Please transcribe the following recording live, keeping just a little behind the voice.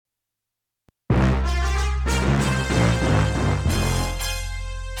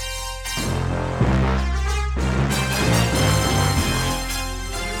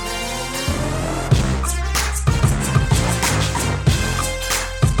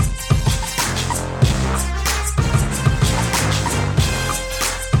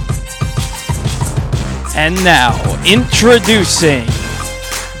And now, introducing,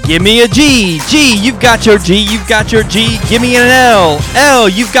 give me a G. G, you've got your G, you've got your G. Give me an L. L,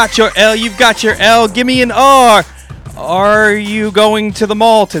 you've got your L, you've got your L. Give me an R. Are you going to the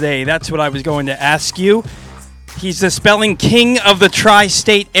mall today? That's what I was going to ask you. He's the spelling king of the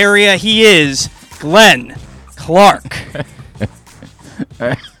tri-state area. He is Glenn Clark.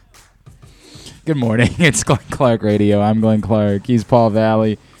 Good morning. It's Glenn Clark Radio. I'm Glenn Clark. He's Paul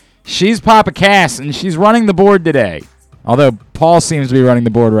Valley. She's Papa Cass, and she's running the board today. Although Paul seems to be running the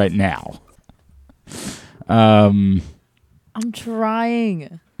board right now. I'm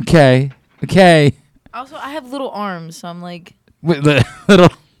trying. Okay. Also, I have little arms, so I'm like Little.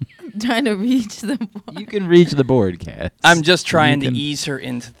 trying to reach the board. You can reach the board, Cass. I'm just trying to ease her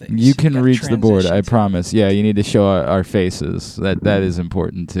into things. You can Gotta reach the board, I transition. promise. Yeah, you need to show our faces. That is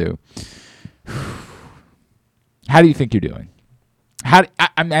important, too. How do you think you're doing?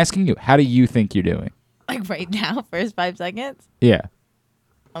 I'm asking you, how do you think you're doing? Like right now, first 5 seconds. Yeah.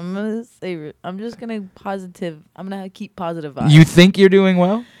 I'm just gonna keep positive vibes. You think you're doing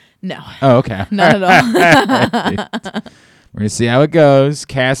well? No, Oh, okay. not at all. We're going to see how it goes.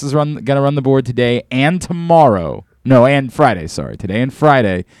 Cass is going to run the board today and tomorrow. No, and Friday, sorry. Today and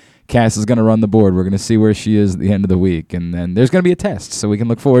Friday, Cass is going to run the board. We're going to see where she is at the end of the week. And then there's going to be a test, so we can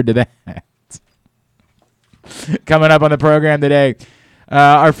look forward to that. Coming up on the program today,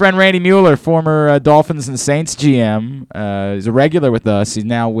 our friend Randy Mueller, former Dolphins and Saints GM, is a regular with us. He's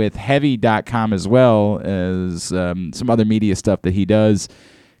now with Heavy.com as well as some other media stuff that he does.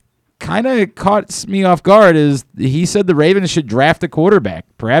 Kind of caught me off guard is he said the Ravens should draft a quarterback,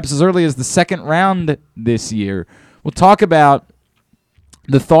 perhaps as early as the second round this year. We'll talk about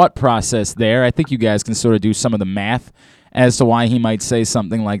the thought process there. I think you guys can sort of do some of the math as to why he might say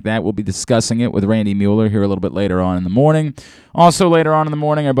something like that. We'll be discussing it with Randy Mueller here a little bit later on in the morning. Also later on in the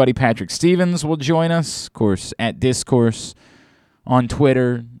morning, our buddy Patrick Stevens will join us, of course, at Discourse on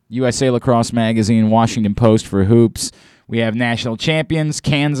Twitter, USA Lacrosse Magazine, Washington Post for Hoops. We have national champions,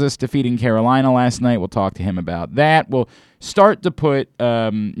 Kansas defeating Carolina last night. We'll talk to him about that. We'll start to put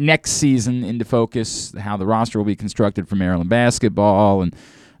next season into focus, how the roster will be constructed for Maryland basketball and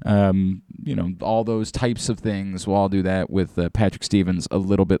all those types of things. We'll all do that with Patrick Stevens a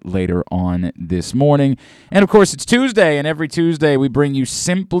little bit later on this morning. And, of course, it's Tuesday, and every Tuesday we bring you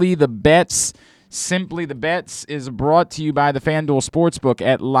Simply the Bets. Simply the Bets is brought to you by the FanDuel Sportsbook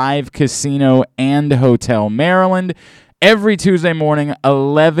at Live Casino and Hotel Maryland. Every Tuesday morning,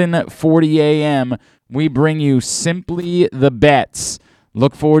 11:40 a.m., we bring you Simply the Bets.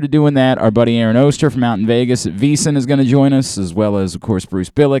 Look forward to doing that. Our buddy Aaron Oster from out in Vegas at VSiN is going to join us, as well as, of course,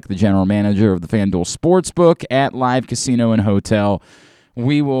 Bruce Billick, the general manager of the FanDuel Sportsbook at Live Casino and Hotel.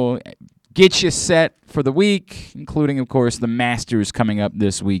 We will get you set for the week, including, of course, the Masters coming up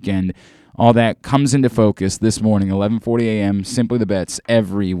this weekend. All that comes into focus this morning, 11:40 a.m., Simply the Bets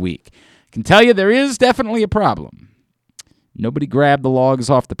every week. I can tell you there is definitely a problem. Nobody grabbed the logs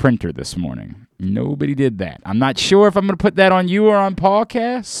off the printer this morning. Nobody did that. I'm not sure if I'm going to put that on you or on Paul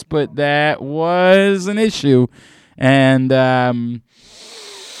Cass, but that was an issue. And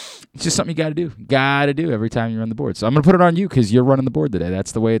it's just something you got to do. Got to do every time you run the board. So I'm going to put it on you because you're running the board today.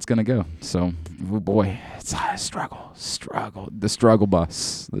 That's the way it's going to go. So, oh boy, it's a struggle. The struggle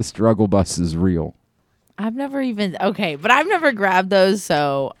bus. The struggle bus is real. I've never grabbed those,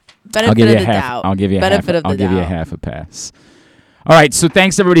 so benefit I'll give you of the doubt. I'll give you benefit of the I'll give doubt. you a half a pass. All right, so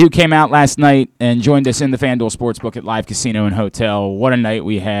thanks to everybody who came out last night and joined us in the FanDuel Sportsbook at Live Casino and Hotel. What a night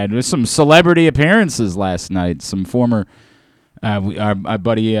we had. With some celebrity appearances last night. Some former, our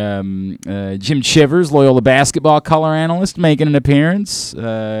buddy Jim Chivers, Loyola basketball color analyst, making an appearance.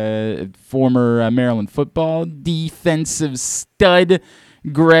 Former Maryland football defensive stud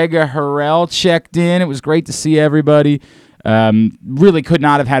Greg Harrell checked in. It was great to see everybody. Really could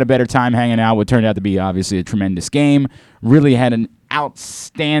not have had a better time hanging out. What turned out to be obviously a tremendous game. Really had an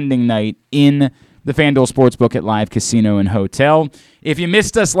outstanding night in the FanDuel Sportsbook at Live Casino and Hotel. If you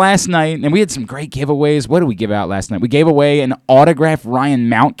missed us last night, and we had some great giveaways. What did we give out last night? We gave away an autographed Ryan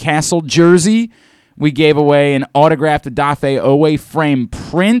Mountcastle jersey. We gave away an autographed Adafe Owe frame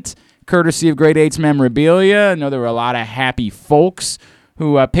print, courtesy of Grade 8's Memorabilia. I know there were a lot of happy folks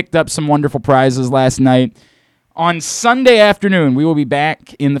who picked up some wonderful prizes last night. On Sunday afternoon, we will be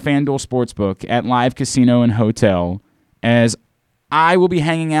back in the FanDuel Sportsbook at Live Casino and Hotel as I will be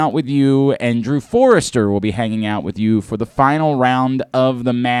hanging out with you and Drew Forrester will be hanging out with you for the final round of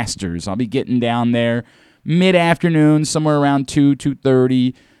the Masters. I'll be getting down there mid-afternoon, somewhere around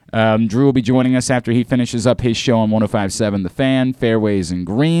 2:30. Drew will be joining us after he finishes up his show on 105.7 The Fan, Fairways and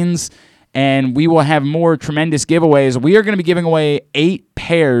Greens. And we will have more tremendous giveaways. We are going to be giving away 8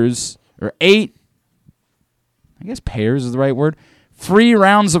 I guess pairs is the right word, free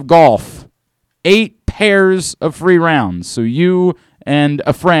rounds of golf. 8 pairs of free rounds. So you and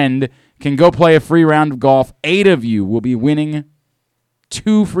a friend can go play a free round of golf. 8 of you will be winning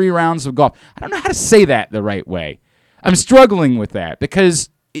 2 free rounds of golf. I don't know how to say that the right way. I'm struggling with that because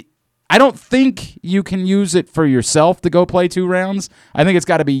I don't think you can use it for yourself to go play 2 rounds. I think it's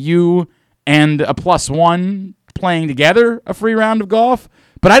got to be you and a +1 playing together a free round of golf.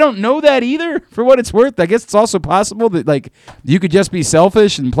 But I don't know that either, for what it's worth. I guess it's also possible that, like, you could just be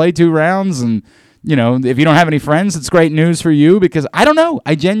selfish and play 2 rounds and, you know, if you don't have any friends, it's great news for you because I don't know.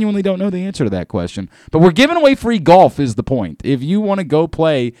 I genuinely don't know the answer to that question. But we're giving away free golf is the point. If you want to go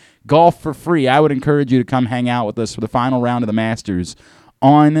play golf for free, I would encourage you to come hang out with us for the final round of the Masters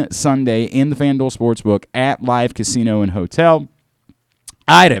on Sunday in the FanDuel Sportsbook at Live Casino and Hotel.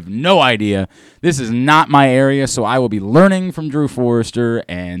 I'd have no idea. This is not my area, so I will be learning from Drew Forrester,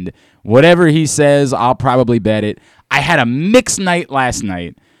 and whatever he says, I'll probably bet it. I had a mixed night last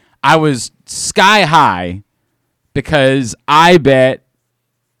night. I was sky high because I bet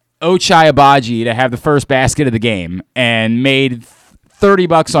Ochai Agbaji to have the first basket of the game and made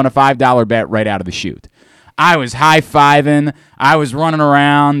 $30 on a $5 bet right out of the chute. I was high-fiving. I was running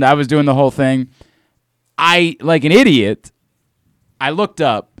around. I was doing the whole thing. Like an idiot, I looked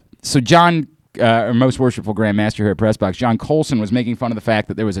up. So John, our most worshipful Grandmaster here at PressBox, John Colson, was making fun of the fact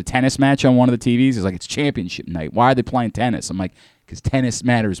that there was a tennis match on one of the TVs. He's like, it's championship night. Why are they playing tennis? I'm like, because tennis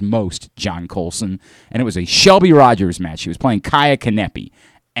matters most, John Colson. And it was a Shelby Rogers match. She was playing Kaya Kanepi.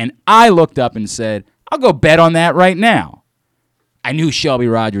 And I looked up and said, I'll go bet on that right now. I knew Shelby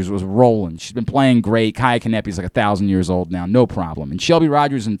Rogers was rolling. She's been playing great. Kaya Kanepi's like 1,000 years old now, no problem. And Shelby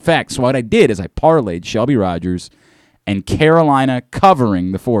Rogers, in fact, so what I did is I parlayed Shelby Rogers and Carolina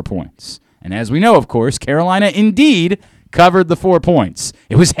covering the 4 points. And as we know, of course, Carolina indeed covered the 4 points.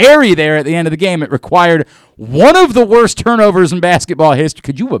 It was hairy there at the end of the game. It required one of the worst turnovers in basketball history.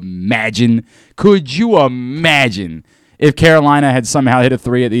 Could you imagine if Carolina had somehow hit a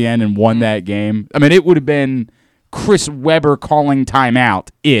 3 at the end and won that game? I mean, it would have been Chris Webber calling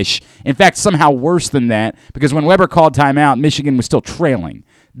timeout-ish. In fact, somehow worse than that, because when Webber called timeout, Michigan was still trailing.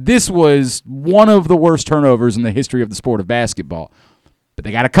 This was one of the worst turnovers in the history of the sport of basketball. But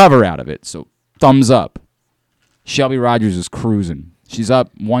they got a cover out of it, so thumbs up. Shelby Rogers is cruising. She's up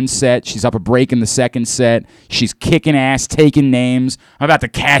 1 set. She's up a break in the 2nd set. She's kicking ass, taking names. I'm about to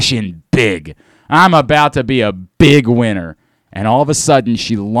cash in big. I'm about to be a big winner. And all of a sudden,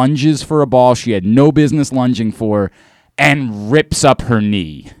 she lunges for a ball she had no business lunging for and rips up her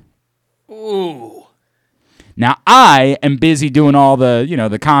knee. Ooh. Now, I am busy doing all the,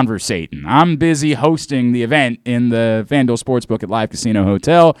 the conversating. I'm busy hosting the event in the FanDuel Sportsbook at Live Casino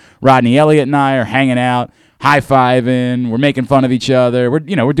Hotel. Rodney Elliott and I are hanging out, high-fiving. We're making fun of each other. We're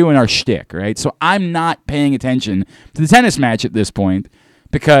doing our shtick, right? So I'm not paying attention to the tennis match at this point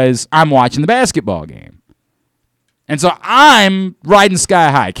because I'm watching the basketball game. And so I'm riding sky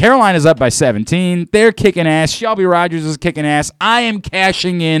high. Carolina's up by 17. They're kicking ass. Shelby Rogers is kicking ass. I am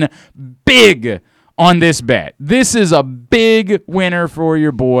cashing in big on this bet. This is a big winner for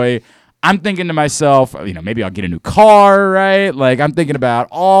your boy. I'm thinking to myself, maybe I'll get a new car, right? Like, I'm thinking about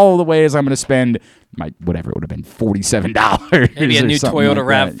all the ways I'm going to spend my, whatever it would have been, $47. Maybe a new Toyota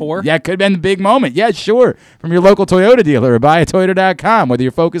like RAV4? Yeah, it could have been the big moment. Yeah, sure. From your local Toyota dealer or buyatoyota.com. Whether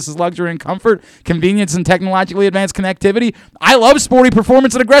your focus is luxury and comfort, convenience and technologically advanced connectivity. I love sporty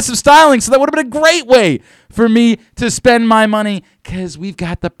performance and aggressive styling, so that would have been a great way for me to spend my money because we've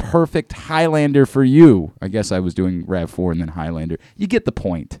got the perfect Highlander for you. I guess I was doing RAV4 and then Highlander. You get the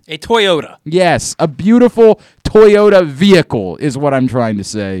point. A Toyota. Yes, a beautiful Toyota vehicle is what I'm trying to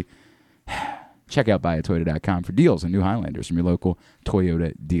say. Check out buyatoyota.com for deals on new Highlanders from your local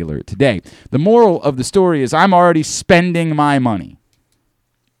Toyota dealer today. The moral of the story is I'm already spending my money.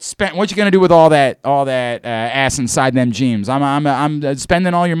 What you gonna do with all that ass inside them jeans? I'm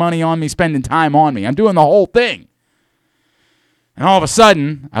spending all your money on me, spending time on me. I'm doing the whole thing. And all of a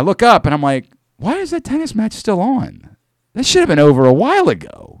sudden, I look up and I'm like, why is that tennis match still on? That should have been over a while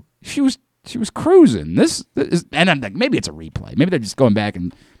ago. She was cruising. And I'm like, maybe it's a replay. Maybe they're just going back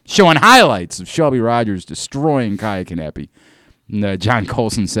and showing highlights of Shelby Rogers destroying Kaya Kanepi. And John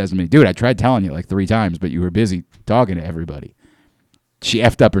Colson says to me, dude, I tried telling you like 3 times, but you were busy talking to everybody. She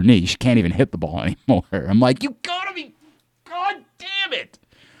effed up her knee. She can't even hit the ball anymore. I'm like, you gotta be, God damn it.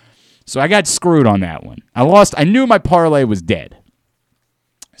 So I got screwed on that one. I lost. I knew my parlay was dead.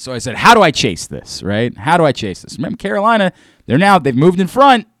 So I said, how do I chase this, right? How do I chase this? Remember, Carolina, they've moved in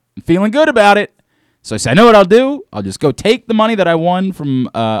front. I'm feeling good about it. So I said, I know what I'll do. I'll just go take the money that I won from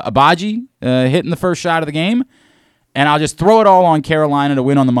Agbaji hitting the first shot of the game, and I'll just throw it all on Carolina to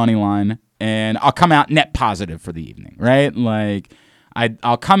win on the money line, and I'll come out net positive for the evening, right? Like,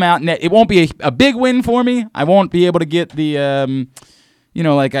 I'll come out net. It won't be a big win for me. I won't be able to get the, I'll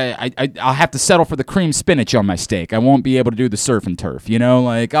have to settle for the cream spinach on my steak. I won't be able to do the surf and turf,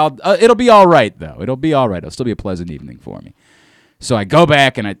 like it'll be all right, though. It'll be all right. It'll still be a pleasant evening for me. So I go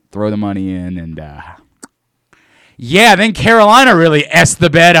back and I throw the money in, and then Carolina really S the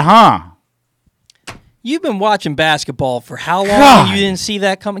bed, huh? You've been watching basketball for how long? God. You didn't see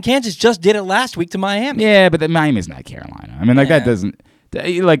that coming? Kansas just did it last week to Miami. Yeah, but Miami's not Carolina. I mean, that doesn't.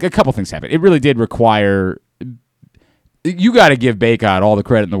 Like, a couple things happened. It really did require. You got to give Bacot all the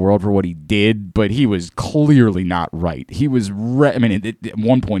credit in the world for what he did, but he was clearly not right. He was. At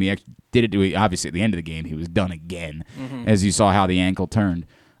one point, he actually did it to. Obviously, at the end of the game, he was done again, as you saw how the ankle turned.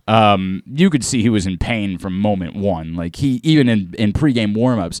 You could see he was in pain from moment one. Like, he even in pregame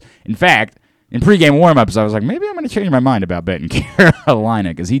warmups. In fact. In pregame warmups, I was like, maybe I'm going to change my mind about betting Carolina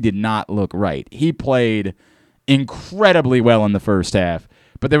because he did not look right. He played incredibly well in the first half,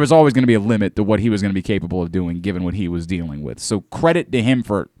 but there was always going to be a limit to what he was going to be capable of doing given what he was dealing with. So credit to him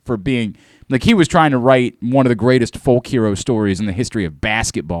for being like he was trying to write one of the greatest folk hero stories in the history of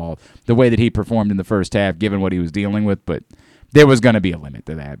basketball, the way that he performed in the first half given what he was dealing with. But there was going to be a limit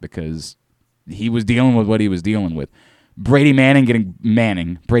to that because he was dealing with what he was dealing with. Brady Manning,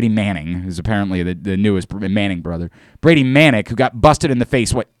 who's apparently the newest Manning brother. Brady Manick, who got busted in the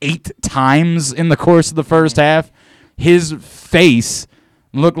face, 8 times in the course of the first half? His face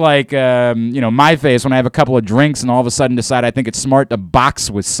looked like, my face when I have a couple of drinks and all of a sudden decide I think it's smart to box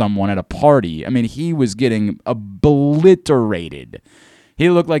with someone at a party. I mean, he was getting obliterated. He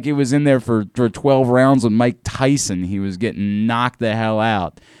looked like he was in there for 12 rounds with Mike Tyson. He was getting knocked the hell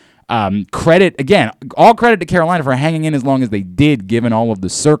out. All credit to Carolina for hanging in as long as they did, given all of the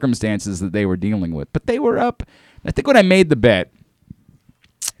circumstances that they were dealing with. But they were up. I think when I made the bet,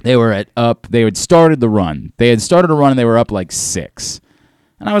 they had started the run. They had started a run and they were up like 6.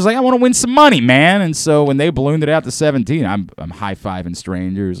 And I was like, I want to win some money, man. And so when they ballooned it out to 17, I'm high-fiving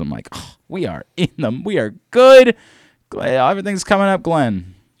strangers. I'm like, oh, we are in them. We are good. Everything's coming up,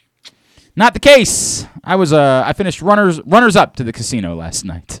 Glenn. Not the case. I finished runners up to the casino last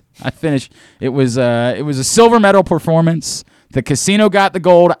night. It was a silver medal performance. The casino got the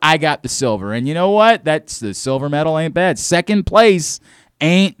gold, I got the silver. And you know what? That's the silver medal ain't bad. Second place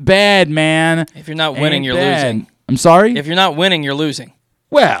ain't bad, man. If you're not winning, you're losing. I'm sorry? If you're not winning, you're losing.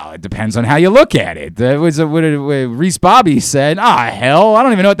 Well, it depends on how you look at it. That was what Reese Bobby said. Hell, I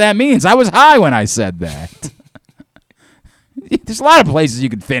don't even know what that means. I was high when I said that. There's a lot of places you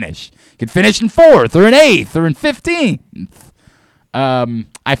could finish. You could finish in 4th or in 8th or in 15th.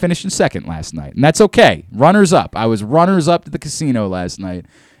 I finished in 2nd last night, and that's okay. Runners up. I was runners up to the casino last night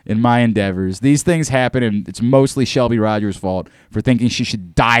in my endeavors. These things happen, and it's mostly Shelby Rogers' fault for thinking she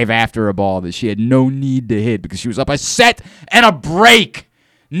should dive after a ball that she had no need to hit because she was up a set and a break.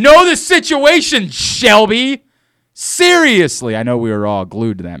 Know the situation, Shelby. Seriously, I know we were all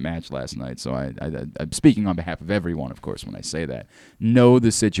glued to that match last night, so I'm speaking on behalf of everyone, of course, when I say that. Know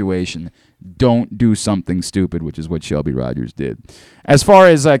the situation. Don't do something stupid, which is what Shelby Rogers did. As far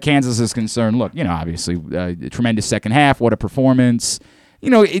as Kansas is concerned, look, obviously, tremendous second half. What a performance.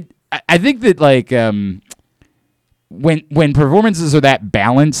 I think that, when performances are that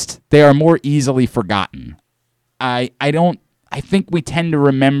balanced, they are more easily forgotten. I think we tend to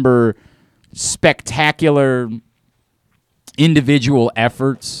remember spectacular individual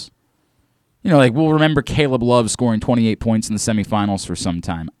efforts. We'll remember Caleb Love scoring 28 points in the semifinals for some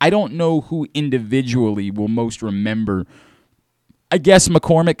time. I don't know who individually will most remember. I guess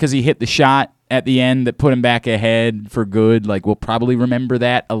McCormick, because he hit the shot at the end that put him back ahead for good. We'll probably remember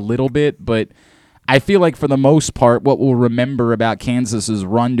that a little bit, but I feel like for the most part, what we'll remember about Kansas's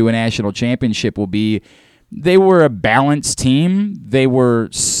run to a national championship will be they were a balanced team. They were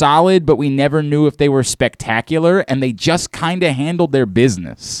solid, but we never knew if they were spectacular, and they just kind of handled their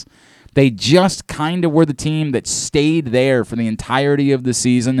business. They just kind of were the team that stayed there for the entirety of the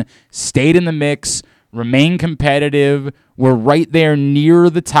season, stayed in the mix, remained competitive, were right there near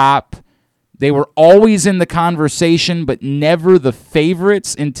the top. They were always in the conversation, but never the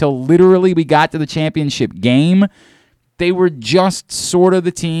favorites until literally we got to the championship game. They were just sort of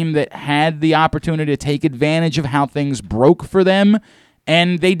the team that had the opportunity to take advantage of how things broke for them,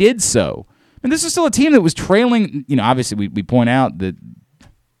 and they did so. And this is still a team that was trailing. Obviously we point out that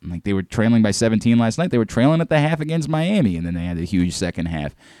they were trailing by 17 last night. They were trailing at the half against Miami, and then they had a huge second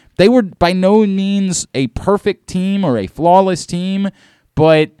half. They were by no means a perfect team or a flawless team,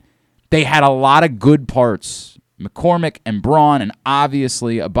 but they had a lot of good parts. McCormick and Braun, and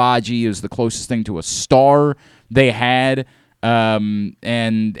obviously Abaji is the closest thing to a star they had.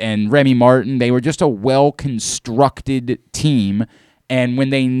 and Remy Martin. They were just a well-constructed team. And when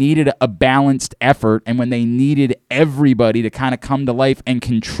they needed a balanced effort and when they needed everybody to kind of come to life and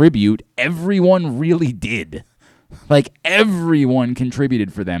contribute, everyone really did. Like, everyone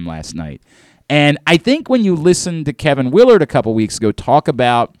contributed for them last night. And I think when you listen to Kevin Willard a couple weeks ago talk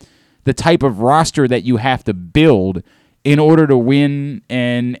about the type of roster that you have to build in order to win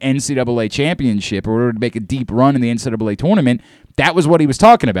an NCAA championship or in order to make a deep run in the NCAA tournament, that was what he was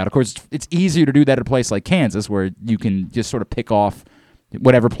talking about. Of course, it's easier to do that at a place like Kansas where you can just sort of pick off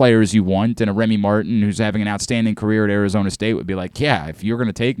whatever players you want, and a Remy Martin who's having an outstanding career at Arizona State would be like, yeah, if you're going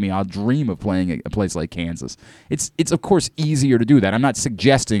to take me, I'll dream of playing at a place like Kansas. It's of course easier to do that. I'm not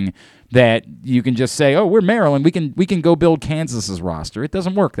suggesting that you can just say, oh, we're Maryland, we can go build Kansas's roster. It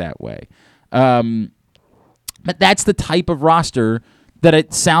doesn't work that way. But that's the type of roster that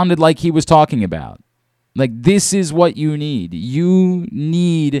it sounded like he was talking about. Like, this is what you need. You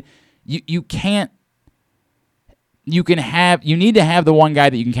need you need to have the one guy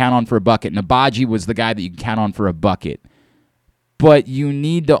that you can count on for a bucket. Nabaji was the guy that you can count on for a bucket. But you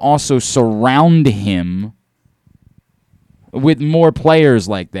need to also surround him with more players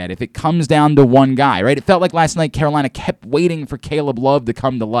like that. If it comes down to one guy, right? It felt like last night Carolina kept waiting for Caleb Love to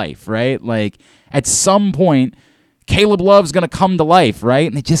come to life, right? Like, at some point, Caleb Love's going to come to life, right?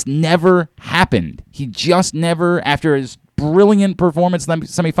 And it just never happened. He just never, after his brilliant performance in the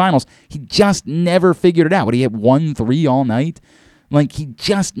semifinals, he just never figured it out. What, he hit 1-3 all night? Like, he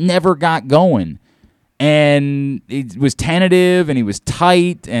just never got going. And it was tentative, and he was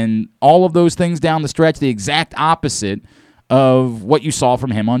tight, and all of those things down the stretch, the exact opposite of what you saw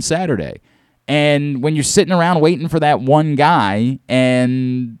from him on Saturday. And when you're sitting around waiting for that one guy,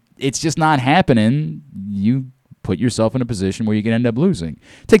 and it's just not happening, you put yourself in a position where you can end up losing.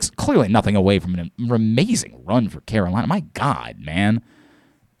 It takes clearly nothing away from an amazing run for Carolina. My God, man.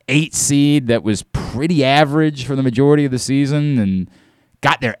 8 seed that was pretty average for the majority of the season and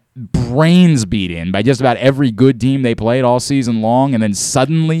got their brains beat in by just about every good team they played all season long, and then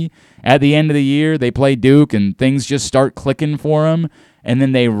suddenly at the end of the year they play Duke and things just start clicking for them, and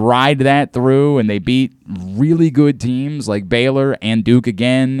then they ride that through and they beat really good teams like Baylor and Duke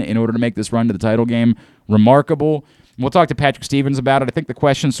again in order to make this run to the title game remarkable. We'll talk to Patrick Stevens about it. I think the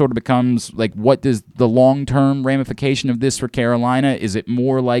question sort of becomes, like, what does the long-term ramification of this for Carolina? Is it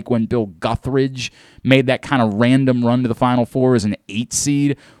more like when Bill Guthridge made that kind of random run to the Final Four as an 8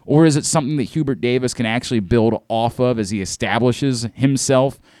 seed? Or is it something that Hubert Davis can actually build off of as he establishes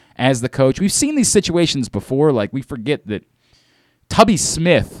himself as the coach? We've seen these situations before. Like, we forget that Tubby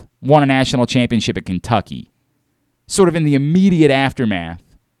Smith won a national championship at Kentucky, sort of in the immediate aftermath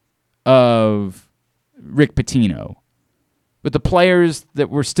of Rick Pitino. But the players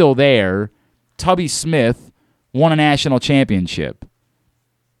that were still there, Tubby Smith won a national championship.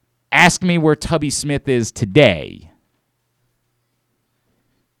 Ask me where Tubby Smith is today.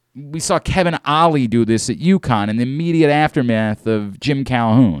 We saw Kevin Ollie do this at UConn in the immediate aftermath of Jim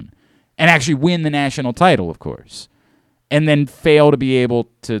Calhoun and actually win the national title, of course, and then fail to be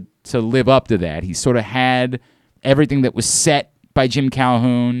able to live up to that. He sort of had everything that was set by Jim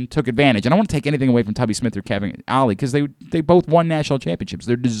Calhoun, took advantage. And I don't want to take anything away from Tubby Smith or Kevin Ollie because they both won national championships.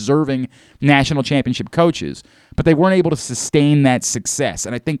 They're deserving national championship coaches, but they weren't able to sustain that success.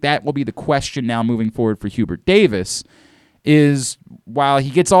 And I think that will be the question now moving forward for Hubert Davis is, while he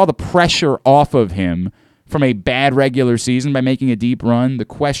gets all the pressure off of him from a bad regular season by making a deep run, the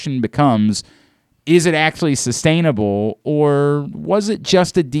question becomes, is it actually sustainable, or was it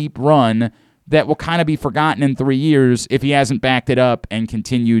just a deep run that will kind of be forgotten in 3 years if he hasn't backed it up and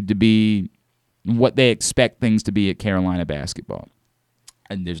continued to be what they expect things to be at Carolina basketball?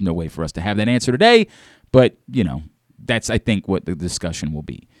 And there's no way for us to have that answer today, but, you know, that's, I think, what the discussion will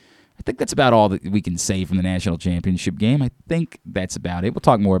be. I think that's about all that we can say from the national championship game. I think that's about it. We'll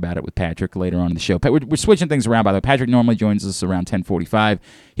talk more about it with Patrick later on in the show. We're switching things around, by the way. Patrick normally joins us around 10:45.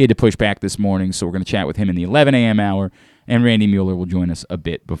 He had to push back this morning, so we're going to chat with him in the 11 a.m. hour, and Randy Mueller will join us a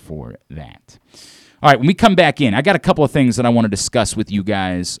bit before that. All right, when we come back in, I got a couple of things that I want to discuss with you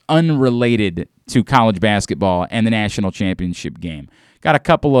guys unrelated to college basketball and the national championship game. Got a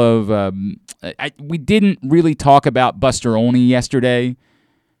couple of we didn't really talk about Buster Olney yesterday,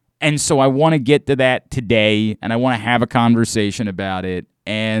 and so I want to get to that today, and I want to have a conversation about it.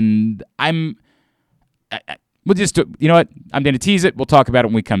 And we'll just, you know what? I'm going to tease it. We'll talk about it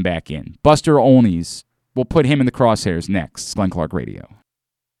when we come back in. Buster Olney's, we'll put him in the crosshairs next. Glenn Clark Radio.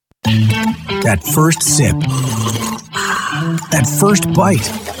 That first sip. That first bite.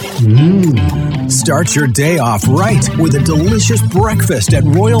 Start your day off right with a delicious breakfast at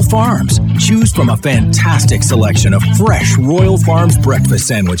Royal Farms. Choose from a fantastic selection of fresh Royal Farms breakfast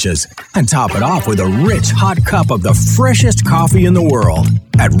sandwiches and top it off with a rich hot cup of the freshest coffee in the world.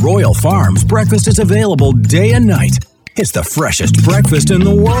 At Royal Farms, breakfast is available day and night. It's the freshest breakfast in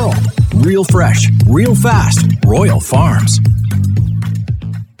the world. Real fresh, real fast. Royal Farms.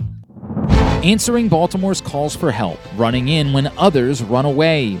 Answering Baltimore's calls for help, running in when others run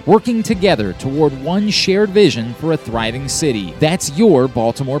away, working together toward one shared vision for a thriving city. That's your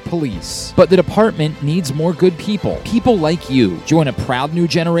Baltimore Police. But the department needs more good people. People like you. Join a proud new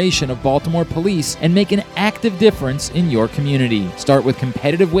generation of Baltimore Police and make an active difference in your community. Start with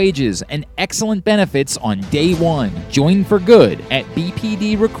competitive wages and excellent benefits on day one. Join for good at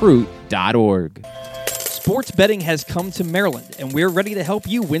bpdrecruit.org. Sports betting has come to Maryland, and we're ready to help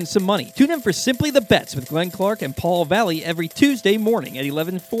you win some money. Tune in for Simply the Bets with Glenn Clark and Paul Valley every Tuesday morning at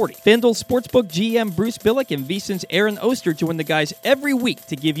 11:40. FanDuel Sportsbook GM Bruce Billick and VSiN's Aaron Oster join the guys every week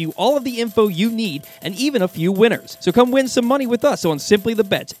to give you all of the info you need and even a few winners. So come win some money with us on Simply the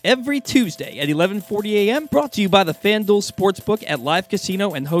Bets every Tuesday at 11:40 a.m. Brought to you by the FanDuel Sportsbook at Live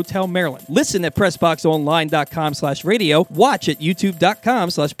Casino and Hotel Maryland. Listen at PressBoxOnline.com/radio. Watch at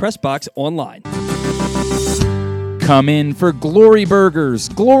YouTube.com/PressBoxOnline. Come in for Glory Burgers,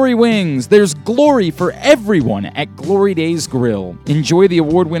 Glory Wings. There's glory for everyone at Glory Days Grill. Enjoy the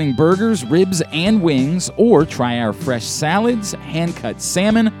award-winning burgers, ribs, and wings, or try our fresh salads, hand-cut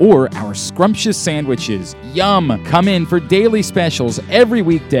salmon, or our scrumptious sandwiches. Yum! Come in for daily specials every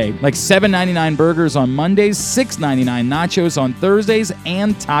weekday, like $7.99 burgers on Mondays, $6.99 nachos on Thursdays,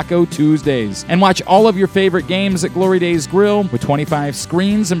 and Taco Tuesdays. And watch all of your favorite games at Glory Days Grill with 25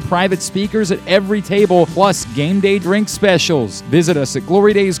 screens and private speakers at every table, plus game day drink specials. Visit us at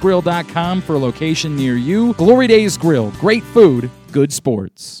glorydaysgrill.com for a location near you. Glory Days Grill. Great food, good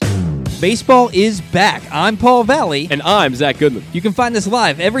sports. Baseball is back. I'm Paul Valley. And I'm Zach Goodman. You can find us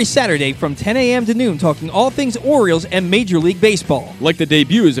live every Saturday from 10 a.m. to noon talking all things Orioles and Major League Baseball. Like the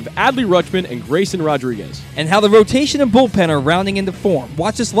debuts of Adley Rutschman and Grayson Rodriguez. And how the rotation and bullpen are rounding into form.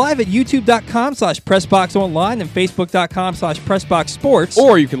 Watch us live at youtube.com/PressBoxOnline and facebook.com/PressBoxSports.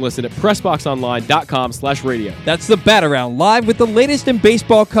 Or you can listen at PressBoxOnline.com/radio. That's the Bat Around, live with the latest in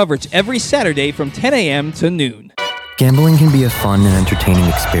baseball coverage every Saturday from 10 a.m. to noon. Gambling can be a fun and entertaining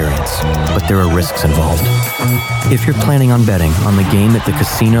experience, but there are risks involved. If you're planning on betting on the game at the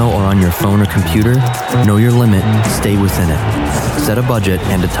casino or on your phone or computer, know your limit, stay within it. Set a budget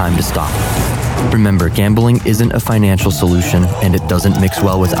and a time to stop. Remember, gambling isn't a financial solution, and it doesn't mix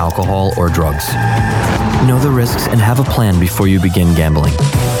well with alcohol or drugs. Know the risks and have a plan before you begin gambling.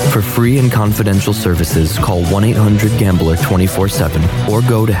 For free and confidential services, call 1-800-GAMBLER 24/7 or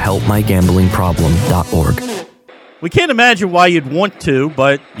go to helpmygamblingproblem.org. We can't imagine why you'd want to,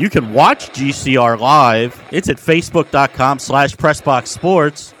 but you can watch GCR live. It's at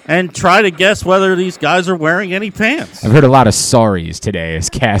facebook.com/PressBoxSports and try to guess whether these guys are wearing any pants. I've heard a lot of sorries today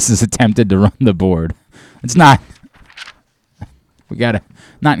as Cass has attempted to run the board. It's not... We got to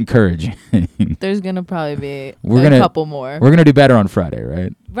not encourage. There's going to probably be a couple more. We're going to do better on Friday,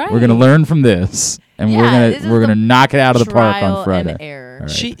 right? Right. We're going to learn from this, and we're gonna knock it out of the park on Friday. And error.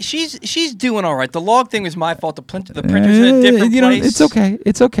 Right. She's doing all right. The log thing was my fault. The printer's in a different place. It's okay.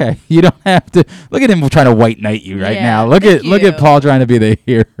 It's okay. You don't have to look at him trying to white knight you right now. Look at Paul trying to be the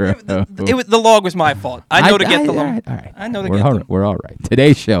hero. The log was my fault. I know to get the log. All right. I know to get them. We're all right.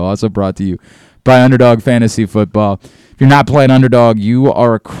 Today's show also brought to you by Underdog Fantasy Football. If you're not playing Underdog, you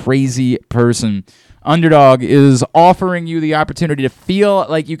are a crazy person. Underdog is offering you the opportunity to feel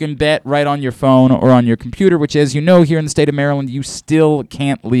like you can bet right on your phone or on your computer, which, as you know, here in the state of Maryland, you still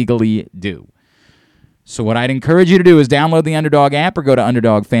can't legally do. So what I'd encourage you to do is download the Underdog app or go to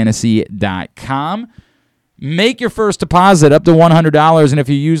UnderdogFantasy.com. Make your first deposit up to $100, and if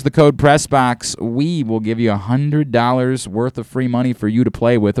you use the code PRESSBOX, we will give you $100 worth of free money for you to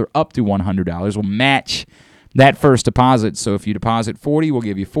play with, or up to $100. We'll match that first deposit. So if you deposit $40, we'll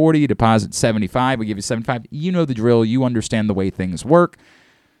give you $40. You deposit $75, we'll give you $75. You know the drill. You understand the way things work.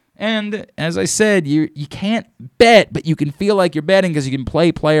 And as I said, you can't bet, but you can feel like you're betting because you can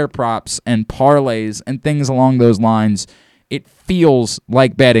play player props and parlays and things along those lines. It feels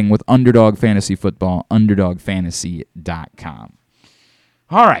like betting with Underdog Fantasy Football, UnderdogFantasy.com.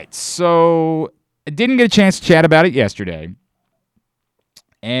 All right, so I didn't get a chance to chat about it yesterday.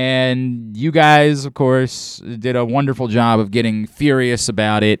 And you guys, of course, did a wonderful job of getting furious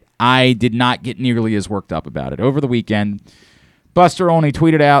about it. I did not get nearly as worked up about it. Over the weekend, Buster Olney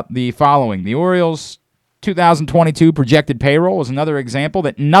tweeted out the following. The Orioles' 2022 projected payroll is another example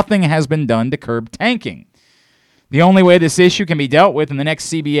that nothing has been done to curb tanking. The only way this issue can be dealt with in the next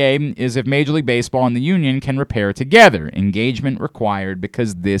CBA is if Major League Baseball and the union can repair together. Engagement required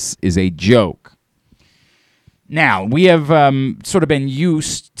because this is a joke. Now, we have sort of been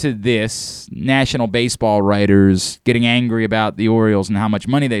used to this, national baseball writers getting angry about the Orioles and how much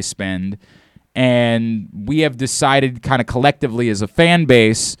money they spend, and we have decided kind of collectively as a fan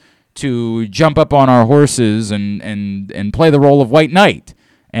base to jump up on our horses and play the role of White Knight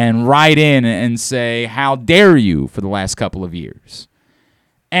and ride in and say, how dare you, for the last couple of years.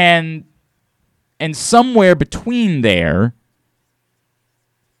 And somewhere between there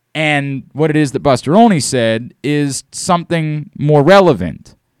and what it is that Buster Olney said is something more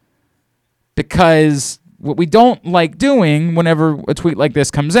relevant. Because what we don't like doing whenever a tweet like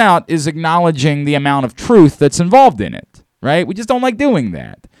this comes out is acknowledging the amount of truth that's involved in it, right? We just don't like doing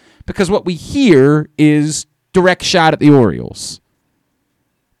that. Because what we hear is direct shot at the Orioles.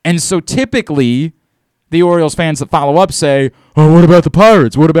 And so typically, the Orioles fans that follow up say, oh, what about the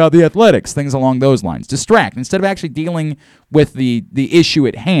Pirates? What about the Athletics? Things along those lines. Distract. Instead of actually dealing with the issue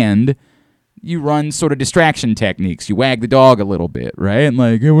at hand, you run sort of distraction techniques. You wag the dog a little bit, right? And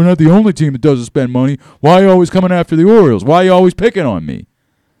like, hey, we're not the only team that doesn't spend money. Why are you always coming after the Orioles? Why are you always picking on me?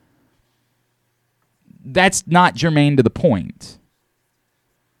 That's not germane to the point.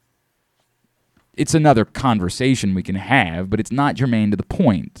 It's another conversation we can have, but it's not germane to the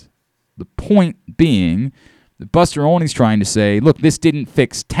point. The point being that Buster Olney's trying to say, look, this didn't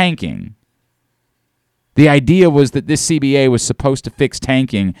fix tanking. The idea was that this CBA was supposed to fix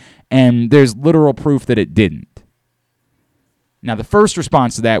tanking, and there's literal proof that it didn't. Now, the first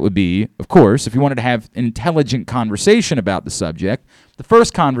response to that would be, of course, if you wanted to have an intelligent conversation about the subject, the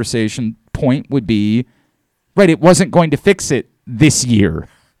first conversation point would be, right, it wasn't going to fix it this year.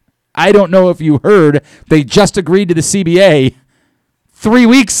 I don't know if you heard, they just agreed to the CBA 3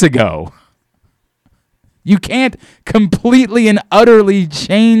 weeks ago. You can't completely and utterly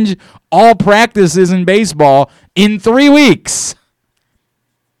change all practices in baseball in 3 weeks.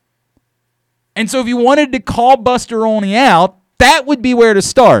 And so if you wanted to call Buster Olney out, that would be where to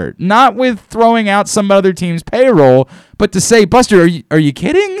start. Not with throwing out some other team's payroll, but to say, Buster, are you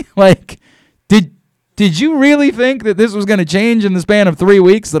kidding? Like, did you really think that this was going to change in the span of 3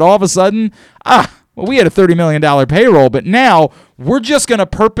 weeks, that all of a sudden, we had a $30 million payroll, but now we're just going to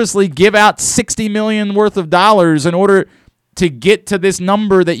purposely give out $60 million worth of dollars in order to get to this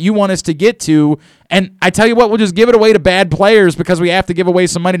number that you want us to get to. And I tell you what, we'll just give it away to bad players because we have to give away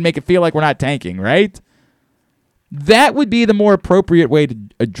some money to make it feel like we're not tanking, right? That would be the more appropriate way to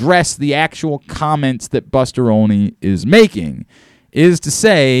address the actual comments that Buster Olney is making, is to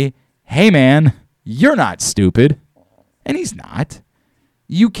say, hey, man, you're not stupid. And he's not.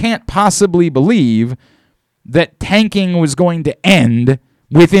 You can't possibly believe that tanking was going to end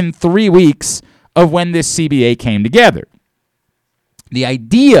within 3 weeks of when this CBA came together. The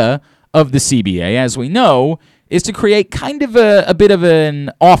idea of the CBA, as we know, is to create kind of a bit of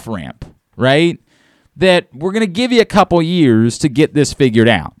an off-ramp, right? That we're going to give you a couple years to get this figured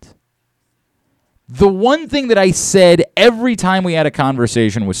out. The one thing that I said every time we had a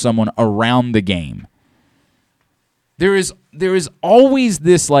conversation with someone around the game, there is always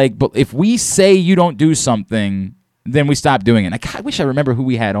this, like, but if we say you don't do something, then we stop doing it. I wish I remember who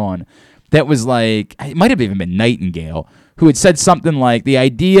we had on. That was like, it might have even been Nightingale, who had said something like, the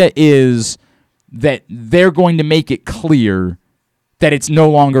idea is that they're going to make it clear that it's no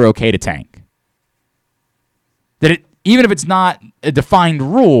longer okay to tank. That even if it's not a defined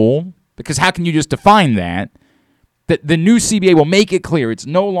rule, because how can you just define that? That the new CBA will make it clear it's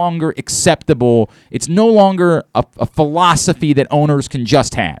no longer acceptable. It's no longer a philosophy that owners can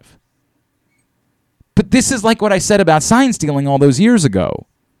just have. But this is like what I said about sign stealing all those years ago.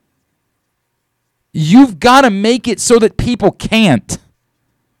 You've got to make it so that people can't.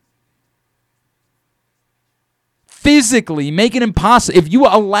 Physically make it impossible. If you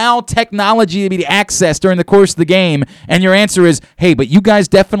allow technology to be accessed during the course of the game, and your answer is, hey, but you guys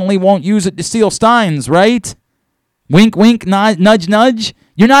definitely won't use it to steal signs, right? Wink, wink, nudge, nudge.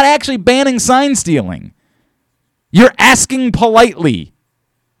 You're not actually banning sign stealing. You're asking politely.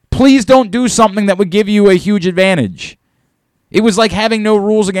 Please don't do something that would give you a huge advantage. It was like having no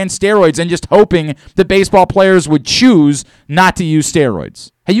rules against steroids and just hoping that baseball players would choose not to use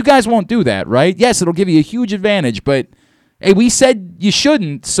steroids. Hey, you guys won't do that, right? Yes, it'll give you a huge advantage, but hey, we said you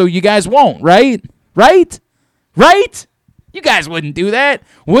shouldn't, so you guys won't, right? Right? Right? You guys wouldn't do that,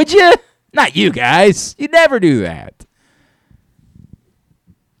 would you? Not you guys. You'd never do that.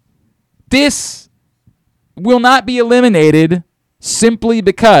 This will not be eliminated simply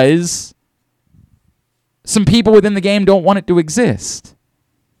because some people within the game don't want it to exist.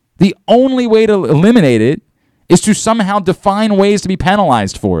 The only way to eliminate it is to somehow define ways to be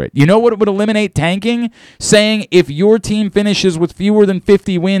penalized for it. You know what would eliminate tanking? Saying if your team finishes with fewer than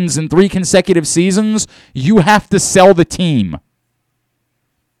 50 wins in 3 consecutive seasons, you have to sell the team.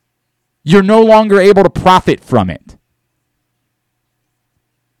 You're no longer able to profit from it.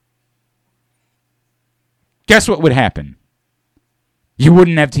 Guess what would happen? You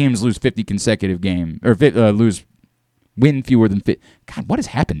wouldn't have teams lose 50 consecutive games, or win fewer than 50. God, what has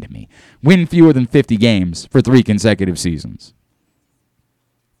happened to me? Win fewer than 50 games for 3 consecutive seasons.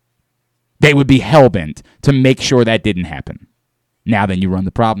 They would be hell-bent to make sure that didn't happen. Now then you run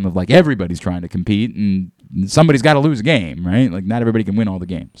the problem of, like, everybody's trying to compete, and somebody's got to lose a game, right? Like, not everybody can win all the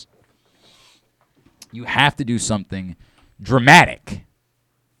games. You have to do something dramatic.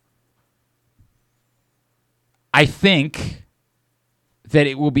 I think that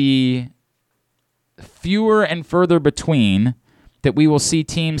it will be fewer and further between that we will see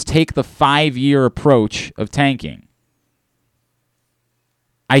teams take the 5-year approach of tanking.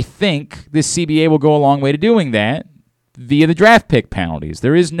 I think this CBA will go a long way to doing that via the draft pick penalties.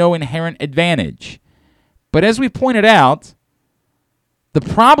 There is no inherent advantage. But as we pointed out, the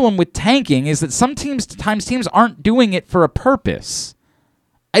problem with tanking is that sometimes teams aren't doing it for a purpose.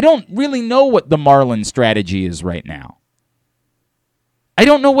 I don't really know what the Marlins strategy is right now. I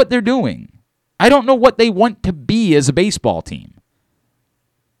don't know what they're doing. I don't know what they want to be as a baseball team.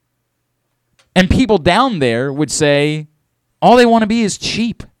 And people down there would say all they want to be is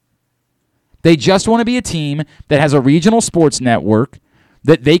cheap. They just want to be a team that has a regional sports network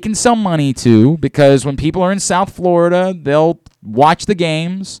that they can sell money to, because when people are in South Florida, they'll watch the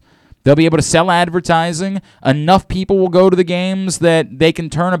games. They'll be able to sell advertising. Enough people will go to the games that they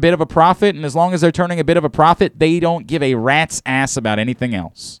can turn a bit of a profit, and as long as they're turning a bit of a profit, they don't give a rat's ass about anything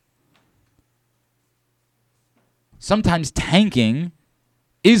else. Sometimes tanking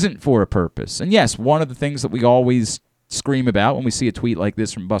isn't for a purpose. And yes, one of the things that we always scream about when we see a tweet like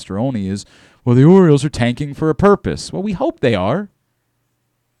this from Buster Olney is, well, the Orioles are tanking for a purpose. Well, we hope they are.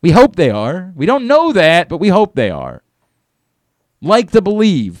 We hope they are. We don't know that, but we hope they are. Like to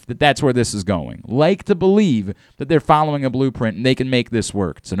believe that that's where this is going. Like to believe that they're following a blueprint and they can make this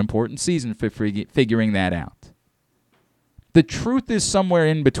work. It's an important season for figuring that out. The truth is somewhere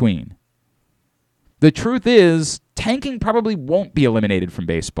in between. The truth is, tanking probably won't be eliminated from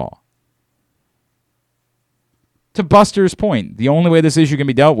baseball. To Buster's point, the only way this issue can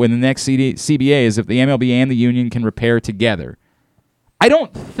be dealt with in the next CBA is if the MLB and the union can repair together. I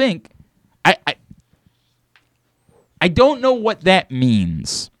don't think... I don't know what that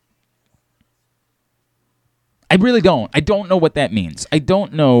means. I really don't. I don't know what that means. I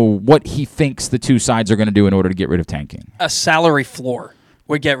don't know what he thinks the two sides are going to do in order to get rid of tanking. A salary floor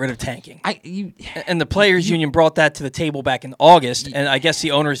would get rid of tanking. And the Players Union brought that to the table back in August, and I guess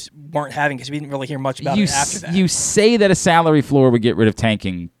the owners weren't having, because we didn't really hear much about it after that. You say that a salary floor would get rid of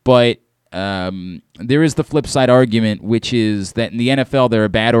tanking, but there is the flip side argument, which is that in the NFL there are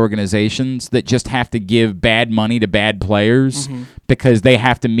bad organizations that just have to give bad money to bad players because they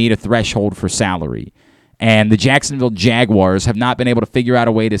have to meet a threshold for salary. And the Jacksonville Jaguars have not been able to figure out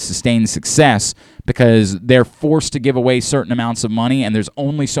a way to sustain success because they're forced to give away certain amounts of money, and there's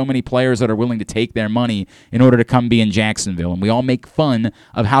only so many players that are willing to take their money in order to come be in Jacksonville. And we all make fun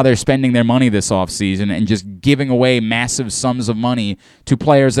of how they're spending their money this offseason and just giving away massive sums of money to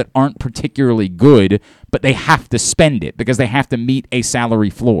players that aren't particularly good, but they have to spend it because they have to meet a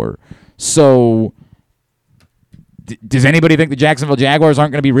salary floor. So does anybody think the Jacksonville Jaguars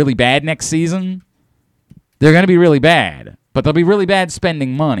aren't going to be really bad next season? They're going to be really bad, but they'll be really bad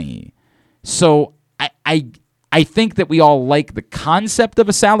spending money. So I think that we all like the concept of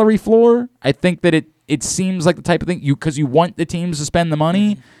a salary floor. I think that it seems like the type of thing, because you want the teams to spend the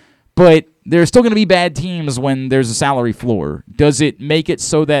money, but there's still going to be bad teams when there's a salary floor. Does it make it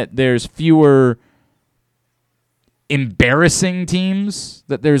so that there's fewer embarrassing teams,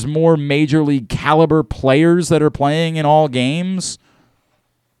 that there's more major league caliber players that are playing in all games?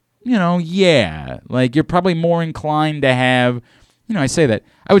 Yeah. Like, you're probably more inclined to have, I say that.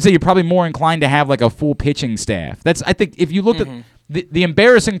 I would say you're probably more inclined to have, like, a full pitching staff. I think, if you look at the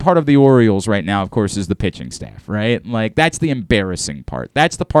embarrassing part of the Orioles right now, of course, is the pitching staff, right? Like, that's the embarrassing part.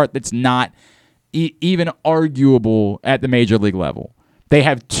 That's the part that's not even arguable at the major league level. They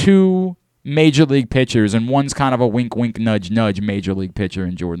have 2 major league pitchers, and one's kind of a wink, wink, nudge, nudge major league pitcher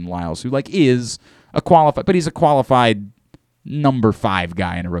in Jordan Lyles, who, like, is a qualified, but he's a qualified number 5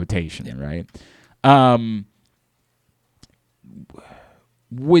 guy in a rotation, right?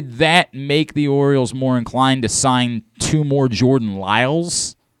 Would that make the Orioles more inclined to sign 2 more Jordan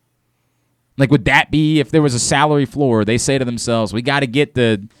Lyles? Like, would that be, if there was a salary floor, they say to themselves, we got to get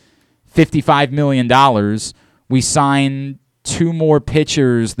the $55 million, we sign 2 more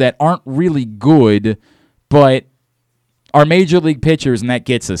pitchers that aren't really good, but are major league pitchers, and that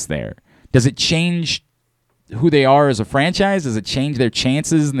gets us there. Does it change who they are as a franchise? Does it change their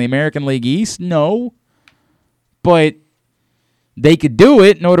chances in the American League East? No. But they could do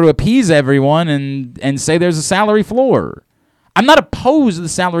it in order to appease everyone and say there's a salary floor. I'm not opposed to the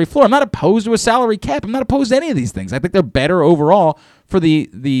salary floor. I'm not opposed to a salary cap. I'm not opposed to any of these things. I think they're better overall for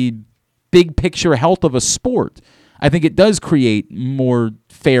the big picture health of a sport. I think it does create more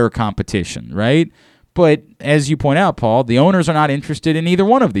fair competition, right? But as you point out, Paul, the owners are not interested in either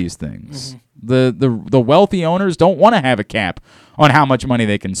one of these things. Mm-hmm. The wealthy owners don't want to have a cap on how much money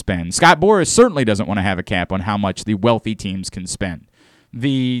they can spend. Scott Boras certainly doesn't want to have a cap on how much the wealthy teams can spend.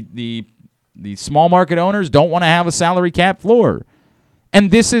 The small market owners don't want to have a salary cap floor.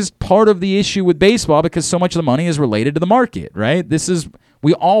 And this is part of the issue with baseball because so much of the money is related to the market, right?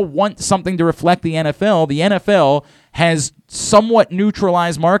 We all want something to reflect the NFL. The NFL has somewhat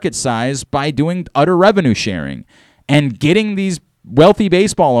neutralized market size by doing utter revenue sharing. And getting these wealthy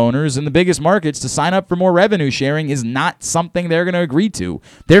baseball owners in the biggest markets to sign up for more revenue sharing is not something they're going to agree to.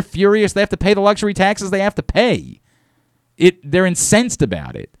 They're furious they have to pay the luxury taxes they have to pay. They're incensed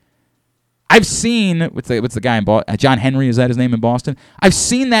about it. I've seen, what's the guy in Boston? John Henry, is that his name in Boston? I've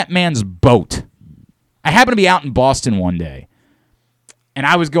seen that man's boat. I happened to be out in Boston one day. And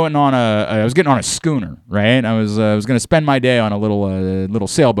I was getting on a schooner, right? I was going to spend my day on a little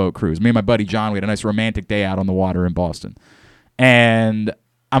sailboat cruise. Me and my buddy John, we had a nice romantic day out on the water in Boston. And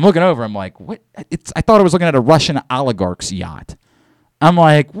I'm looking over, I'm like, what? I thought I was looking at a Russian oligarch's yacht. I'm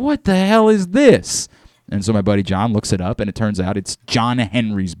like, what the hell is this? And so my buddy John looks it up, and it turns out it's John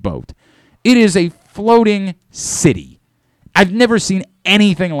Henry's boat. It is a floating city. I've never seen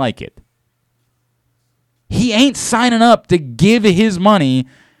anything like it. He ain't signing up to give his money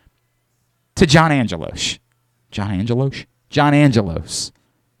to John Angelos. John Angelos.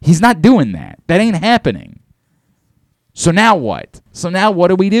 He's not doing that. That ain't happening. So now what? What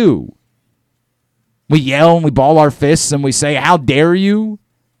do we do? We yell and we ball our fists and we say, how dare you?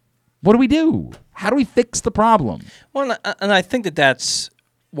 What do we do? How do we fix the problem? Well, and I think that's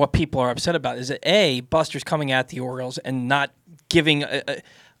what people are upset about, is that, Buster's coming at the Orioles and not giving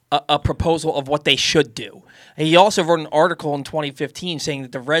a proposal of what they should do. He also wrote an article in 2015 saying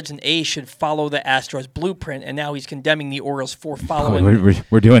that the Reds and A's should follow the Astros blueprint, and now he's condemning the Orioles for following.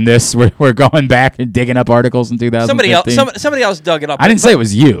 We're doing this. We're going back and digging up articles in 2015. Somebody else dug it up. I didn't say it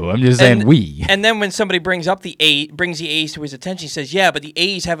was you. I'm just saying we. And then when somebody brings the A's to his attention, he says, yeah, but the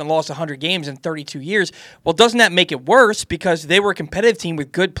A's haven't lost 100 games in 32 years. Well, doesn't that make it worse because they were a competitive team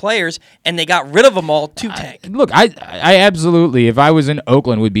with good players, and they got rid of them all to tank? Look, I absolutely, if I was in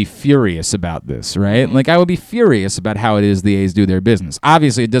Oakland, would be furious about this, right? Like, I would be furious about how it is the A's do their business.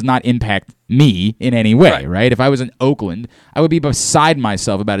 Obviously, it does not impact me in any way, right? If I was in Oakland, I would be beside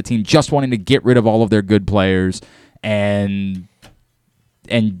myself about a team just wanting to get rid of all of their good players and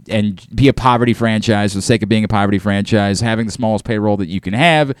be a poverty franchise for the sake of being a poverty franchise, having the smallest payroll that you can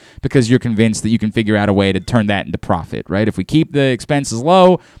have because you're convinced that you can figure out a way to turn that into profit, right? If we keep the expenses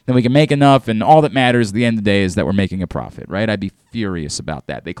low, then we can make enough, and all that matters at the end of the day is that we're making a profit, right? I'd be furious about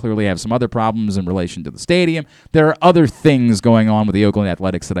that. They clearly have some other problems in relation to the stadium. There are other things going on with the Oakland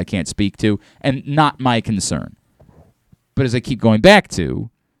Athletics that I can't speak to, and not my concern. But as I keep going back to,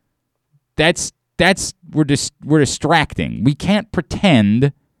 we're distracting. We can't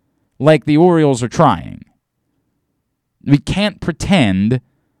pretend like the Orioles are trying. We can't pretend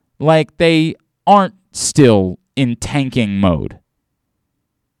like they aren't still in tanking mode.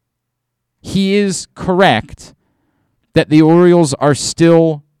 He is correct that the Orioles are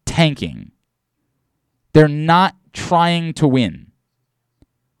still tanking. They're not trying to win.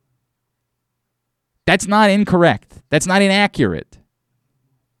 That's not incorrect. That's not inaccurate.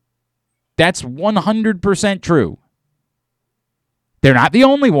 That's 100% true. They're not the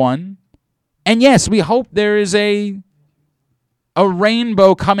only one. And yes, we hope there is a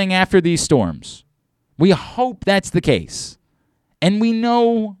rainbow coming after these storms. We hope that's the case. And we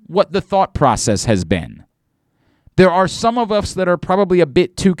know what the thought process has been. There are some of us that are probably a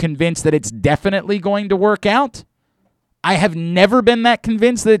bit too convinced that it's definitely going to work out. I have never been that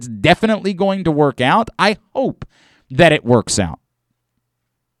convinced that it's definitely going to work out. I hope that it works out.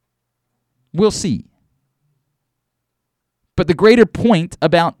 We'll see. But the greater point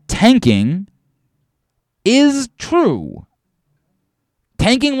about tanking is true.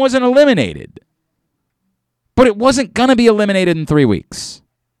 Tanking wasn't eliminated. But it wasn't going to be eliminated in 3 weeks.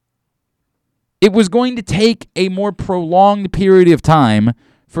 It was going to take a more prolonged period of time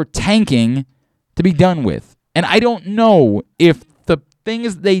for tanking to be done with. And I don't know if the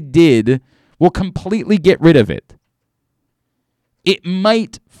things they did will completely get rid of it. It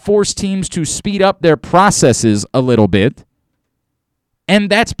might force teams to speed up their processes a little bit, and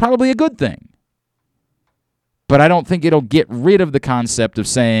that's probably a good thing. But I don't think it'll get rid of the concept of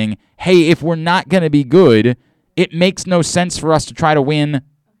saying, hey, if we're not going to be good, it makes no sense for us to try to win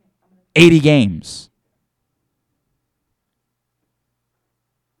 80 games.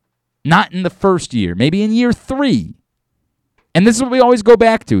 Not in the first year, maybe in year 3. And this is what we always go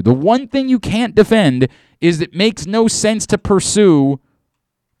back to. The one thing you can't defend is it makes no sense to pursue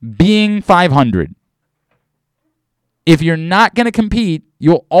being 500. If you're not going to compete,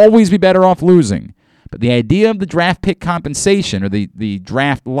 you'll always be better off losing. But the idea of the draft pick compensation or the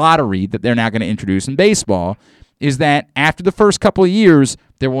draft lottery that they're now going to introduce in baseball is that after the first couple of years,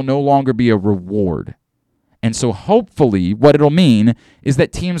 there will no longer be a reward. And so hopefully what it'll mean is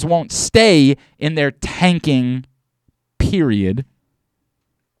that teams won't stay in their tanking period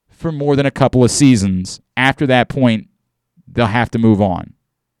for more than a couple of seasons. After that point, they'll have to move on.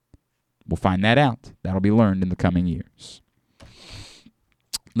 We'll find that out. That'll be learned in the coming years.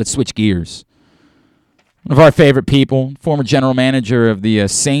 Let's switch gears. One of our favorite people, former general manager of the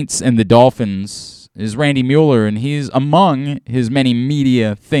Saints and the Dolphins, is Randy Mueller, and he's among his many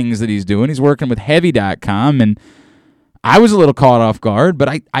media things that he's doing. He's working with Heavy.com, and I was a little caught off guard, but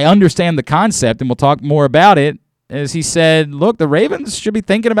I understand the concept, and we'll talk more about it, as he said, look, the Ravens should be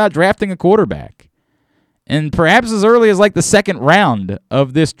thinking about drafting a quarterback, and perhaps as early as like the second round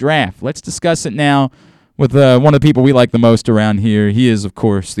of this draft. Let's discuss it now with one of the people we like the most around here. He is, of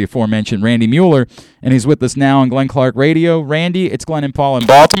course, the aforementioned Randy Mueller, and he's with us now on Glenn Clark Radio. Randy, it's Glenn and Paul in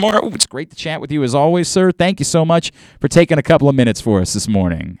Baltimore. Ooh, it's great to chat with you as always, sir. Thank you so much for taking a couple of minutes for us this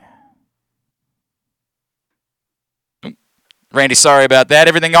morning. Randy, sorry about that.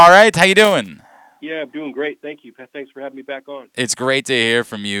 Everything all right? How you doing? Yeah, I'm doing great. Thank you. Thanks for having me back on. It's great to hear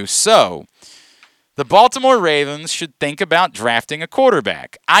from you. So, the Baltimore Ravens should think about drafting a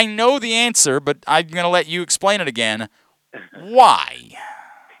quarterback. I know the answer, but I'm going to let you explain it again. Why?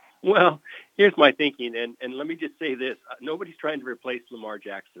 Well, here's my thinking, and let me just say this. Nobody's trying to replace Lamar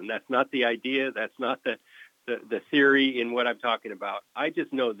Jackson. That's not the idea. That's not the theory in what I'm talking about. I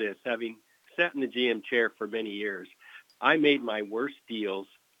just know this. Having sat in the GM chair for many years, I made my worst deals.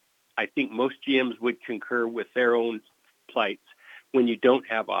 I think most GMs would concur with their own plights when you don't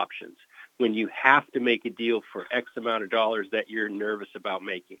have options, when you have to make a deal for X amount of dollars that you're nervous about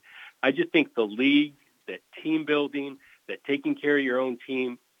making. I just think the league, that team building, that taking care of your own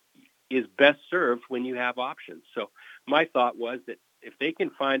team is best served when you have options. So my thought was that if they can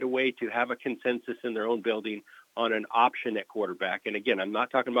find a way to have a consensus in their own building on an option at quarterback, and again, I'm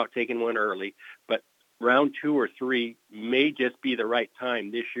not talking about taking one early, but round 2 or 3 may just be the right time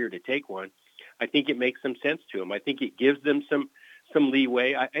this year to take one. I think it makes some sense to them. I think it gives them some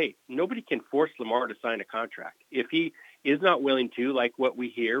leeway. Hey, nobody can force Lamar to sign a contract. If he is not willing to, like what we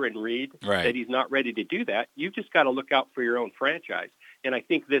hear and read, right, that he's not ready to do that, you've just got to look out for your own franchise. And I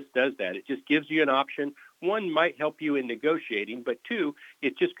think this does that. It just gives you an option. One, might help you in negotiating, but 2,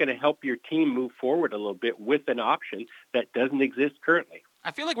 it's just going to help your team move forward a little bit with an option that doesn't exist currently. I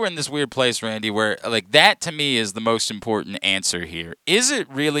feel like we're in this weird place, Randy, where like that to me is the most important answer here. Is it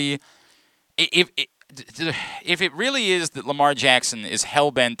really, if it really is that Lamar Jackson is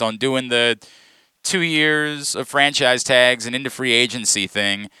hell-bent on doing the 2 years of franchise tags and into free agency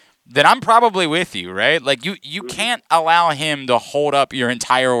thing, then I'm probably with you, right? Like you can't allow him to hold up your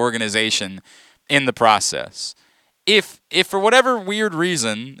entire organization in the process. If for whatever weird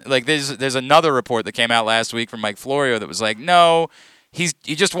reason, like there's another report that came out last week from Mike Florio that was like, no, he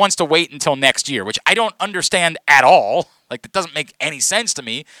just wants to wait until next year, which I don't understand at all. Like that doesn't make any sense to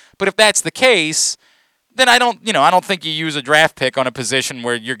me. But if that's the case, then I don't think you use a draft pick on a position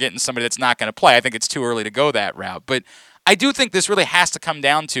where you're getting somebody that's not going to play. I think it's too early to go that route. But I do think this really has to come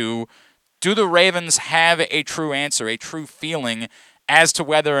down to, do the Ravens have a true answer, a true feeling as to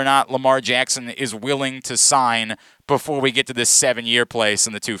whether or not Lamar Jackson is willing to sign before we get to this 7-year place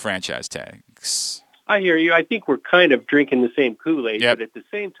and the 2 franchise tags? I hear you. I think we're kind of drinking the same Kool-Aid, Yep. but at the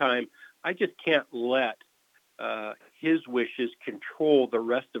same time, I just can't let his wishes control the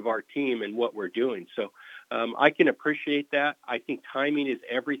rest of our team and what we're doing. So I can appreciate that. I think timing is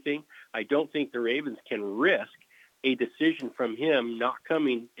everything. I don't think the Ravens can risk a decision from him not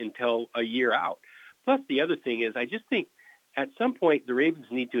coming until a year out. Plus, the other thing is I just think at some point the Ravens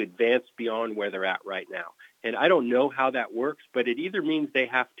need to advance beyond where they're at right now. And I don't know how that works, but it either means they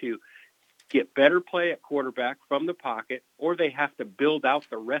have to get better play at quarterback from the pocket, or they have to build out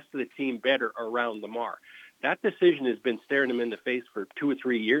the rest of the team better around Lamar. That decision has been staring them in the face for 2 or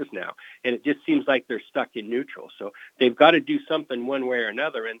 3 years now, and it just seems like they're stuck in neutral. So they've got to do something one way or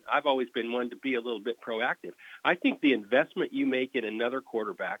another, and I've always been one to be a little bit proactive. I think the investment you make in another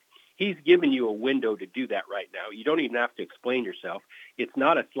quarterback, he's given you a window to do that right now. You don't even have to explain yourself. It's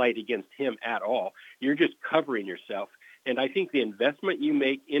not a slight against him at all. You're just covering yourself. And I think the investment you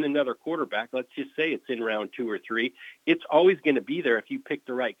make in another quarterback, let's just say it's in round 2 or 3, it's always going to be there if you pick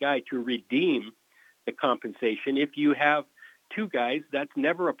the right guy to redeem the compensation. If you have 2 guys, that's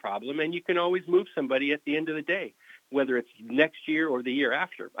never a problem, and you can always move somebody at the end of the day, whether it's next year or the year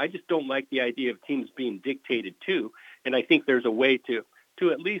after. I just don't like the idea of teams being dictated to, and I think there's a way to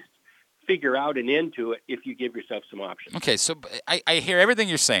at least figure out an end to it if you give yourself some options. Okay, so I hear everything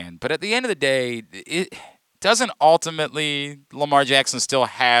you're saying, but at the end of the day, it doesn't ultimately Lamar Jackson still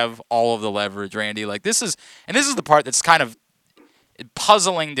have all of the leverage, Randy? Like this is the part that's kind of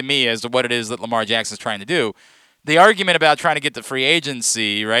puzzling to me as to what it is that Lamar Jackson's trying to do. The argument about trying to get the free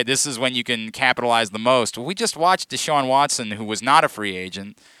agency, right? This is when you can capitalize the most. Well, we just watched Deshaun Watson, who was not a free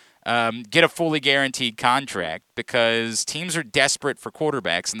agent, get a fully guaranteed contract because teams are desperate for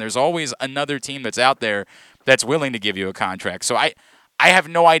quarterbacks, and there's always another team that's out there that's willing to give you a contract. So I have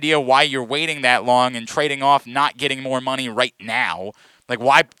no idea why you're waiting that long and trading off not getting more money right now. Like,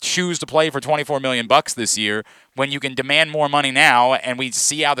 why choose to play for $24 million this year when you can demand more money now, and we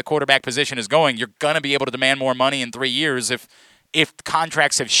see how the quarterback position is going? You're going to be able to demand more money in 3 years if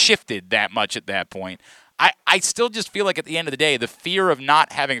contracts have shifted that much at that point. I still just feel like at the end of the day, the fear of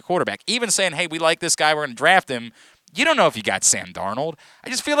not having a quarterback, even saying, hey, we like this guy, we're going to draft him, you don't know if you got Sam Darnold. I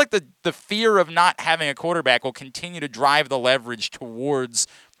just feel like the fear of not having a quarterback will continue to drive the leverage towards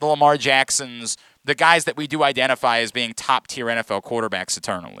the Lamar Jacksons, the guys that we do identify as being top-tier NFL quarterbacks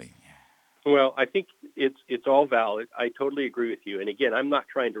eternally. Well, I think it's all valid. I totally agree with you. And again, I'm not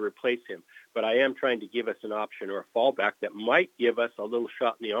trying to replace him, but I am trying to give us an option or a fallback that might give us a little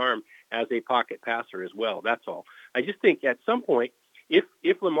shot in the arm as a pocket passer as well. That's all. I just think at some point,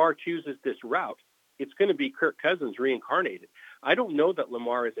 if Lamar chooses this route, it's going to be Kirk Cousins reincarnated. I don't know that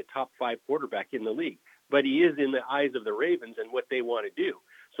Lamar is a top 5 quarterback in the league, but he is in the eyes of the Ravens and what they want to do.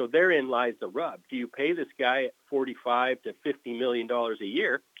 So therein lies the rub. Do you pay this guy $45 to $50 million a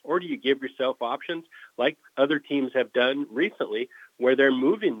year, or do you give yourself options like other teams have done recently where they're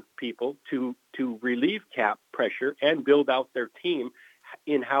moving people to relieve cap pressure and build out their team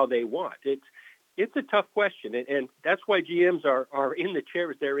in how they want? It's a tough question, and that's why GMs are in the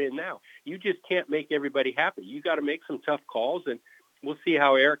chairs they're in now. You just can't make everybody happy. You got to make some tough calls, and we'll see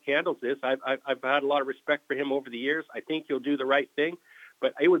how Eric handles this. I've had a lot of respect for him over the years. I think he'll do the right thing.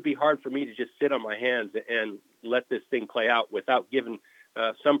 But it would be hard for me to just sit on my hands and let this thing play out without giving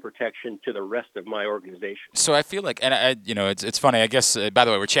some protection to the rest of my organization. So I feel like, and it's funny. I guess by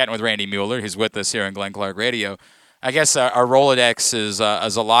the way, we're chatting with Randy Mueller, who's with us here on Glenn Clark Radio. I guess our Rolodex is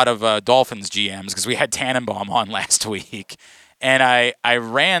a lot of Dolphins GMs because we had Tannenbaum on last week, and I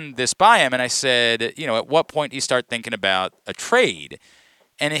ran this by him and I said, at what point do you start thinking about a trade?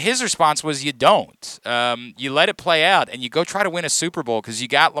 And his response was, you don't. You let it play out, and you go try to win a Super Bowl because you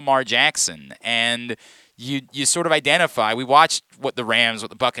got Lamar Jackson, and you sort of identify. We watched what the Rams,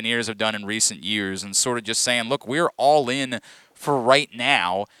 what the Buccaneers have done in recent years, and sort of just saying, look, we're all in for right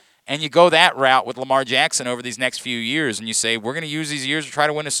now. And you go that route with Lamar Jackson over these next few years, and you say, we're going to use these years to try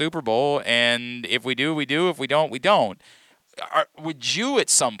to win a Super Bowl, and if we do, we do. If we don't, we don't. Would you at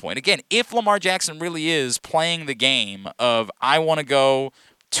some point, again, if Lamar Jackson really is playing the game of I want to go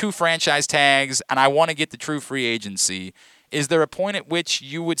 2 franchise tags and I want to get the true free agency, is there a point at which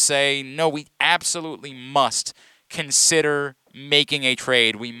you would say, no, we absolutely must consider making a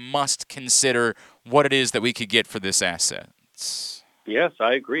trade. We must consider what it is that we could get for this asset? Yes,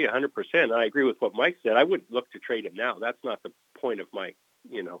 I agree 100%. I agree with what Mike said. I wouldn't look to trade him now. That's not the point of my,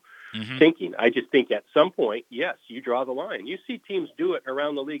 thinking. I just think at some point, yes, you draw the line. You see teams do it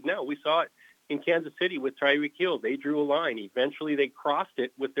around the league now. We saw it in Kansas City with Tyreek Hill. They drew a line. Eventually they crossed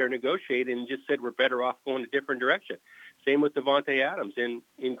it with their negotiating and just said we're better off going a different direction. Same with Devontae Adams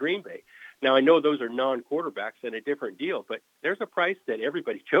in Green Bay. Now, I know those are non-quarterbacks and a different deal, but there's a price that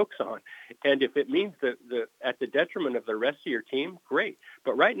everybody chokes on. And if it means at the detriment of the rest of your team, great.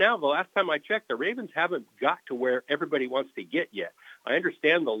 But right now, the last time I checked, the Ravens haven't got to where everybody wants to get yet. I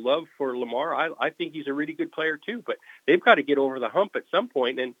understand the love for Lamar. I think he's a really good player too, but they've got to get over the hump at some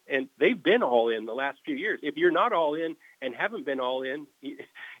point, and they've been all in the last few years. If you're not all in and haven't been all in,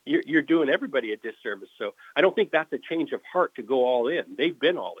 you're doing everybody a disservice. So I don't think that's a change of heart to go all in. They've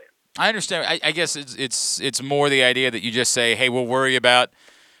been all in. I understand. I guess it's more the idea that you just say, hey, we'll worry about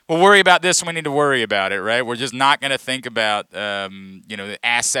we'll worry about this when we need to worry about it, right? We're just not going to think about the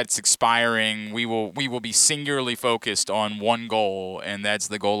assets expiring. We will be singularly focused on one goal, and that's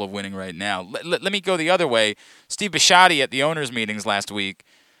the goal of winning right now. Let me go the other way. Steve Bisciotti at the owners' meetings last week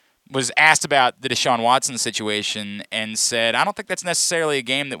was asked about the Deshaun Watson situation and said, I don't think that's necessarily a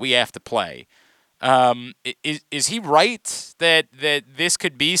game that we have to play. Is he right that this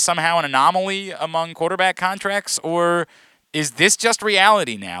could be somehow an anomaly among quarterback contracts, or is this just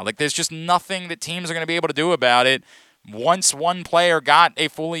reality now? Like, there's just nothing that teams are going to be able to do about it. Once one player got a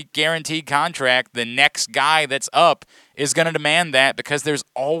fully guaranteed contract, the next guy that's up is going to demand that, because there's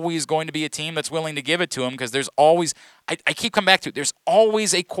always going to be a team that's willing to give it to him, because there's always – I keep coming back to it. There's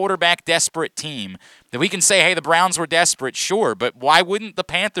always a quarterback-desperate team that we can say, hey, the Browns were desperate, sure, but why wouldn't the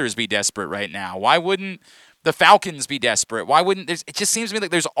Panthers be desperate right now? Why wouldn't the Falcons be desperate? Why wouldn't – it just seems to me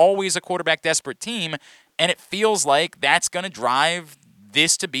like there's always a quarterback-desperate team, and it feels like that's going to drive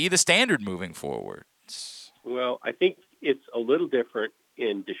this to be the standard moving forward. Well, I think it's a little different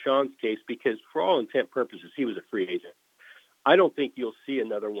in Deshaun's case because for all intent purposes, he was a free agent. I don't think you'll see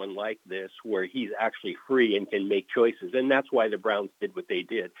another one like this where he's actually free and can make choices. And that's why the Browns did what they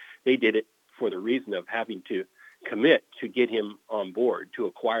did. They did it for the reason of having to commit to get him on board, to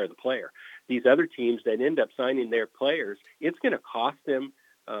acquire the player. These other teams that end up signing their players, it's going to cost them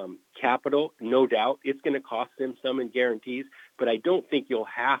capital, no doubt. It's going to cost them some in guarantees, but I don't think you'll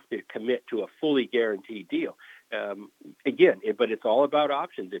have to commit to a fully guaranteed deal. But it's all about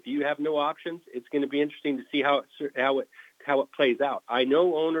options. If you have no options, it's going to be interesting to see how it plays out. I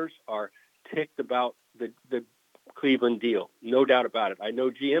know owners are ticked about the Cleveland deal, no doubt about it. I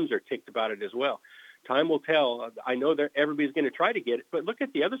know GMs are ticked about it as well. Time will tell. I know that everybody's going to try to get it, but look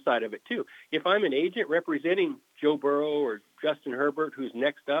at the other side of it too. If I'm an agent representing Joe Burrow or Justin Herbert, who's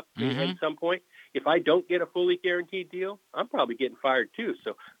next up at some point, if I don't get a fully guaranteed deal, I'm probably getting fired too.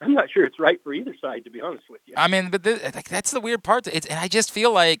 So I'm not sure it's right for either side, to be honest with you. I mean, but that's the weird part. And I just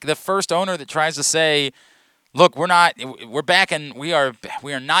feel like the first owner that tries to say, look, we are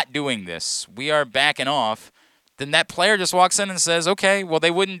not doing this, we are backing off, then that player just walks in and says, okay, well, they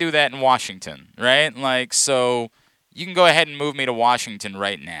wouldn't do that in Washington, right? Like, so you can go ahead and move me to Washington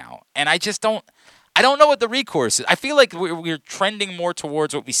right now. And I don't know what the recourse is. I feel like we're trending more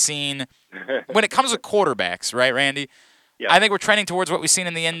towards what we've seen when it comes to quarterbacks, right, Randy? Yeah. I think we're trending towards what we've seen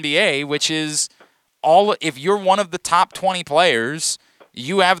in the NBA, which is if you're one of the top 20 players,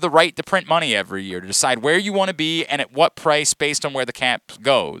 you have the right to print money every year to decide where you want to be and at what price based on where the cap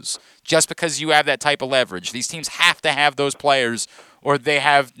goes. Just because you have that type of leverage. These teams have to have those players or they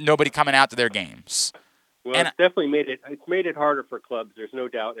have nobody coming out to their games. Well, it's definitely made it harder for clubs, there's no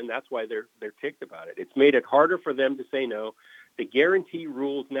doubt, and that's why they're ticked about it. It's made it harder for them to say no. The guarantee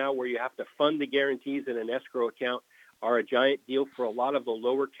rules now where you have to fund the guarantees in an escrow account are a giant deal for a lot of the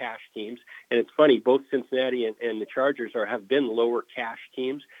lower cash teams. And it's funny, both Cincinnati and the Chargers have been lower cash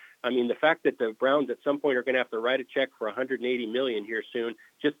teams. I mean, the fact that the Browns at some point are going to have to write a check for $180 million here soon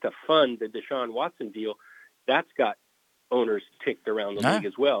just to fund the Deshaun Watson deal, that's got owners ticked around the league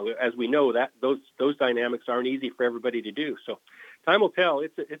as well. As we know, that those dynamics aren't easy for everybody to do. So time will tell.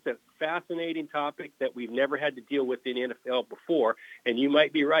 It's a fascinating topic that we've never had to deal with in NFL before, and you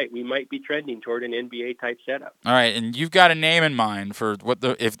might be right. We might be trending toward an NBA-type setup. All right, and you've got a name in mind for what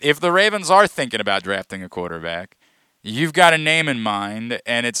if the Ravens are thinking about drafting a quarterback. You've got a name in mind,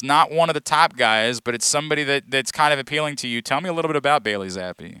 and it's not one of the top guys, but it's somebody that's kind of appealing to you. Tell me a little bit about Bailey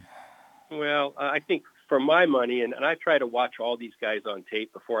Zappi. Well, I think for my money, and I try to watch all these guys on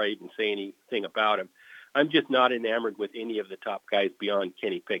tape before I even say anything about them, I'm just not enamored with any of the top guys beyond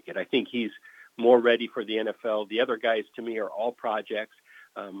Kenny Pickett. I think he's more ready for the NFL. The other guys, to me, are all projects.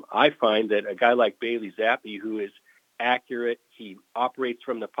 I find that a guy like Bailey Zappi, who is accurate, he operates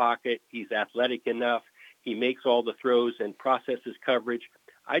from the pocket, he's athletic enough, he makes all the throws and processes coverage.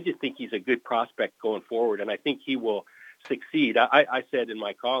 I just think he's a good prospect going forward, and I think he will succeed. I said in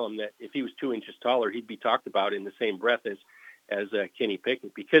my column that if he was 2 inches taller, he'd be talked about in the same breath as Kenny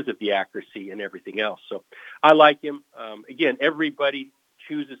Pickett because of the accuracy and everything else. So I like him. Again, everybody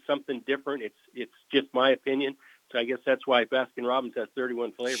chooses something different. It's just my opinion. So I guess that's why Baskin-Robbins has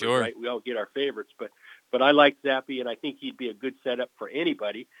 31 flavors, sure. Right? We all get our favorites. But I like Zappi, and I think he'd be a good setup for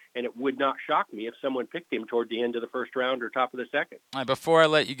anybody, and it would not shock me if someone picked him toward the end of the first round or top of the second. All right, before I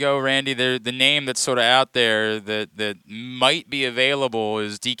let you go, Randy, the name that's sort of out there that might be available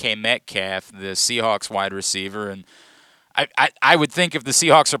is DK Metcalf, the Seahawks wide receiver, and I would think if the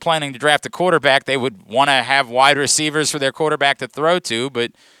Seahawks are planning to draft a quarterback, they would want to have wide receivers for their quarterback to throw to,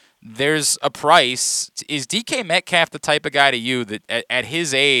 but there's a price. Is DK Metcalf the type of guy to you that at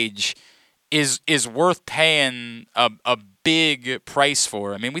his age is worth paying a big price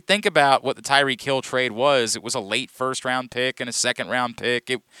for. I mean, we think about what the Tyreek Hill trade was. It was a late first-round pick and a second-round pick.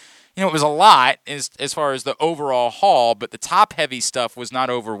 It was a lot as far as the overall haul, but the top-heavy stuff was not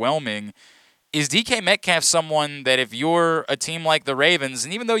overwhelming. Is DK Metcalf someone that if you're a team like the Ravens,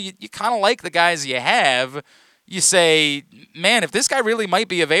 and even though you kind of like the guys you have, you say, man, if this guy really might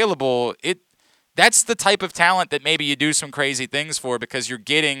be available, that's the type of talent that maybe you do some crazy things for because you're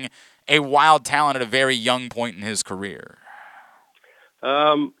getting a wild talent at a very young point in his career?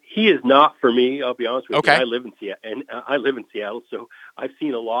 He is not for me. I'll be honest with Okay. you. I live in Seattle, so I've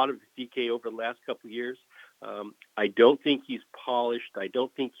seen a lot of DK over the last couple of years. I don't think he's polished. I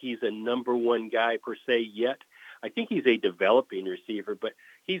don't think he's a number one guy per se yet. I think he's a developing receiver, but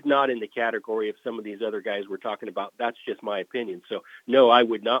he's not in the category of some of these other guys we're talking about. That's just my opinion. So, no, I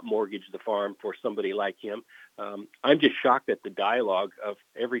would not mortgage the farm for somebody like him. I'm just shocked at the dialogue of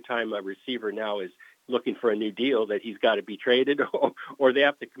every time a receiver now is looking for a new deal that he's got to be traded or they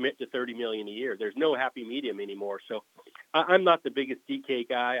have to commit to $30 million a year. There's no happy medium anymore. So I'm not the biggest DK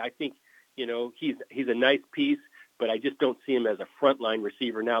guy. I think, he's a nice piece, but I just don't see him as a frontline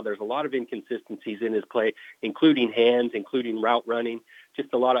receiver now. There's a lot of inconsistencies in his play, including hands, including route running,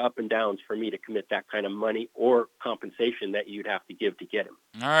 just a lot of up and downs for me to commit that kind of money or compensation that you'd have to give to get him.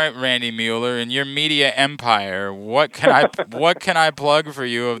 All right, Randy Mueller, in your media empire, what can I plug for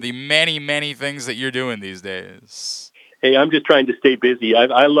you of the many, many things that you're doing these days? Hey, I'm just trying to stay busy.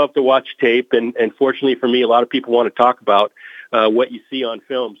 I love to watch tape, and fortunately for me, a lot of people want to talk about what you see on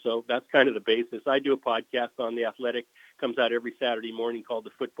film. So that's kind of the basis. I do a podcast on The Athletic. Comes out every Saturday morning called The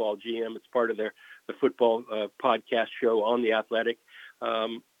Football GM. It's part of the football podcast show on The Athletic.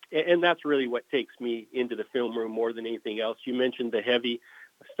 And that's really what takes me into the film room more than anything else. You mentioned the Heavy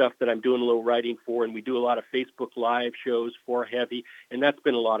stuff that I'm doing a little writing for, and we do a lot of Facebook Live shows for Heavy, and that's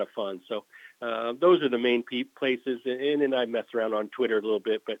been a lot of fun. So those are the main places, and then I mess around on Twitter a little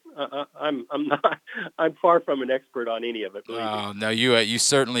bit, but I'm far from an expert on any of it. Oh, no, you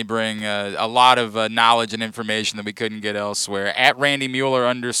certainly bring a lot of knowledge and information that we couldn't get elsewhere. At Randy Mueller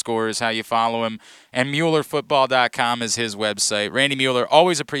 _ is how you follow him, and MuellerFootball.com is his website. Randy Mueller,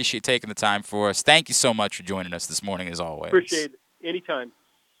 always appreciate taking the time for us. Thank you so much for joining us this morning, as always. Appreciate it. Anytime.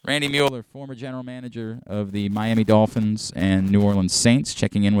 Randy Mueller, former general manager of the Miami Dolphins and New Orleans Saints,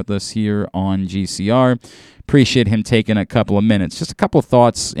 checking in with us here on GCR. Appreciate him taking a couple of minutes. Just a couple of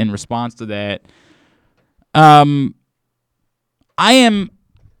thoughts in response to that. My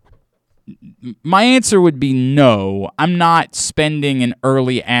answer would be no. I'm not spending an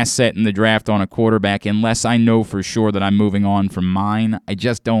early asset in the draft on a quarterback unless I know for sure that I'm moving on from mine. I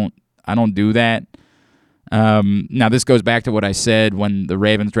don't do that. Now, this goes back to what I said when the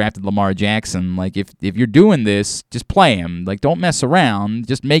Ravens drafted Lamar Jackson. Like, if you're doing this, just play him. Like, don't mess around.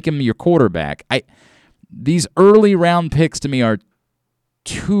 Just make him your quarterback. These early round picks to me are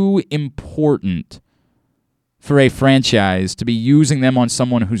too important for a franchise to be using them on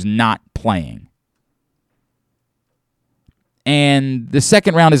someone who's not playing. And the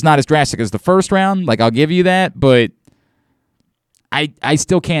second round is not as drastic as the first round. Like, I'll give you that, but I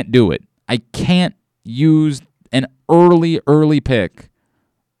still can't do it. I can't use an early pick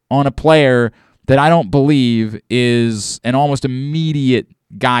on a player that I don't believe is an almost immediate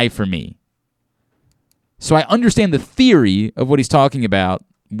guy for me. So I understand the theory of what he's talking about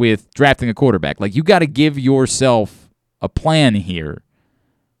with drafting a quarterback. Like, you got to give yourself a plan here.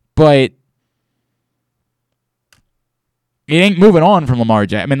 But it ain't moving on from Lamar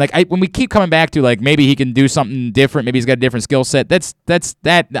Jackson. I mean, like, when we keep coming back to, like, maybe he can do something different, maybe he's got a different skill set,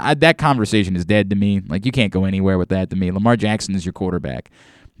 that conversation is dead to me. Like, you can't go anywhere with that to me. Lamar Jackson is your quarterback.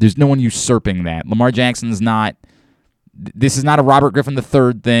 There's no one usurping that. Lamar Jackson's not – this is not a Robert Griffin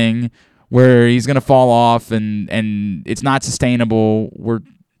III thing where he's going to fall off and it's not sustainable. We're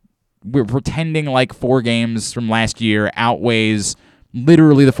pretending like 4 games from last year outweighs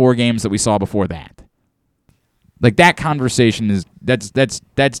literally the 4 games that we saw before that. Like, that conversation that's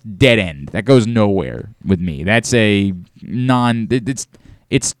dead end. That goes nowhere with me. That's it's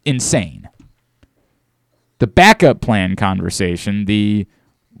insane. The backup plan conversation,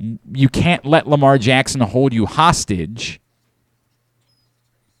 you can't let Lamar Jackson hold you hostage,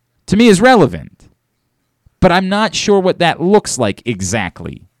 to me is relevant. But I'm not sure what that looks like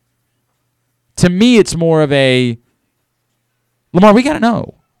exactly. To me, it's more of a, Lamar, we got to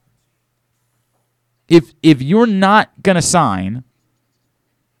know. If you're not going to sign,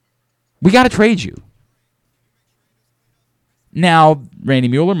 we got to trade you. Now, Randy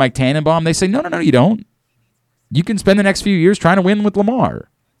Mueller, Mike Tannenbaum, they say, no, you don't. You can spend the next few years trying to win with Lamar.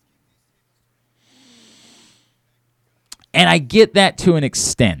 And I get that to an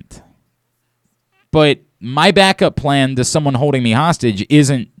extent. But my backup plan to someone holding me hostage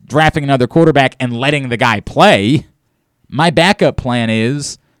isn't drafting another quarterback and letting the guy play. My backup plan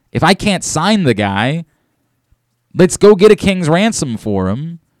is, if I can't sign the guy, let's go get a king's ransom for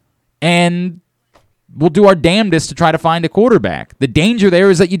him, and we'll do our damnedest to try to find a quarterback. The danger there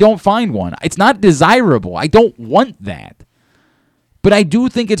is that you don't find one. It's not desirable. I don't want that. But I do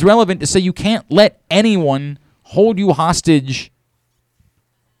think it's relevant to say you can't let anyone hold you hostage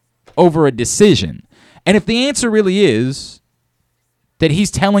over a decision. And if the answer really is that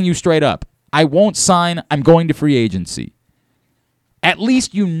he's telling you straight up, I won't sign, I'm going to free agency, at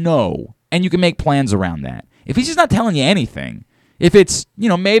least you know, and you can make plans around that. If he's just not telling you anything, if it's,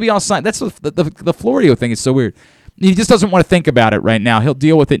 maybe I'll sign. That's the Florio thing is so weird. He just doesn't want to think about it right now. He'll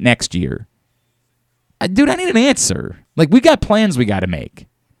deal with it next year. Dude, I need an answer. Like, we got plans we got to make.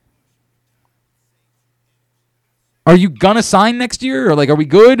 Are you going to sign next year? Or, are we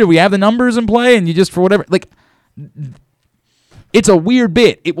good? Do we have the numbers in play? And you just, for whatever, it's a weird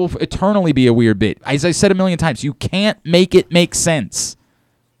bit. It will eternally be a weird bit. As I said a million times, you can't make it make sense.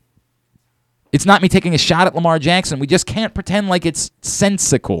 It's not me taking a shot at Lamar Jackson. We just can't pretend like it's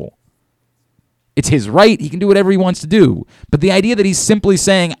sensical. It's his right. He can do whatever he wants to do. But the idea that he's simply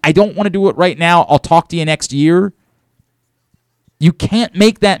saying, I don't want to do it right now, I'll talk to you next year, you can't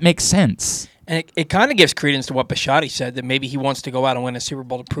make that make sense. And it kind of gives credence to what Bisciotti said, that maybe he wants to go out and win a Super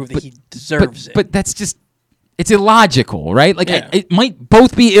Bowl to prove that he deserves it. But that's just, it's illogical, right? Yeah. It might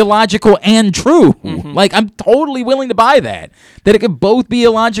both be illogical and true. Mm-hmm. I'm totally willing to buy that it could both be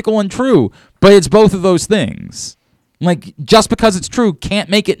illogical and true, but it's both of those things. Just because it's true can't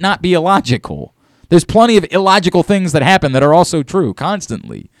make it not be illogical. There's plenty of illogical things that happen that are also true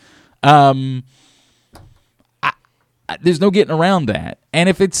constantly. There's no getting around that. And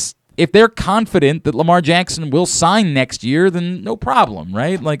if they're confident that Lamar Jackson will sign next year, then no problem,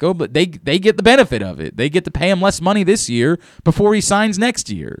 right? But they get the benefit of it. They get to pay him less money this year before he signs next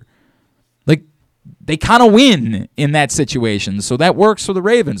year. They kind of win in that situation, so that works for the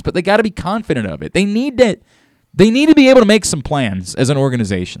Ravens. But they got to be confident of it. They need to be able to make some plans as an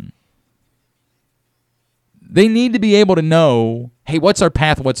organization. They need to be able to know, hey, what's our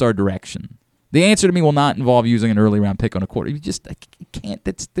path? What's our direction? The answer to me will not involve using an early round pick on a quarter. I can't.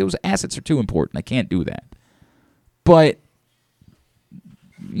 Those assets are too important. I can't do that. But,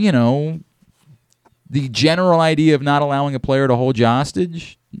 the general idea of not allowing a player to hold you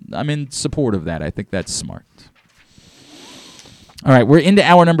hostage, I'm in support of that. I think that's smart. All right, we're into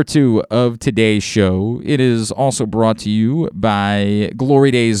hour number 2 of today's show. It is also brought to you by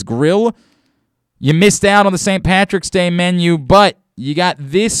Glory Days Grill. You missed out on the St. Patrick's Day menu, but you got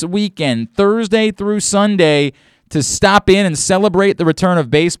this weekend, Thursday through Sunday, to stop in and celebrate the return of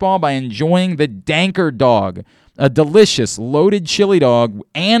baseball by enjoying the Danker Dog, a delicious loaded chili dog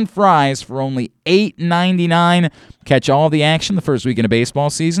and fries for only $8.99. Catch all the action the first weekend of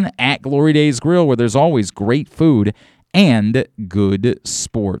baseball season at Glory Days Grill, where there's always great food and good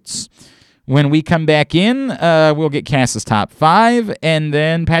sports. When we come back in, we'll get Cass's top 5, and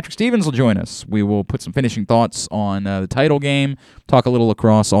then Patrick Stevens will join us. We will put some finishing thoughts on the title game, talk a little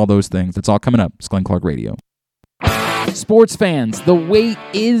lacrosse, all those things. That's all coming up. It's Glenn Clark Radio. Sports fans, the wait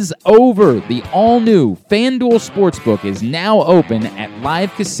is over. The all-new FanDuel Sportsbook is now open at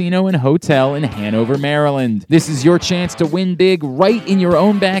Live Casino and Hotel in Hanover, Maryland. This is your chance to win big right in your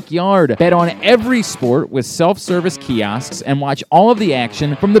own backyard. Bet on every sport with self-service kiosks and watch all of the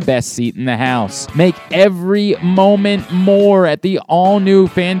action from the best seat in the house. Make every moment more at the all-new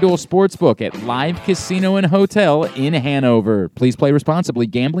FanDuel Sportsbook at Live Casino and Hotel in Hanover. Please play responsibly.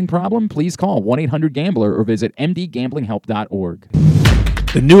 Gambling problem? Please call 1-800-GAMBLER or visit mdgamblinghelp.org.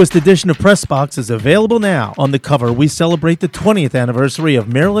 The newest edition of PressBox is available now. On the cover, we celebrate the 20th anniversary of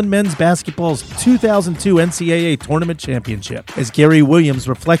Maryland men's basketball's 2002 NCAA Tournament Championship, as Gary Williams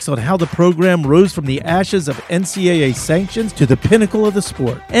reflects on how the program rose from the ashes of NCAA sanctions to the pinnacle of the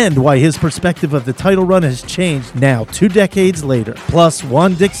sport, and why his perspective of the title run has changed now 2 decades later. Plus,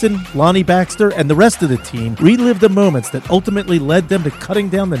 Juan Dixon, Lonnie Baxter, and the rest of the team relive the moments that ultimately led them to cutting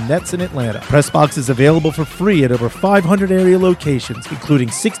down the nets in Atlanta. PressBox is available for free at over 500 area locations, including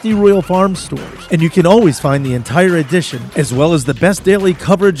 60 Royal Farms stores. And you can always find the entire edition, as well as the best daily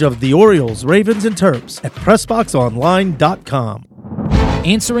coverage of the Orioles, Ravens, and Terps at PressBoxOnline.com.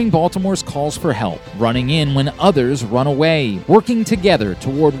 Answering Baltimore's calls for help, running in when others run away, working together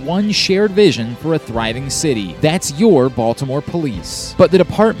toward one shared vision for a thriving city. That's your Baltimore Police. But the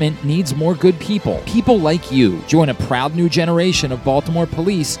department needs more good people. People like you. Join a proud new generation of Baltimore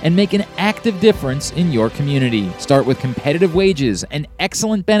Police and make an active difference in your community. Start with competitive wages and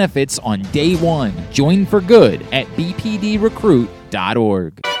excellent benefits on day one. Join for good at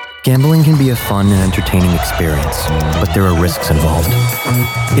bpdrecruit.org. Gambling can be a fun and entertaining experience, but there are risks involved.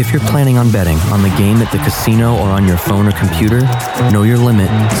 If you're planning on betting on the game at the casino or on your phone or computer, know your limit,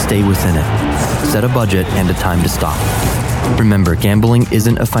 stay within it. Set a budget and a time to stop. Remember, gambling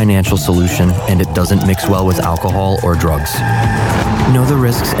isn't a financial solution and it doesn't mix well with alcohol or drugs. Know the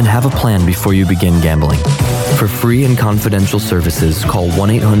risks and have a plan before you begin gambling. For free and confidential services, call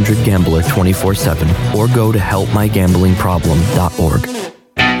 1-800-GAMBLER 24/7 or go to helpmygamblingproblem.org.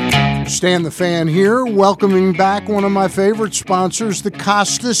 Stan the Fan here, welcoming back one of my favorite sponsors, the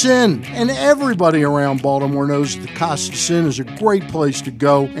Costas Inn. And everybody around Baltimore knows the Costas Inn is a great place to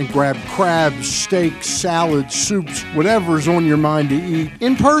go and grab crabs, steaks, salads, soups, whatever's on your mind to eat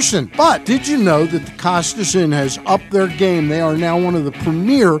in person. But did you know that the Costas Inn has upped their game? They are now one of the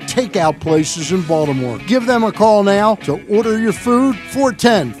premier takeout places in Baltimore. Give them a call now to order your food,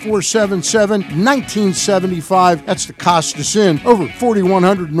 410-477-1975. That's the Costas Inn, over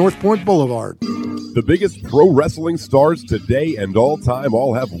 4100 North Point Boulevard. The biggest pro wrestling stars today and all time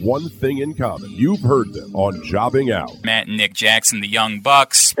all have one thing in common. You've heard them on Jobbing Out. Matt and Nick Jackson, the Young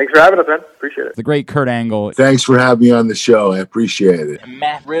Bucks. Thanks for having us, man. Appreciate it. The great Kurt Angle. Thanks for having me on the show. I appreciate it.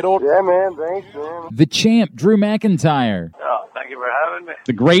 Matt Riddle. Yeah, man. Thanks, man. The champ, Drew McIntyre. Oh, thank you for having me.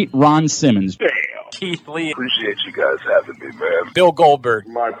 The great Ron Simmons. Damn. Keith Lee. Appreciate you guys having me, man. Bill Goldberg.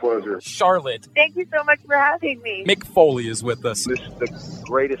 My pleasure. Charlotte. Thank you so much for having me. Mick Foley is with us. This is the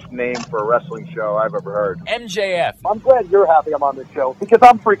greatest name for a wrestling show I've ever heard. MJF. I'm glad you're happy I'm on this show because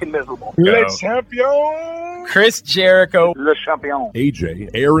I'm freaking miserable. Le Champion! Chris Jericho. Le Champion.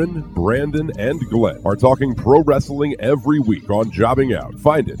 AJ, Aaron, Brandon, and Glenn are talking pro wrestling every week on Jobbing Out.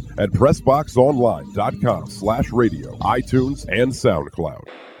 Find it at PressBoxOnline.com/radio, iTunes, and SoundCloud.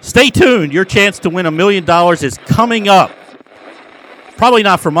 Stay tuned. Your chance to win $1 million is coming up. Probably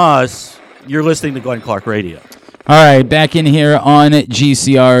not from us. You're listening to Glenn Clark Radio. All right, back in here on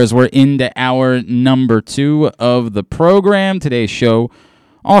GCRs. We're into hour number 2 of the program. Today's show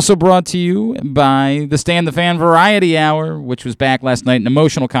also brought to you by the Stan the Fan Variety Hour, which was back last night, an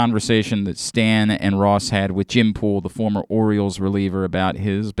emotional conversation that Stan and Ross had with Jim Poole, the former Orioles reliever, about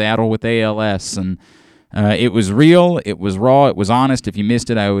his battle with ALS. And it was real, it was raw, it was honest. If you missed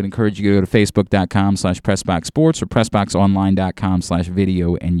it, I would encourage you to go to facebook.com/PressBoxSports or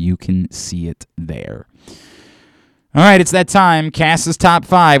PressBoxOnline.com/video, and you can see it there. All right, it's that time. Cass's Top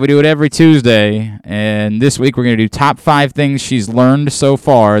 5. We do it every Tuesday. And this week we're going to do top 5 things she's learned so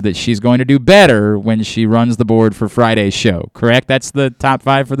far that she's going to do better when she runs the board for Friday's show. Correct? That's the top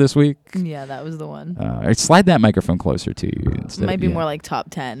 5 for this week? Yeah, that was the one. Slide that microphone closer to you. Might be more like top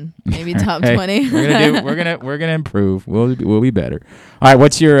 10. Maybe top 20. We're gonna improve. We'll be better. All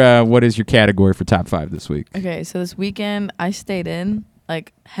right, what is your category for top 5 this week? Okay, so this weekend I stayed in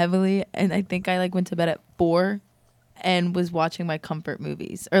heavily, and I think I went to bed at 4 and was watching my comfort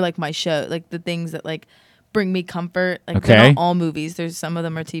movies, or my show, the things that bring me comfort. They're not all movies. There's some of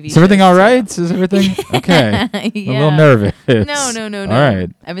them are TV shows. Is everything all right? Is everything okay? Yeah. A little nervous. No. All right.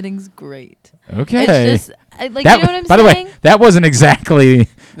 Everything's great. Okay. It's just you know what I'm by saying? the way, that wasn't exactly.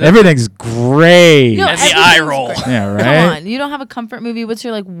 Everything's great. No, and the eye roll. Yeah, right. Come on, you don't have a comfort movie. What's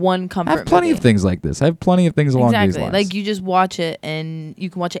your one comfort? I have plenty movie? of things like this. I have plenty of things along these lines. You just watch it and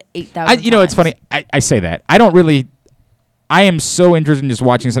you can watch it 8,000 You know, it's funny. I say that. I am so interested in just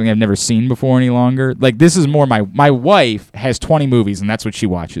watching something I've never seen before any longer. This is more my wife has 20 movies, and that's what she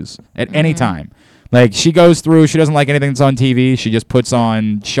watches at any time. She goes through, she doesn't like anything that's on TV. She just puts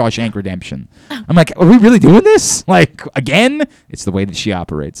on Shawshank Redemption. I'm like, are we really doing this? Again? It's the way that she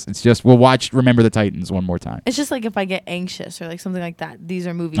operates. It's just, we'll watch Remember the Titans one more time. It's just if I get anxious or something like that, these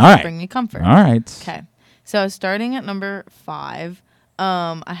are movies All that right. bring me comfort. All right. Okay. So starting at number 5,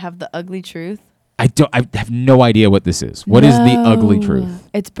 I have The Ugly Truth. I have no idea what this is. What is The Ugly Truth?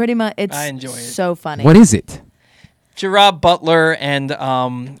 It's pretty much, I enjoy it. So funny. What is it? Gerard Butler and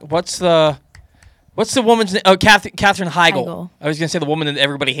what's the woman's name? Oh, Katherine Heigl. I was gonna say the woman that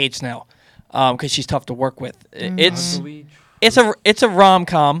everybody hates now, because she's tough to work with. Mm-hmm. It's a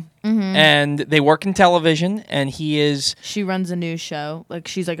rom-com, Mm-hmm. and they work in television, and She runs a news show.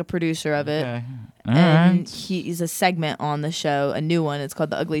 She's a producer of it. Okay. And he's a segment on the show, a new one. It's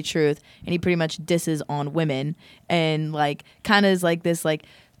called The Ugly Truth, and he pretty much disses on women and kind of is this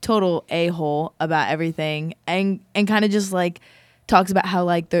total a-hole about everything, and kind of just talks about how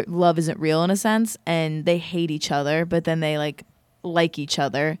their love isn't real in a sense, and they hate each other, but then they like each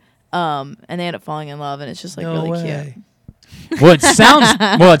other, and they end up falling in love, and it's just really cute. Well,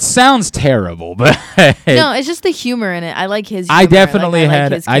 it sounds terrible, but No, it's just the humor in it. I like his. Humor. I definitely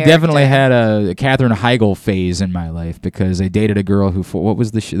I definitely had a Katherine Heigl phase in my life because I dated a girl who what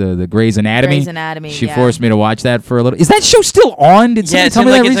was the Grey's Anatomy? Grey's Anatomy. She yeah. forced me to watch that for a little. Is that show still on? Did Yeah,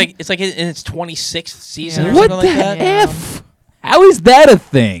 somebody tell me that? it's like in its 26th season or What something the like that. f? How is that a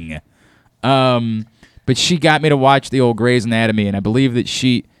thing? But she got me to watch the old Grey's Anatomy, and I believe that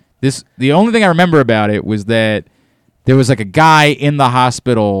the only thing I remember about it was that there was like a guy in the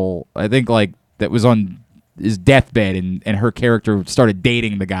hospital, I think like that was on his deathbed, and her character started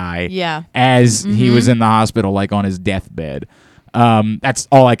dating the guy as he was in the hospital, like on his deathbed. That's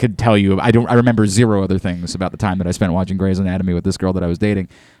all I could tell you. I remember zero other things about the time that I spent watching Grey's Anatomy with this girl that I was dating.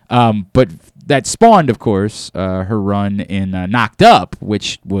 But that spawned, of course, her run in Knocked Up,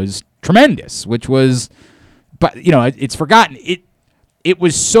 which was tremendous. But it's forgotten. It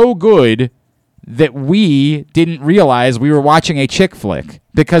was so good that we didn't realize we were watching a chick flick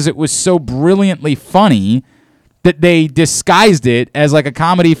because it was so brilliantly funny that they disguised it as like a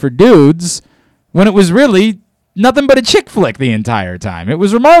comedy for dudes when it was really nothing but a chick flick the entire time. It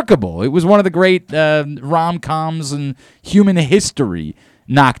was remarkable. It was one of the great rom-coms in human history,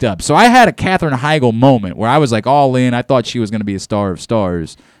 Knocked Up. So I had a Katherine Heigl moment where I was like all in. I thought she was going to be a star of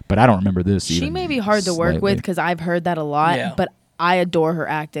stars, but I don't remember this She even may be hard to work with because I've heard that a lot, Yeah. but I adore her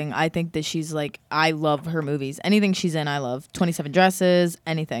acting. I think that she's like, I love her movies. Anything she's in, I love. 27 Dresses,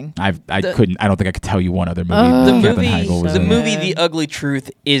 anything. I don't think I could tell you one other movie. The Katherine Heigl was in. movie The Ugly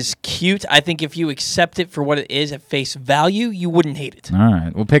Truth is cute. I think if you accept it for what it is at face value, you wouldn't hate it. All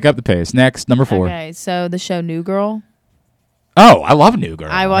right, we'll pick up the pace. Next, number 4. Okay, so the show New Girl. Oh, I love New Girl.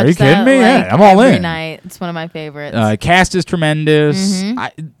 I watch Are you kidding that me? like, Yeah, I'm all every in. night. It's one of my favorites. Cast is tremendous.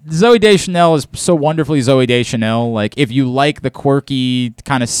 Zoe Deschanel is so wonderfully Zoe Deschanel. Like, if you like the quirky,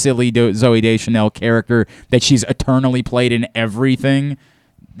 kind of silly Zoe Deschanel character that she's eternally played in everything,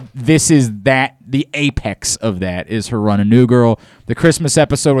 this is the apex of that is her run in New Girl. The Christmas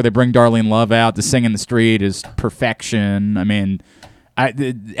episode where they bring Darlene Love out to sing in the street is perfection. I mean,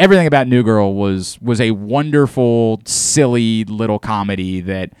 everything about New Girl was a wonderful, silly little comedy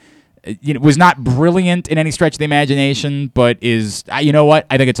that was not brilliant in any stretch of the imagination, but is, you know what?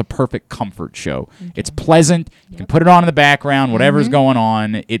 I think it's a perfect comfort show. It's pleasant. You can put it on in the background, whatever's going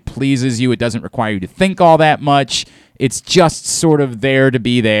on. It pleases you. It doesn't require you to think all that much. It's just sort of there to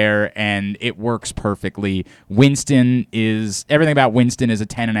be there, and it works perfectly. Everything about Winston is a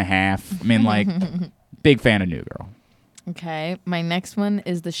 10.5. I mean, like, big fan of New Girl. Okay, my next one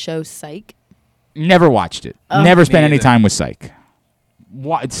is the show Psych. Never watched it. Oh, Never spent any time with Psych.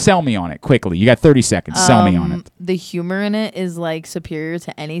 Sell me on it quickly. You got 30 seconds. Sell me on it. The humor in it is like superior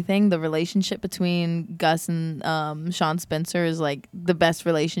to anything. The relationship between Gus and Sean Spencer is like the best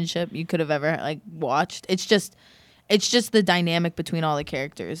relationship you could have ever like watched. It's just the dynamic between all the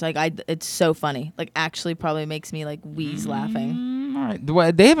characters. Like it's so funny. Like actually probably makes me like wheeze laughing. All right.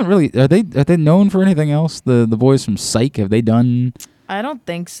 Well, they haven't really. Are they known for anything else? The boys from Psych, have they done? I don't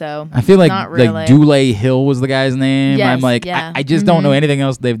think so. I feel like Not really. like Dule Hill was the guy's name. Yes, I'm like yeah. I just don't know anything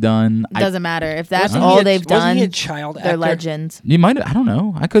else they've done. It doesn't matter if that's Wasn't all he a- they've wasn't done. he a child they're actor? legends. You might. I don't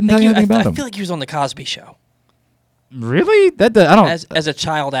know. I couldn't tell you anything about I him. feel like he was on the Cosby Show. Really? I don't. As a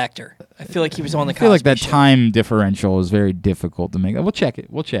child actor, I feel like he was on the I feel like Cosby that Show. time differential is very difficult to make. We'll check it.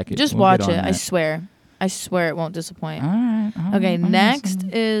 Just We'll watch get it. on I that. swear. I swear it won't disappoint. All right. Okay, next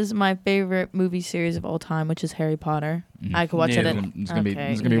is my favorite movie series of all time, which is Harry Potter. I could watch it. It's gonna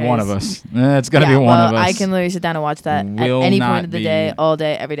Okay, be you one of guys- us. It's gonna be one well, of us. I can literally sit down and watch that Will at any not point of the be- day, all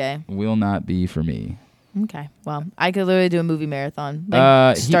day, every day. Will not be for me. Okay, well, I could literally do a movie marathon.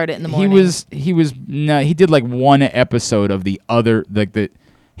 Like, start it in the morning. He did like one episode of the other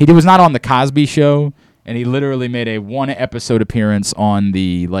he was not on the Cosby Show, and he literally made a one episode appearance on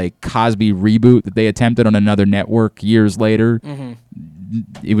the like Cosby reboot that they attempted on another network years later.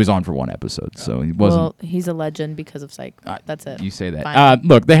 He was on for one episode, so he wasn't. Well, he's a legend because of Psych. That's it. You say that. Fine.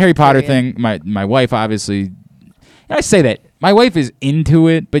 Look, the Harry Potter Period. thing. My wife obviously. I say that my wife is into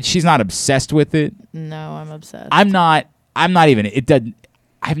it, but she's not obsessed with it. No, I'm obsessed. I'm not even. It doesn't.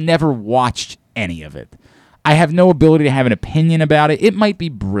 I've never watched any of it. I have no ability to have an opinion about it. It might be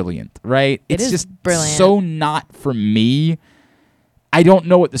brilliant, right? It It's is just brilliant. so not for me. I don't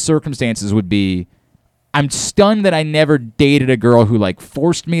know what the circumstances would be. I'm stunned that I never dated a girl who like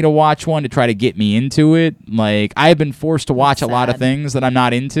forced me to watch one to try to get me into it. Like I've been forced to watch a lot of things that I'm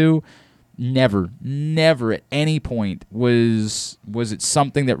not into. Never at any point was it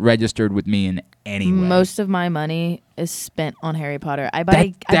something that registered with me in anyway. Most of my money is spent on Harry Potter. I bought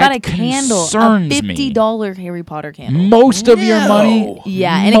That a candle, a concerns me. $50 Harry Potter candle. Most of your money?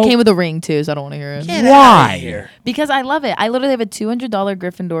 Yeah, and it came with a ring too, so I don't want to hear it. Why? Because I love it. I literally have a $200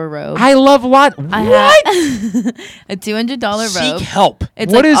 Gryffindor robe. I love what? I What? have a $200 Seek robe. help.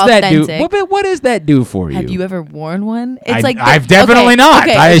 It's What like does that do? authentic. What does that do for you? Have you ever worn one? It's I- like I've definitely not.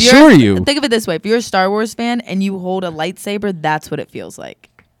 I if you're- assure you. Think of it this way: if you're a Star Wars fan and you hold a lightsaber, that's what it feels like.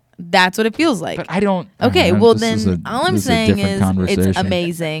 That's what it feels like. But I don't. Okay, I don't know, well this then, is all I'm this is a saying different is it's conversation.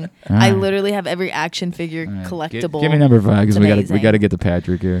 amazing. All I right. literally have every action figure collectible. Give me number 5 because It's we amazing. got to get to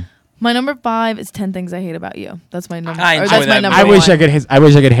Patrick here. My number 5 is 10 Things I Hate About You. That's my number. I or enjoy that's my that number I wish one. I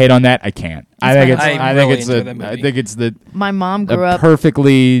wish I could hate on that. I can't. I think my it's. number I one. think really it's enjoy the. that I movie. think it's the. My mom A grew up.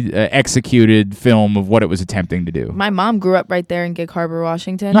 perfectly executed film of what it was attempting to do. My mom grew up right there in Gig Harbor,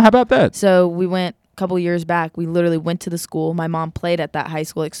 Washington. No, how about that? So we went a couple years back. We literally went to the school. My mom played at that high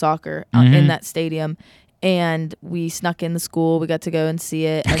school, like soccer, Mhm. in that stadium. And we snuck in the school. We got to go and see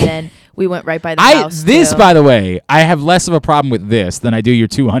it. And then we went right by the house. This, too. by the way, I have less of a problem with this than I do your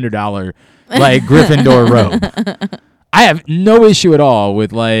 $200 like Gryffindor robe. I have no issue at all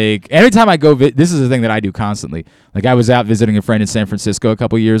with like every time I go. This is the thing that I do constantly. Like I was out visiting a friend in San Francisco a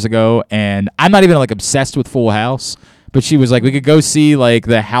couple years ago, and I'm not even like obsessed with Full House. But she was like, we could go see like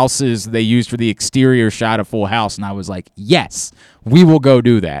the houses they used for the exterior shot of Full House, and I was like, yes, we will go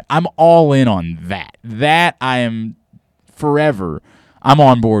do that. I'm all in on that. That I am forever. I'm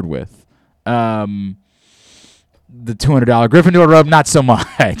on board with. The $200 Gryffindor robe, not so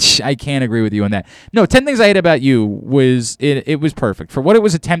much. I can't agree with you on that. No, 10 Things I Hate About You was it was perfect for what it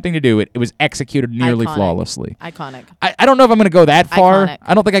was attempting to do. It was executed nearly Iconic. flawlessly. Iconic. I don't know if I'm going to go that far. Iconic.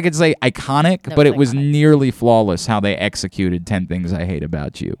 I don't think I could say iconic, No, but it's it was nearly flawless how they executed 10 Things I Hate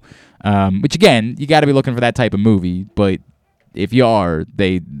About You. Which again, you got to be looking for that type of movie, but if you are,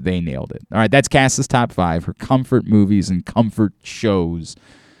 they nailed it. All right, that's Cass's top 5, her comfort movies and comfort shows.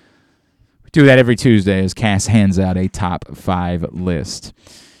 Do that every Tuesday as Cass hands out a top 5 list.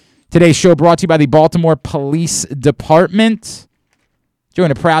 Today's show brought to you by the Baltimore Police Department.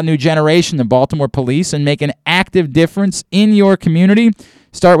 Join a proud new generation, the Baltimore Police, and make an active difference in your community.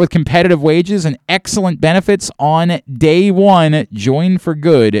 Start with competitive wages and excellent benefits on day one. Join for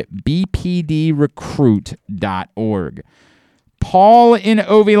good at bpdrecruit.org. Paul in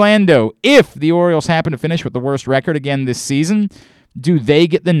Ovilando. If the Orioles happen to finish with the worst record again this season, do they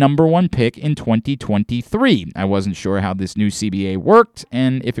get the number 1 pick in 2023? I wasn't sure how this new CBA worked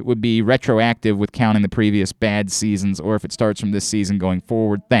and if it would be retroactive with counting the previous bad seasons or if it starts from this season going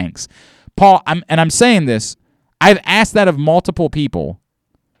forward. Thanks. Paul, I'm saying this. I've asked that of multiple people,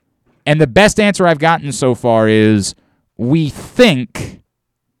 and the best answer I've gotten so far is we think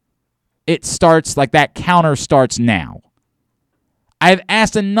it starts like that counter starts now. I've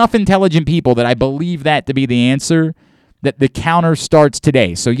asked enough intelligent people that I believe that to be the answer, that the counter starts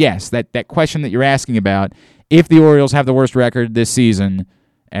today. So yes, that question that you're asking about, if the Orioles have the worst record this season,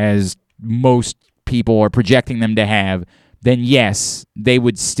 as most people are projecting them to have, then yes, they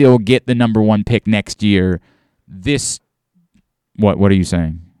would still get the number 1 pick next year. What are you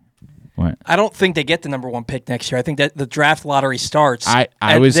saying? What? I don't think they get the number 1 pick next year. I think that the draft lottery starts.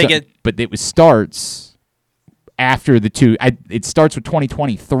 But it starts after the two. It starts with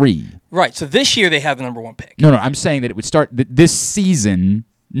 2023. Right. So this year they have the number 1 pick. No, I'm saying that it would start this season.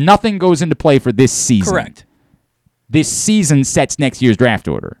 Nothing goes into play for this season. Correct. This season sets next year's draft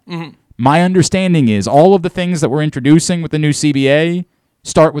order. Mhm. My understanding is all of the things that we're introducing with the new CBA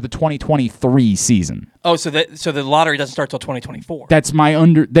start with the 2023 season. Oh, so the lottery doesn't start till 2024. That's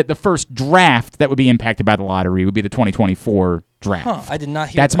that the first draft that would be impacted by the lottery would be the 2024 draft. Huh, I did not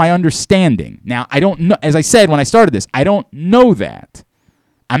hear That's that. my understanding. Now, I don't know. As I said when I started this, I don't know that.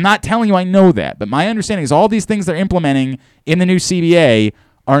 I'm not telling you I know that, but my understanding is all these things they're implementing in the new CBA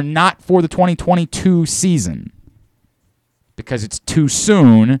are not for the 2022 season because it's too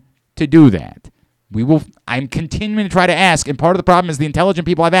soon to do that. I'm continuing to try to ask, and part of the problem is the intelligent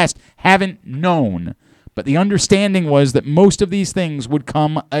people I've asked haven't known. But the understanding was that most of these things would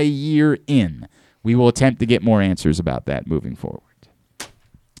come a year in. We will attempt to get more answers about that moving forward.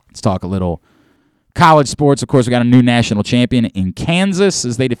 Let's talk a little college sports. Of course, we got a new national champion in Kansas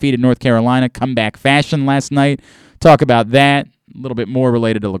as they defeated North Carolina, comeback fashion last night. Talk about that. A little bit more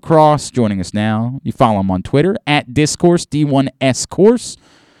related to lacrosse. Joining us now, you follow him on Twitter, @Discourse, D1S Course.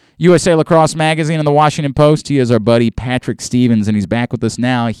 USA Lacrosse Magazine and the Washington Post. He is our buddy Patrick Stevens, and he's back with us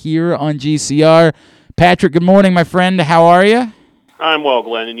now here on GCR. Patrick, good morning, my friend. How are you? I'm well,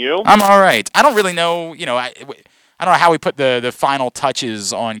 Glenn, and you? I'm all right. I don't really know, I don't know how we put the final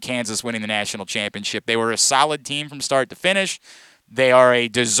touches on Kansas winning the national championship. They were a solid team from start to finish. They are a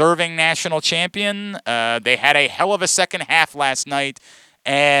deserving national champion. They had a hell of a second half last night,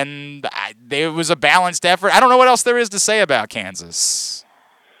 and there was a balanced effort. I don't know what else there is to say about Kansas.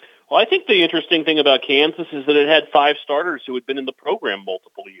 Well, I think the interesting thing about Kansas is that it had 5 starters who had been in the program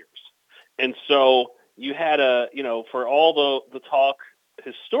multiple years. And so you had for all the talk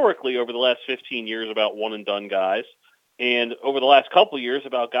historically over the last 15 years about one-and-done guys, and over the last couple of years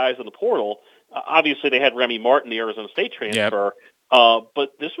about guys in the portal, obviously they had Remy Martin, the Arizona State transfer,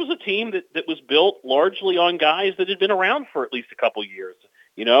 but this was a team that was built largely on guys that had been around for at least a couple of years.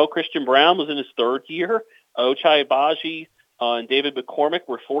 Christian Brown was in his 3rd year. Ochai Agbaji and David McCormick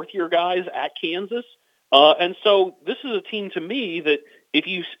were 4th-year guys at Kansas. And so this is a team to me that if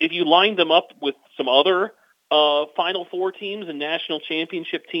you lined them up with some other Final Four teams and national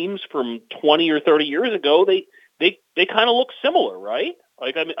championship teams from 20 or 30 years ago, they kind of look similar, right?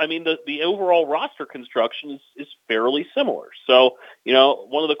 Like, I mean, the overall roster construction is fairly similar. So,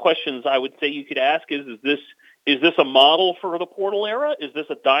 one of the questions I would say you could ask is this a model for the portal era? Is this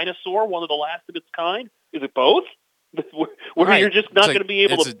a dinosaur, one of the last of its kind? Is it both? Where you're just not going to be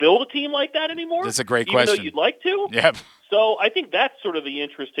able to build a team like that anymore? That's a great even question. Though you'd like to? Yep. So I think that's sort of the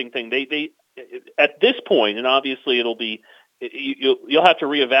interesting thing. They at this point, and obviously you'll have to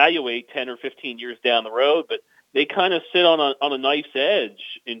reevaluate 10 or 15 years down the road, but they kind of sit on a knife's edge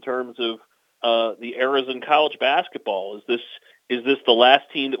in terms of the eras in college basketball. Is this the last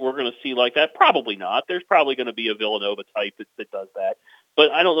team that we're going to see like that? Probably not. There's probably going to be a Villanova type that does that.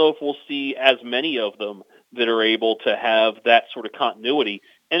 But I don't know if we'll see as many of them that are able to have that sort of continuity.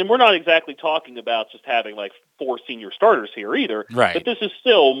 And we're not exactly talking about just having like 4 senior starters here either. Right. But this is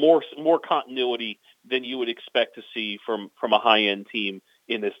still more continuity than you would expect to see from a high-end team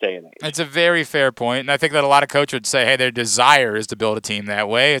in this day and age. It's a very fair point, and I think that a lot of coaches would say, hey, their desire is to build a team that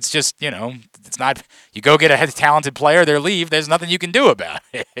way. It's just, it's not, you go get a talented player, they leave, there's nothing you can do about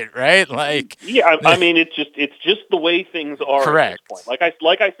it, right? Like, yeah, I mean, it's just the way things are. Correct. At this point.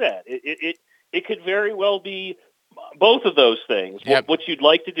 Like I said, it could very well be both of those things. Yep. What you'd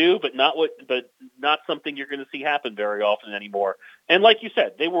like to do, but not something you're going to see happen very often anymore. And like you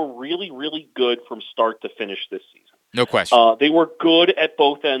said, they were really, really good from start to finish this season. No question. They were good at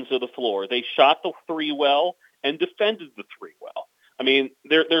both ends of the floor. They shot the 3 well and defended the 3 well. I mean,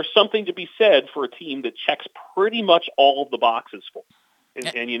 there's something to be said for a team that checks pretty much all of the boxes for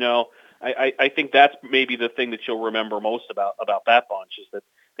them. And I think that's maybe the thing that you'll remember most about that bunch is that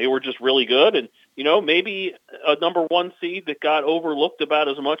they were just really good. And, maybe a number 1 seed that got overlooked about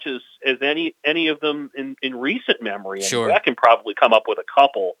as much as any of them in recent memory. Sure. And I can probably come up with a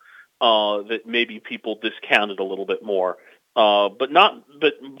couple that maybe people discounted a little bit more. But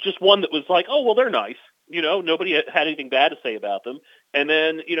just one that was like, oh, well, they're nice. Nobody had anything bad to say about them. And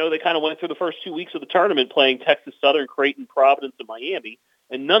then, they kind of went through the first 2 weeks of the tournament playing Texas Southern, Creighton, Providence, and Miami.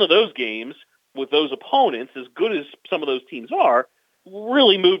 And none of those games with those opponents, as good as some of those teams are,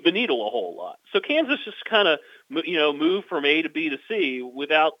 really moved the needle a whole lot. So Kansas just kind of, moved from A to B to C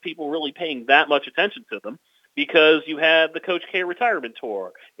without people really paying that much attention to them. Because you had the Coach K retirement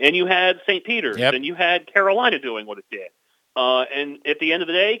tour, and you had St. Peter's, Yep. and you had Carolina doing what it did. And at the end of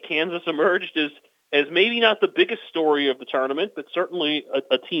the day, Kansas emerged as maybe not the biggest story of the tournament, but certainly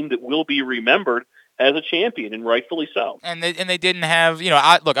a team that will be remembered as a champion, and rightfully so. And they didn't have,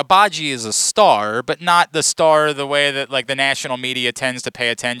 look, Agbaji is a star, but not the star the way that like the national media tends to pay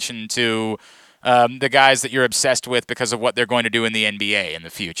attention to the guys that you're obsessed with because of what they're going to do in the NBA in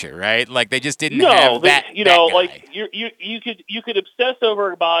the future, right? Like they just didn't have that. You could obsess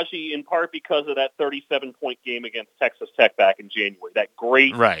over Agbaji in part because of that 37-point game against Texas Tech back in January. That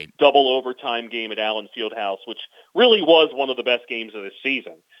great double overtime game at Allen Fieldhouse, which really was one of the best games of the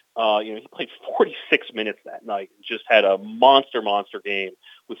season. He played 46 minutes that night and just had a monster game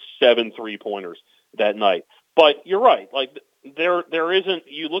with 7 3-pointers that night. But you're right. Like there isn't,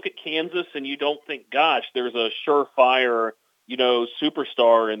 you look at Kansas and you don't think, gosh, there's a surefire,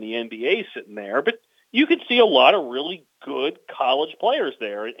 superstar in the NBA sitting there. But you could see a lot of really good college players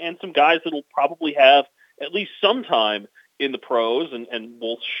there and some guys that will probably have at least some time in the pros and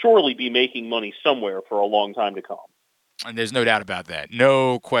will surely be making money somewhere for a long time to come. And there's no doubt about that.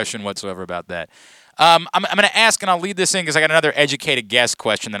 No question whatsoever about that. I'm going to ask, and I'll lead this in because I got another educated guess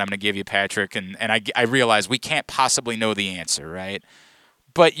question that I'm going to give you, Patrick, and I realize we can't possibly know the answer, right?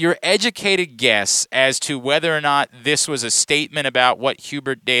 But your educated guess as to whether or not this was a statement about what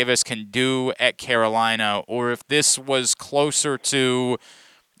Hubert Davis can do at Carolina, or if this was closer to,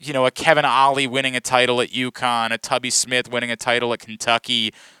 a Kevin Ollie winning a title at UConn, a Tubby Smith winning a title at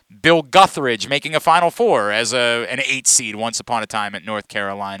Kentucky, Bill Guthridge making a Final Four as an 8 seed once upon a time at North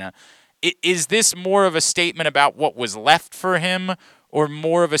Carolina. is this more of a statement about what was left for him, or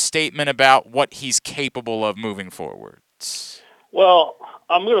more of a statement about what he's capable of moving forward? Well,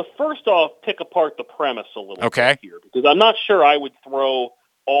 I'm going to first off pick apart the premise a little bit here, because I'm not sure I would throw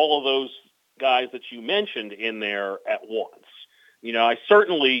all of those guys that you mentioned in there at once. You know, I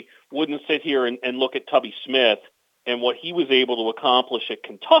certainly wouldn't sit here and look at Tubby Smith and what he was able to accomplish at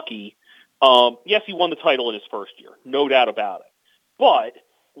Kentucky. Yes, he won the title in his first year, no doubt about it. But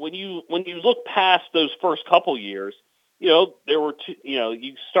when you look past those first couple years, you know, there were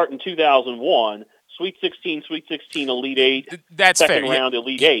you start in 2001, Sweet 16, Elite 8, that's second fair. round,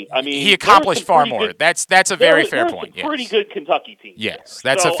 Elite 8. I mean, he accomplished far more. That's a very fair point. Yes. Pretty good Kentucky team. Yes,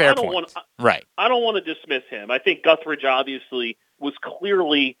 there. that's so a fair point. Right. I don't want to dismiss him. I think Guthridge obviously was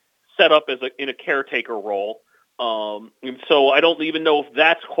clearly set up in a caretaker role. And so I don't even know if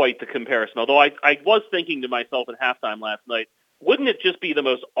that's quite the comparison. Although I was thinking to myself at halftime last night, wouldn't it just be the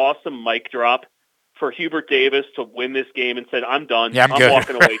most awesome mic drop for Hubert Davis to win this game and said, I'm done. Yeah, I'm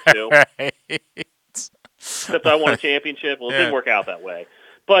walking away too. Right. Except I won a championship. Well, it didn't work out that way.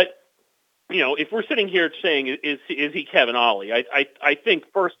 But, you know, if we're sitting here saying, is he Kevin Ollie? I think,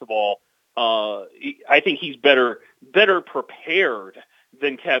 first of all, I think he's better prepared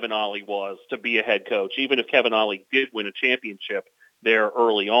than Kevin Ollie was to be a head coach, even if Kevin Ollie did win a championship there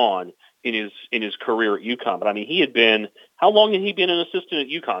early on in his career at UConn. But I mean, how long had he been an assistant at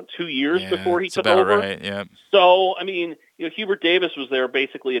UConn? 2 years before he took over? Right, yeah. So, I mean, you know, Hubert Davis was there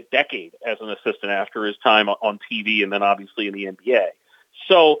basically a decade as an assistant after his time on TV and then obviously in the NBA.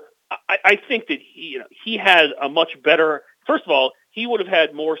 So I think that he had a much better, first of all, he would have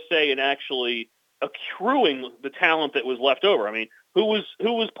had more say in actually accruing the talent that was left over. I mean, who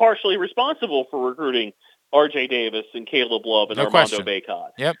was partially responsible for recruiting R.J. Davis and Caleb Love and Armando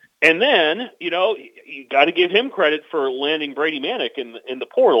Bacot. Yep. And then, you know, you got to give him credit for landing Brady Manick in the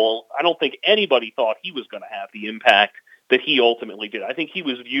portal. I don't think anybody thought he was going to have the impact that he ultimately did. I think he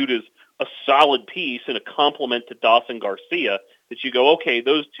was viewed as a solid piece and a complement to Dawson Garcia, that you go, okay,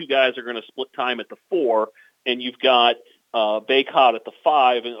 those two guys are going to split time at the 4, and you've got Bacot at the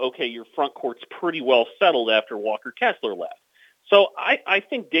 5, and okay, your front court's pretty well settled after Walker Kessler left. So I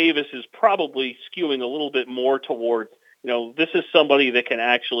think Davis is probably skewing a little bit more towards, you know, this is somebody that can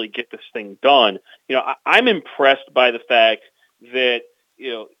actually get this thing done. You know, I'm impressed by the fact that,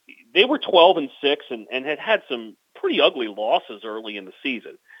 you know, they were 12-6 and had some pretty ugly losses early in the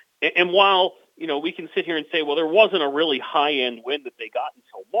season. And while, you know, we can sit here and say, well, there wasn't a really high-end win that they got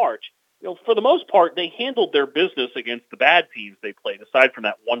until March, you know, for the most part, they handled their business against the bad teams they played, aside from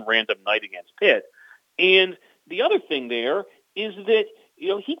that one random night against Pitt. And the other thing there is that, you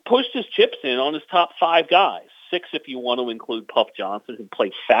know, he pushed his chips in on his top 5 guys, 6 if you want to include Puff Johnson, who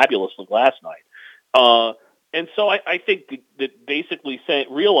played fabulously last night. And so I think that basically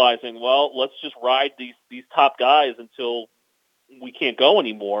realizing, well, let's just ride these top guys until we can't go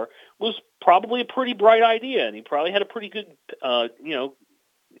anymore, was probably a pretty bright idea. And he probably had a pretty good, you know,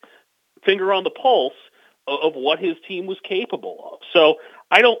 finger on the pulse of what his team was capable of. So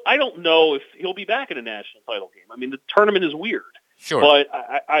I don't know if he'll be back in a national title game. I mean, the tournament is weird. Sure. But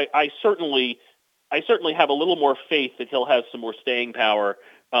I certainly have a little more faith that he'll have some more staying power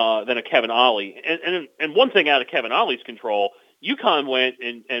than a Kevin Ollie. And one thing out of Kevin Ollie's control, UConn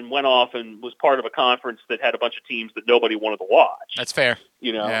went off and was part of a conference that had a bunch of teams that nobody wanted to watch. That's fair.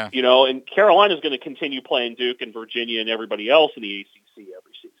 You know, Yeah. you know, and Carolina's going to continue playing Duke and Virginia and everybody else in the ACC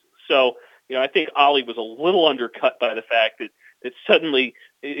every season. So, you know, I think Ollie was a little undercut by the fact that suddenly,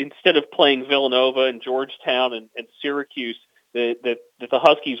 instead of playing Villanova and Georgetown and Syracuse, that the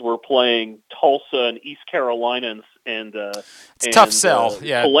Huskies were playing Tulsa and East Carolina and It's a tough sell.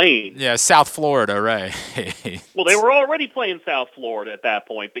 Yeah. Tulane. Yeah, South Florida, right. Well, they were already playing South Florida at that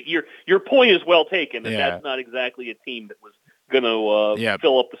point, but your point is well taken that Yeah. that's not exactly a team that was going to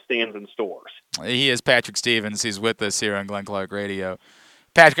fill up the stands and stores. He is Patrick Stevens. He's with us here on Glenn Clark Radio.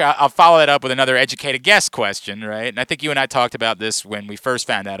 Patrick, I'll follow that up with another educated guess question, right? And I think you and I talked about this when we first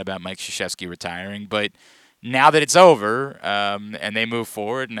found out about Mike Krzyzewski retiring, but now that it's over and they move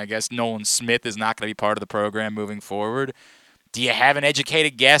forward, and I guess Nolan Smith is not going to be part of the program moving forward, do you have an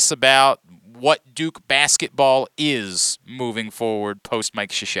educated guess about what Duke basketball is moving forward post Mike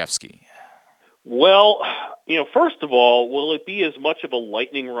Krzyzewski? Well, you know, first of all, will it be as much of a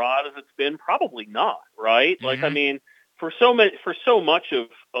lightning rod as it's been? Probably not, right? Mm-hmm. Like, I mean, for so much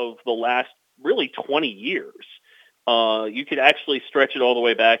of the last really 20 years, you could actually stretch it all the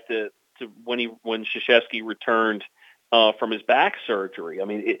way back to when Krzyzewski returned from his back surgery. I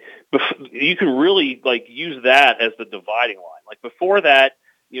mean, you can really like use that as the dividing line. Like before that,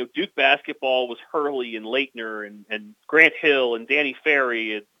 Duke basketball was Hurley and Leitner and Grant Hill and Danny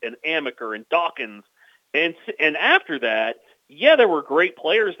Ferry and Amaker and Dawkins. And after that, yeah, there were great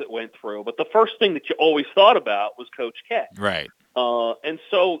players that went through, but the first thing that you always thought about was Coach K. Right. And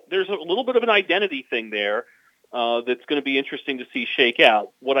so there's a little bit of an identity thing there that's going to be interesting to see shake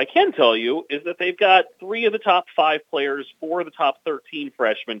out. What I can tell you is that they've got 3 of the top 5 players, 4 of the top 13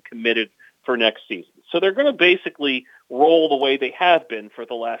 freshmen committed for next season. So they're going to basically roll the way they have been for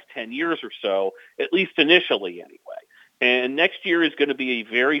the last 10 years or so, at least initially anyway. And next year is going to be a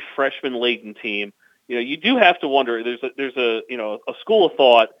very freshman-laden team. You do have to wonder. There's a school of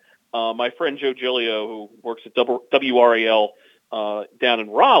thought. My friend Joe Giglio, who works at WRAL down in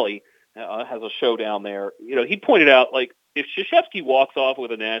Raleigh, has a show down there. He pointed out, like, if Krzyzewski walks off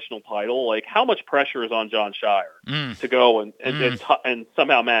with a national title, like, how much pressure is on John Shire to go and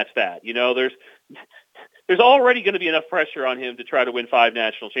somehow match that? There's already going to be enough pressure on him to try to win 5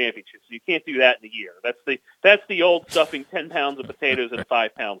 national championships. You can't do that in a year. That's the old stuffing 10 pounds of potatoes in a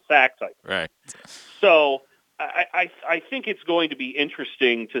 5-pound sack type. Right. So I think it's going to be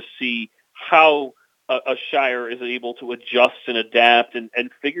interesting to see how a Shire is able to adjust and adapt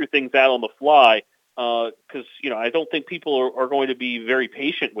and figure things out on the fly. Because I don't think people are going to be very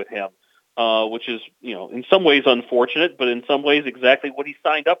patient with him, which is in some ways unfortunate, but in some ways exactly what he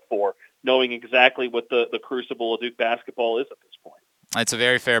signed up for, knowing exactly what the crucible of Duke basketball is at this point. It's a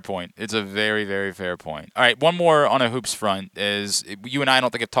very fair point. It's a very, very fair point. All right, one more on a hoops front is you and I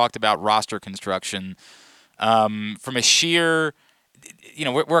don't think have talked about roster construction from a sheer.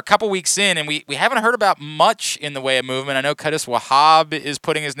 We're a couple weeks in, and we haven't heard about much in the way of movement. I know Qudus Wahab is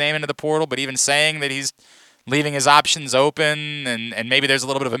putting his name into the portal, but even saying that he's leaving his options open, and maybe there's a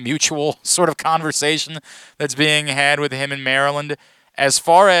little bit of a mutual sort of conversation that's being had with him in Maryland. As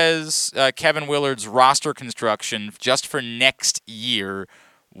far as Kevin Willard's roster construction just for next year,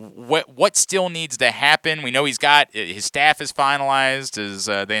 what still needs to happen? We know his staff is finalized, as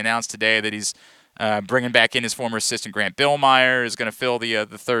they announced today that he's bringing back in his former assistant Grant Billmeyer is going to fill the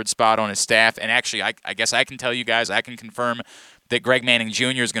third spot on his staff. And actually, I guess I can tell you guys, I can confirm that Greg Manning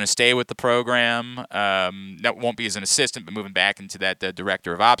Jr. is going to stay with the program. That won't be as an assistant, but moving back into that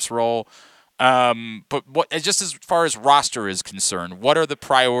director of ops role. But just as far as roster is concerned, what are the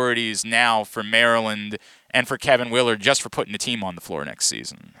priorities now for Maryland and for Kevin Willard just for putting the team on the floor next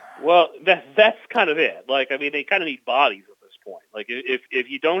season? Well, that's kind of it. They kind of need bodies at this point. Like, if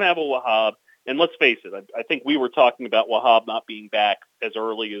you don't have a Wahab, and let's face it, I think we were talking about Wahab not being back as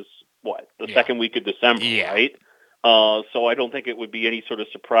early as, second week of December, right? So I don't think it would be any sort of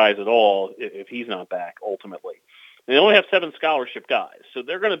surprise at all if he's not back ultimately. And they only have 7 scholarship guys, so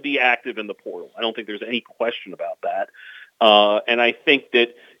they're going to be active in the portal. I don't think there's any question about that. And I think that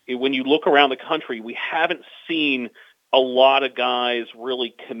when you look around the country, we haven't seen a lot of guys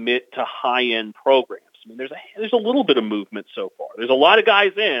really commit to high-end programs. I mean, there's a little bit of movement so far. There's a lot of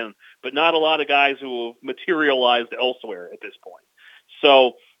guys in, but not a lot of guys who have materialized elsewhere at this point.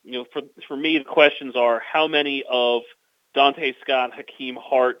 So, for me, the questions are how many of Dante Scott, Hakeem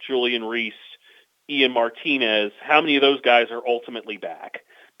Hart, Julian Reese, Ian Martinez, how many of those guys are ultimately back?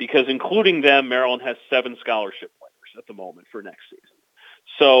 Because including them, Maryland has 7 scholarship players at the moment for next season.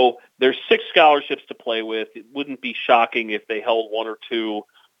 So there's 6 scholarships to play with. It wouldn't be shocking if they held 1 or 2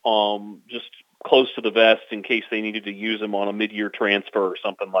 just close to the vest in case they needed to use them on a mid-year transfer or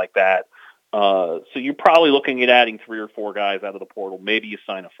something like that. So you're probably looking at adding 3 or 4 guys out of the portal. Maybe you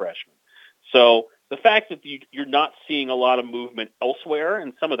sign a freshman. So the fact that you're not seeing a lot of movement elsewhere,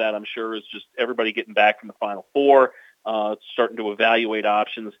 and some of that I'm sure is just everybody getting back from the Final Four, starting to evaluate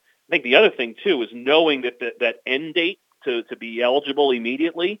options. I think the other thing, too, is knowing that end date to be eligible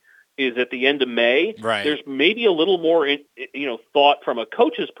immediately is at the end of May. Right. There's maybe a little more thought from a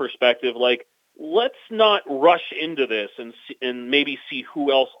coach's perspective, like, let's not rush into this and maybe see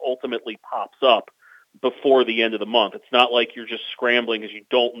who else ultimately pops up before the end of the month. It's not like you're just scrambling because you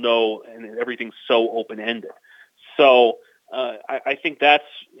don't know and everything's so open-ended. So I think that's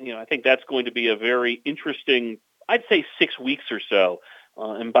going to be a very interesting, I'd say 6 weeks or so.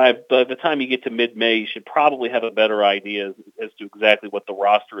 And by the time you get to mid-May, you should probably have a better idea as to exactly what the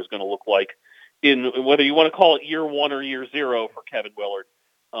roster is going to look like in whether you want to call it year 1 or year 0 for Kevin Willard.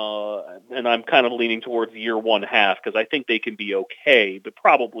 And I'm kind of leaning towards year 1/2 because I think they can be okay, but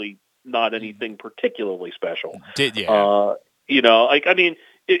probably not anything particularly special. If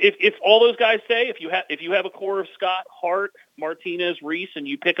all those guys stay, if you have a core of Scott, Hart, Martinez, Reese, and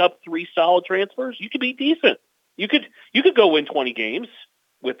you pick up 3 solid transfers, you could be decent. You could go win 20 games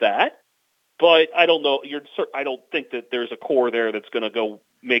with that, but I don't know. I don't think that there's a core there that's going to go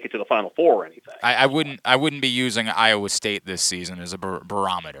make it to the Final Four or anything. I wouldn't be using Iowa State this season as a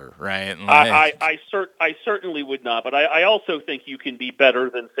barometer, right? I certainly would not, but I also think you can be better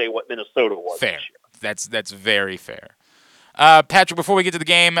than, say, what Minnesota was fair. this year. That's very fair. Patrick, before we get to the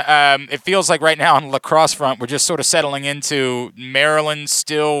game, it feels like right now on the lacrosse front, we're just sort of settling into Maryland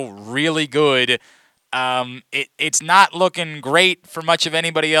still really good. It's not looking great for much of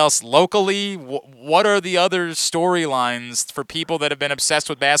anybody else locally. What are the other storylines for people that have been obsessed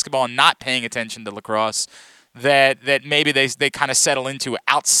with basketball and not paying attention to lacrosse that maybe they kind of settle into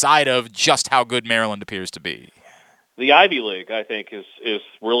outside of just how good Maryland appears to be? The Ivy League, I think, is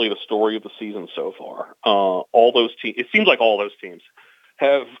really the story of the season so far. All those teams, it seems like all those teams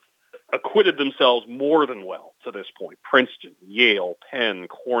have acquitted themselves more than well to this point. Princeton, Yale, Penn,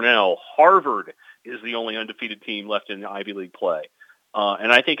 Cornell, Harvard is the only undefeated team left in Ivy League play.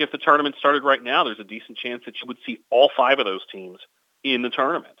 And I think if the tournament started right now, there's a decent chance that you would see all 5 of those teams in the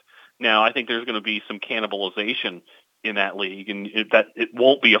tournament. Now, I think there's going to be some cannibalization in that league, and it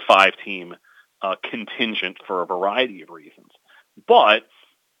won't be a 5-team contingent for a variety of reasons. But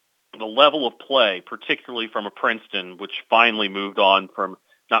the level of play, particularly from a Princeton, which finally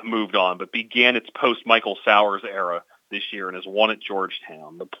but began its post-Michael Sowers era this year and has won at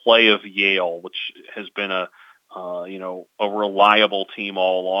Georgetown. The play of Yale, which has been a reliable team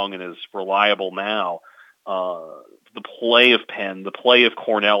all along and is reliable now. The play of Penn, the play of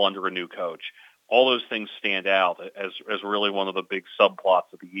Cornell under a new coach. All those things stand out as really one of the big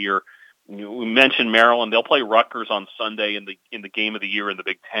subplots of the year. We mentioned Maryland. They'll play Rutgers on Sunday in the game of the year in the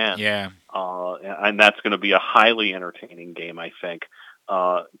Big Ten. Yeah. And that's going to be a highly entertaining game, I think.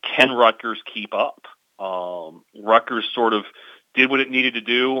 Can Rutgers keep up? Rutgers sort of did what it needed to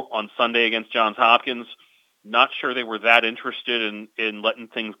do on Sunday against Johns Hopkins. Not sure they were that interested in letting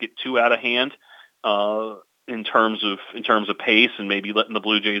things get too out of hand in terms of pace and maybe letting the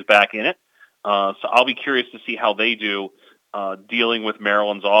Blue Jays back in it. So I'll be curious to see how they do dealing with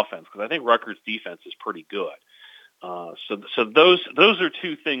Maryland's offense, because I think Rutgers' defense is pretty good. So those are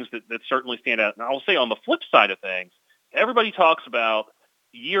two things that certainly stand out. And I will say on the flip side of things, everybody talks about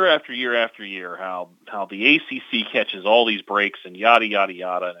year after year after year how the ACC catches all these breaks and yada, yada,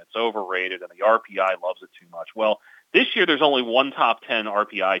 yada, and it's overrated and the RPI loves it too much. Well, this year there's only one top 10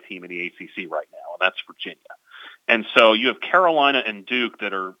 RPI team in the ACC right now, and that's Virginia. And so you have Carolina and Duke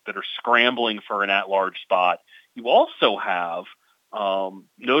that are scrambling for an at-large spot. You also have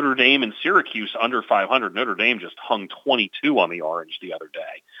Notre Dame and Syracuse under 500. Notre Dame just hung 22 on the Orange the other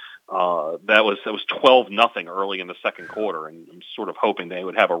day. That was 12-0 early in the second quarter, and I'm sort of hoping they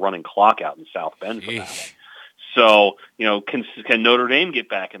would have a running clock out in South Bend for that one. So, can Notre Dame get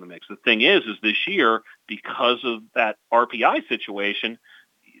back in the mix? The thing is this year, because of that RPI situation,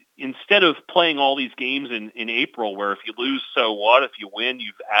 instead of playing all these games in April where if you lose, so what? If you win,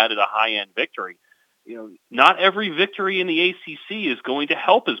 you've added a high-end victory. Not every victory in the ACC is going to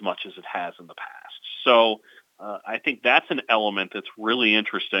help as much as it has in the past. So I think that's an element that's really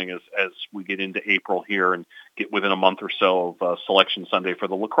interesting as we get into April here and get within a month or so of Selection Sunday for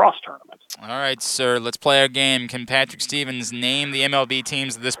the lacrosse tournament. All right, sir, let's play our game. Can Patrick Stevens name the MLB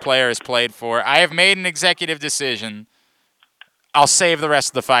teams that this player has played for? I have made an executive decision. I'll save the rest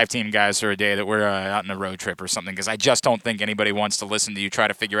of the 5-team guys for a day that we're out on a road trip or something, because I just don't think anybody wants to listen to you try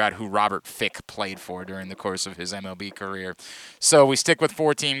to figure out who Robert Fick played for during the course of his MLB career. So we stick with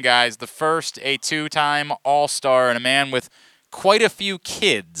 4-team guys. The first, a 2-time All-Star and a man with quite a few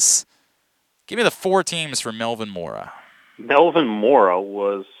kids. Give me the 4 teams for Melvin Mora. Melvin Mora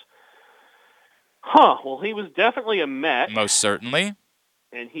was, well, he was definitely a Met. Most certainly.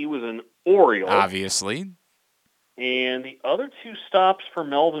 And he was an Oriole. Obviously. And the other 2 stops for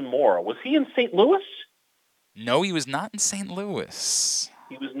Melvin Mora, was he in St. Louis? No, he was not in St. Louis.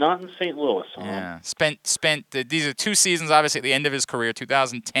 He was not in St. Louis. Yeah, spent these are 2 seasons, obviously, at the end of his career,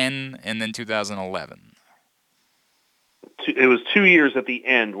 2010 and then 2011. It was 2 years at the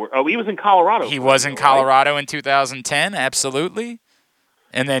end. He was in Colorado. He was in Colorado in 2010, absolutely.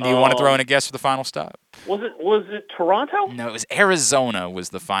 And then do you want to throw in a guess for the final stop? Was it Toronto? No, it was Arizona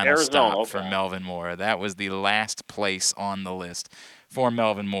was the final stop okay. for Melvin Mora. That was the last place on the list for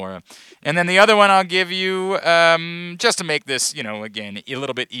Melvin Mora. And then the other one I'll give you, just to make this, again, a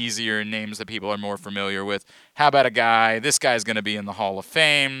little bit easier, names that people are more familiar with. How about a guy, this guy's going to be in the Hall of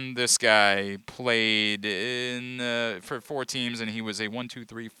Fame. This guy played for 4 teams, and he was a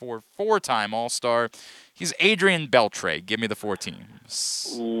 4-time All-Star. He's Adrian Beltre. Give me the 4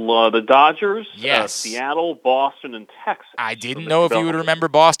 teams. The Dodgers, yes. Seattle, Boston, and Texas. I didn't know if you would remember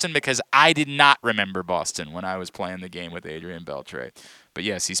Boston, because I did not remember Boston when I was playing the game with Adrian Beltre. But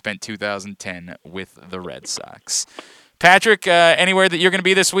yes, he spent 2010 with the Red Sox. Patrick, anywhere that you're going to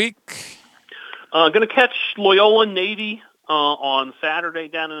be this week? Going to catch Loyola Navy on Saturday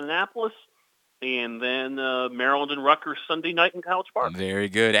down in Annapolis, and then Maryland and Rutgers Sunday night in College Park. Very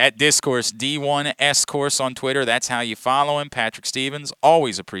good. At Discourse, D1S Course on Twitter. That's how you follow him. Patrick Stevens,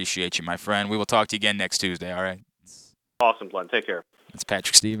 always appreciate you, my friend. We will talk to you again next Tuesday, all right? Awesome, Glenn. Take care. It's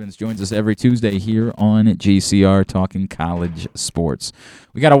Patrick Stevens. Joins us every Tuesday here on GCR talking college sports.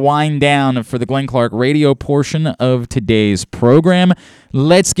 We got to wind down for the Glenn Clark radio portion of today's program.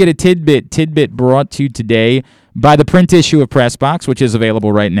 Let's get a tidbit. Tidbit brought to you today by the print issue of Pressbox, which is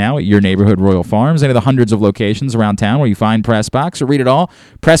available right now at your neighborhood Royal Farms, any of the hundreds of locations around town where you find Pressbox, or read it all,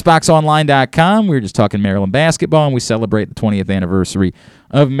 PressBoxOnline.com. We were just talking Maryland basketball, and we celebrate the 20th anniversary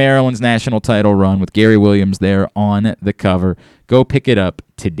of Maryland's national title run with Gary Williams there on the cover. Go pick it up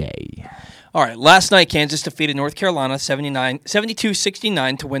today. All right, last night, Kansas defeated North Carolina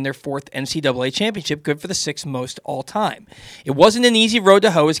 72-69 to win their fourth NCAA championship, good for the sixth most all-time. It wasn't an easy road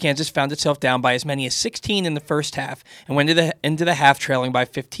to hoe as Kansas found itself down by as many as 16 in the first half and went into the half trailing by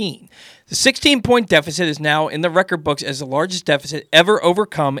 15. The 16-point deficit is now in the record books as the largest deficit ever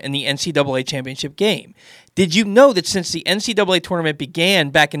overcome in the NCAA championship game. Did you know that since the NCAA tournament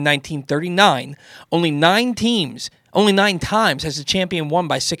began back in 1939, only 9 times has the champion won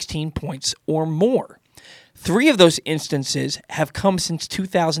by 16 points or more? 3 of those instances have come since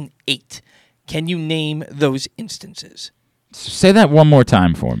 2008. Can you name those instances? Say that one more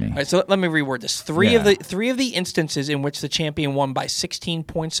time for me. All right, so let me reword this. Three of the instances in which the champion won by 16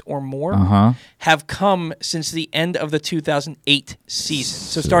 points or more have come since the end of the 2008 season.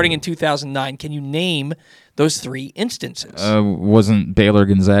 So starting in 2009, can you name those 3 instances? Wasn't Baylor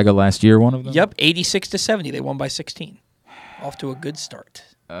Gonzaga last year one of them? Yep, 86-70. They won by 16. Off to a good start.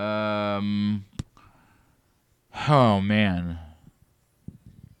 Oh, man.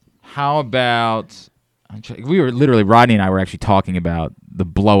 How about... Rodney and I were actually talking about the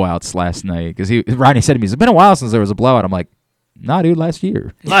blowouts last night, because Rodney said to me, it's been a while since there was a blowout. I'm like, nah, dude, last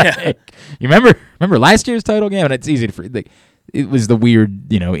year. Like, you remember last year's title game? And it's easy to forget. It was the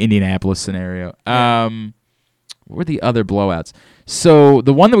weird, Indianapolis scenario. What were the other blowouts? So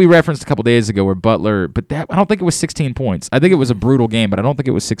the one that we referenced a couple days ago where Butler, but I don't think it was 16 points. I think it was a brutal game, but I don't think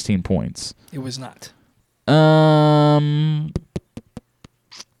it was 16 points. It was not.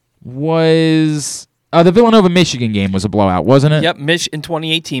 The Villanova-Michigan game was a blowout, wasn't it? Yep, in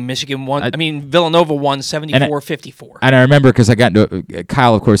 2018, Michigan won. Villanova won 74-54. And I remember because I got into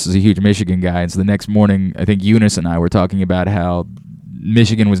Kyle, of course, is a huge Michigan guy, and so the next morning, I think Eunice and I were talking about how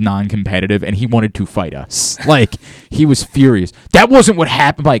Michigan was non-competitive, and he wanted to fight us. Like, he was furious. That wasn't what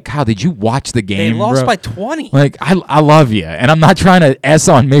happened. Like, Kyle, did you watch the game, They lost bro? by 20. Like, I love you, and I'm not trying to S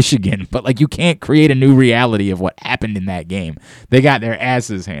on Michigan, but, like, you can't create a new reality of what happened in that game. They got their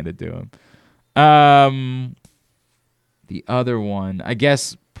asses handed to them. The other one, I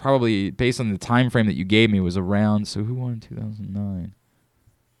guess, probably based on the time frame that you gave me, was around. So who won in 2009?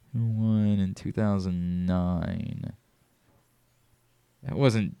 Who won in 2009? That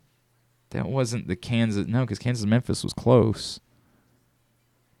wasn't the Kansas. No, because Kansas-Memphis was close.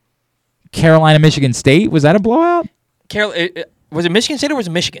 Carolina-Michigan State, was that a blowout? Was it Michigan State or was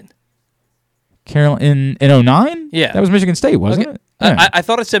it Michigan? In 09? Yeah. That was Michigan State, wasn't it? Yeah. I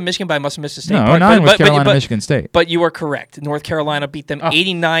thought it said Michigan, but I must have missed the state. No, 09 was Carolina-Michigan State. But you were correct. North Carolina beat them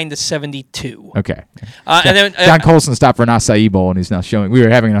 89-72. Okay. And then John Colson stopped for an acai bowl, and he's now showing. We were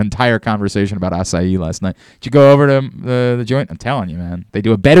having an entire conversation about acai last night. Did you go over to the joint? I'm telling you, man. They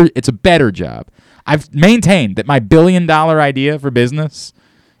do it's a better job. I've maintained that my $1 billion idea for business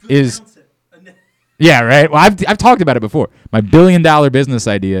is... Yeah, right. Well, I've talked about it before. My $1 billion business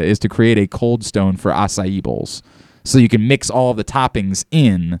idea is to create a cold stone for acai bowls, so you can mix all of the toppings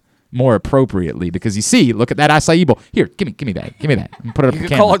in more appropriately. Because you see, look at that acai bowl. Here, give me that. Give me that. And put it up. You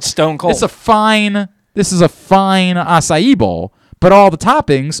can call it Stone Cold. This is a fine acai bowl, but all the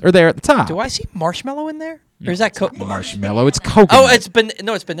toppings are there at the top. Do I see marshmallow in there, or is that marshmallow? It's coconut. Oh, it's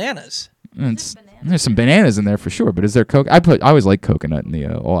bananas. There's some bananas in there for sure, but is there I always like coconut in the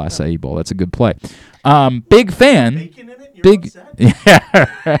all acai bowl. That's a good play. Big fan. Bacon in it? You're upset?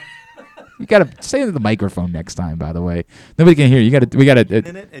 Yeah. You gotta say into the microphone next time. By the way, nobody can hear you. We gotta.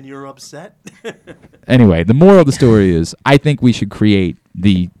 In it, and you're upset. Anyway, the moral of the story is, I think we should create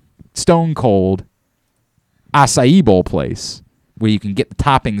the Stone Cold acai bowl place where you can get the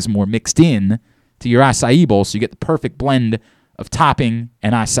toppings more mixed in to your acai bowl, so you get the perfect blend of topping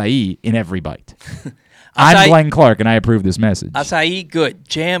and acai in every bite. I'm Glenn Clark, and I approve this message. Acai, good.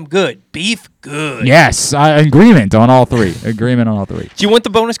 Jam, good. Beef, good. Yes, agreement on all three. Agreement on all three. Do you want the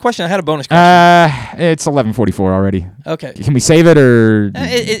bonus question? I had a bonus question. It's 11:44 already. Okay. Can we save it or?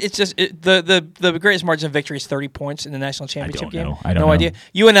 It's just the greatest margin of victory is 30 points in the national championship game. I don't no know. idea.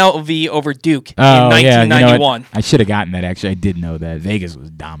 UNLV over Duke in Oh, 1991. Yeah, I should have gotten that, actually. I did know that. Vegas was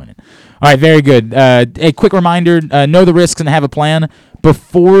dominant. All right, very good. A quick reminder, know the risks and have a plan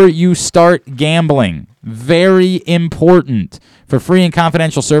before you start gambling. Very important. For free and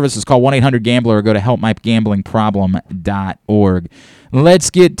confidential services, call 1-800-GAMBLER or go to helpmygamblingproblem.org. Let's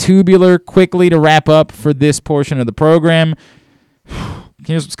get tubular quickly to wrap up for this portion of the program.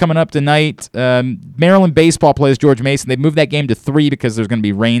 Here's what's coming up tonight. Maryland baseball plays George Mason. They've moved that game to 3 because there's going to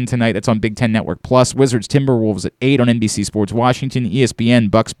be rain tonight. That's on Big Ten Network Plus. Wizards Timberwolves at 8 on NBC Sports Washington. ESPN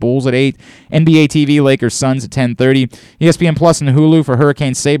Bucks Bulls at 8. NBA TV Lakers Suns at 10:30. ESPN Plus and Hulu for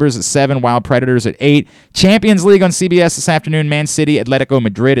Hurricane Sabres at 7. Wild Predators at 8. Champions League on CBS this afternoon. Man City Atletico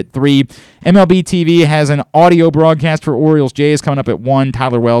Madrid at 3. MLB TV has an audio broadcast for Orioles Jays coming up at 1.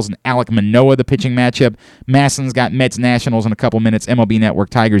 Tyler Wells and Alek Manoah, the pitching matchup. Masson's got Mets Nationals in a couple minutes. MLB Network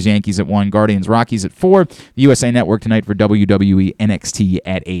Tigers Yankees at 1. Guardians Rockies at 4. The USA Network tonight for WWE NXT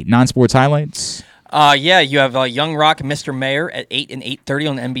at 8. Non-sports highlights. You have Young Rock and Mr. Mayor at 8 and 8:30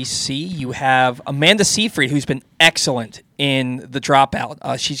 on NBC. You have Amanda Seyfried, who's been excellent in The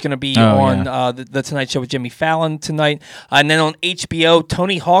Dropout. She's going to be on the Tonight Show with Jimmy Fallon tonight. And then on HBO,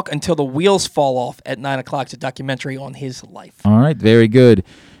 Tony Hawk Until the Wheels Fall Off at 9 o'clock. It's a documentary on his life. All right, very good.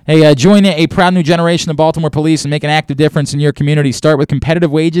 Hey, join a proud new generation of Baltimore police and make an active difference in your community. Start with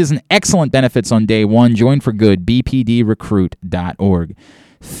competitive wages and excellent benefits on day one. Join for good, bpdrecruit.org.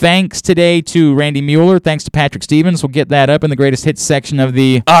 Thanks today to Randy Mueller. Thanks to Patrick Stevens. We'll get that up in the greatest hits section of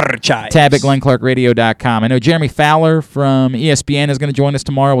the archives. Tab at GlennClarkRadio.com. I know Jeremy Fowler from ESPN is going to join us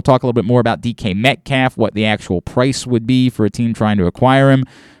tomorrow. We'll talk a little bit more about DK Metcalf, what the actual price would be for a team trying to acquire him,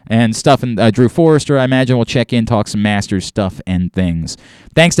 and stuff. And Drew Forrester, I imagine, will check in, talk some Masters stuff and things.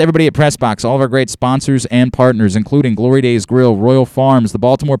 Thanks to everybody at PressBox, all of our great sponsors and partners, including Glory Days Grill, Royal Farms, the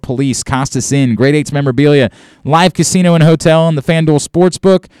Baltimore Police, Costas Inn, Grade 8's Memorabilia, Live Casino and Hotel, and the FanDuel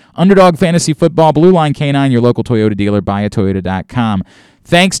Sportsbook, Underdog Fantasy Football, Blue Line K9, your local Toyota dealer, buyatoyota.com.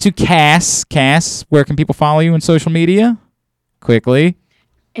 Thanks to Cass. Cass, where can people follow you on social media? Quickly.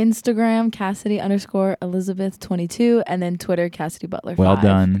 Instagram, Cassidy_Elizabeth22, and then Twitter, Cassidy Butler 5. Well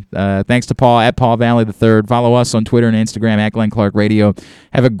done. Thanks to Paul at Paul Valley III. Follow us on Twitter and Instagram at Glenn Clark Radio.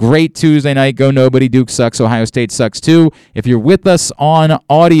 Have a great Tuesday night. Go nobody. Duke sucks. Ohio State sucks too. If you're with us on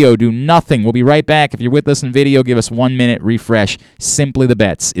audio, do nothing. We'll be right back. If you're with us in video, give us 1 minute refresh. Simply the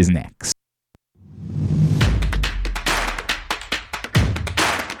Bets is next.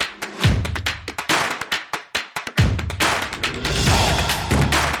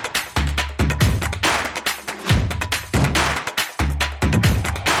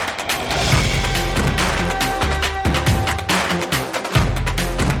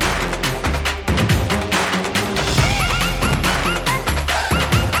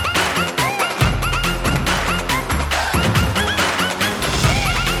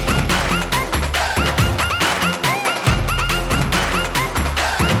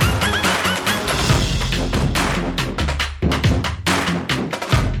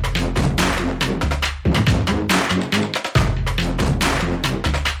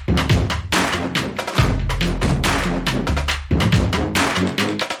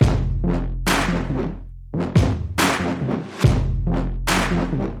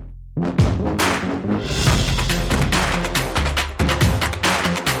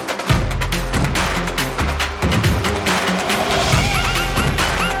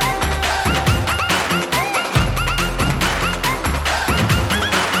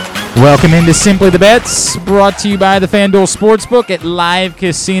 Welcome into Simply the Bets, brought to you by the FanDuel Sportsbook at Live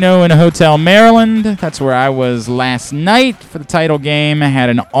Casino and Hotel Maryland. That's where I was last night for the title game. I had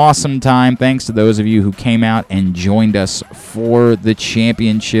an awesome time. Thanks to those of you who came out and joined us for the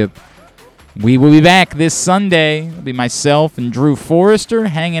championship. We will be back this Sunday. It'll be myself and Drew Forrester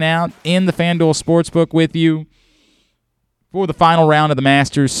hanging out in the FanDuel Sportsbook with you for the final round of the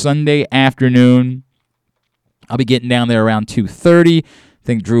Masters Sunday afternoon. I'll be getting down there around 2:30. I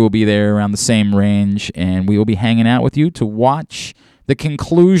think Drew will be there around the same range, and we will be hanging out with you to watch the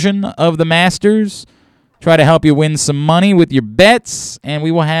conclusion of the Masters, try to help you win some money with your bets, and we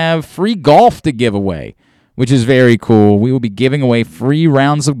will have free golf to give away, which is very cool. We will be giving away free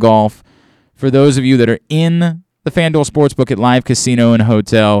rounds of golf for those of you that are in the FanDuel Sportsbook at Live Casino and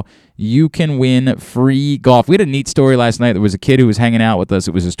Hotel. you can win free golf. We had a neat story last night. There was a kid who was hanging out with us.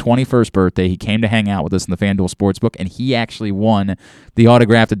 It was his 21st birthday. He came to hang out with us in the FanDuel Sportsbook, and he actually won the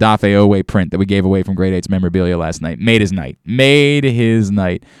autographed Adafe Owe print that we gave away from Grade 8's memorabilia last night. Made his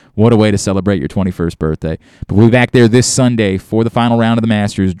night. What a way to celebrate your 21st birthday. But we'll be back there this Sunday for the final round of the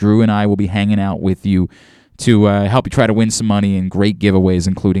Masters. Drew and I will be hanging out with you to help you try to win some money and great giveaways,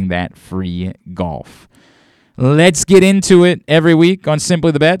 including that free golf. Let's get into it every week on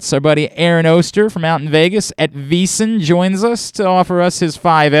Simply the Bets. Our buddy Aaron Oster from out in Vegas at VEASAN joins us to offer us his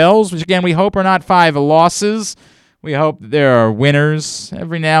 5 L's, which, again, we hope are not 5 losses. We hope there are winners.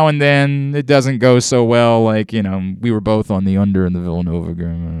 Every now and then it doesn't go so well. Like, we were both on the under in the Villanova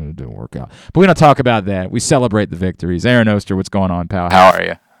game. It didn't work out. But we don't talk about that. We celebrate the victories. Aaron Oster, what's going on, pal? How are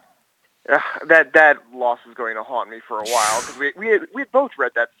you? That loss is going to haunt me for a while because we had both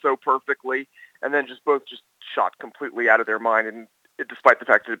read that so perfectly, and then both shot completely out of their mind, and despite the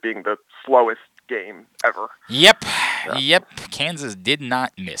fact of it being the slowest game ever. Yep. Kansas did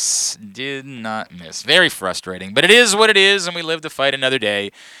not miss. Very frustrating, but it is what it is, and we live to fight another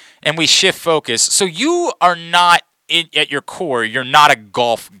day, and we shift focus. So you are not, at your core, you're not a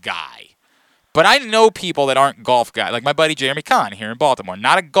golf guy. But I know people that aren't golf guys, like my buddy Jeremy Kahn here in Baltimore.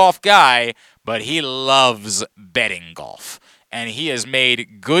 Not a golf guy, but he loves betting golf. And he has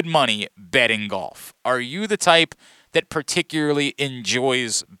made good money betting golf. Are you the type that particularly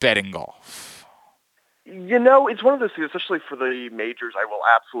enjoys betting golf? It's one of those things, especially for the majors, I will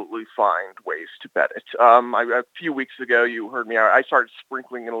absolutely find ways to bet it. A few weeks ago, you heard me, I started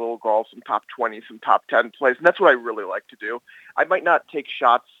sprinkling in a little golf, some top 20, some top 10 plays, and that's what I really like to do. I might not take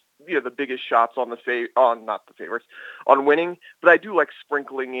shots, the biggest shots on on winning, but I do like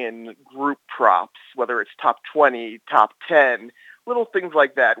sprinkling in group props, whether it's top 20, top 10, little things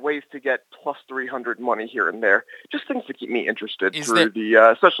like that, ways to get plus 300 money here and there, just things to keep me interested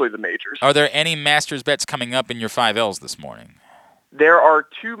especially the majors. Are there any Masters bets coming up in your 5 L's this morning? There are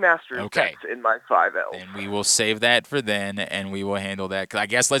 2 Masters bets in my 5 L's. And we will save that for then, and we will handle that. I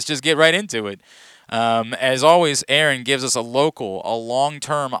guess let's just get right into it. As always, Aaron gives us a local, a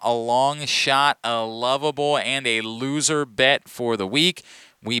long-term, a long shot, a lovable, and a loser bet for the week.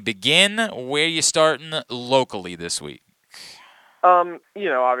 We begin where you starting locally this week.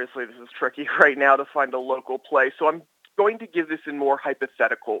 Obviously this is tricky right now to find a local play, so I'm going to give this in more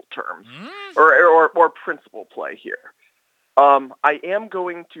hypothetical terms or principal play here. I am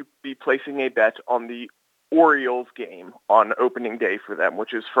going to be placing a bet on the Orioles game on opening day for them,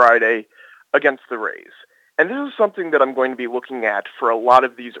 which is Friday against the Rays. And this is something that I'm going to be looking at for a lot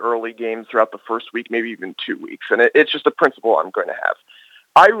of these early games throughout the first week, maybe even 2 weeks. And it's just a principle I'm going to have.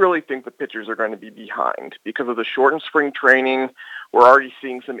 I really think the pitchers are going to be behind because of the shortened spring training. We're already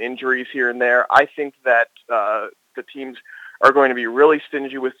seeing some injuries here and there. I think that the teams are going to be really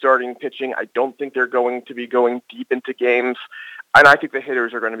stingy with starting pitching. I don't think they're going to be going deep into games. And I think the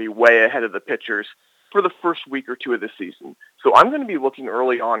hitters are going to be way ahead of the pitchers for the first week or 2 of the season. So I'm going to be looking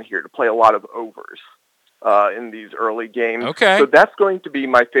early on here to play a lot of overs in these early games. Okay. So that's going to be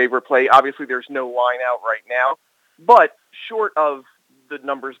my favorite play. Obviously, there's no line out right now. But short of the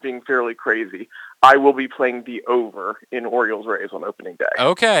numbers being fairly crazy, I will be playing the over in Orioles-Rays on opening day.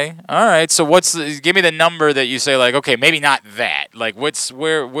 Okay. All right. So give me the number that you say, like, okay, maybe not that. Like, does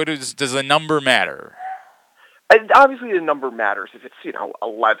the number matter? Obviously, the number matters if it's,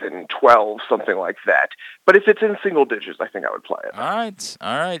 11, 12, something like that. But if it's in single digits, I think I would play it.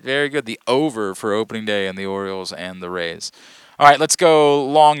 All right. Very good. The over for opening day on the Orioles and the Rays. All right, let's go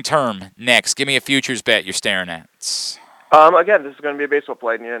long-term next. Give me a futures bet you're staring at. Again, this is going to be a baseball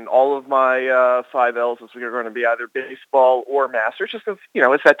play, and all of my 5 L's this week are going to be either baseball or Masters, just because,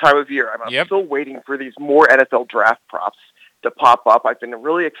 it's that time of year. I'm still waiting for these more NFL draft props to pop up. I've been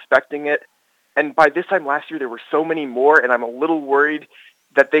really expecting it. And by this time last year, there were so many more, and I'm a little worried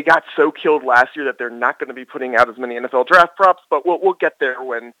that they got so killed last year that they're not going to be putting out as many NFL draft props, but we'll get there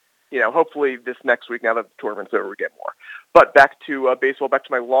when, hopefully this next week, now that the tournament's over, we get more. But back to baseball, back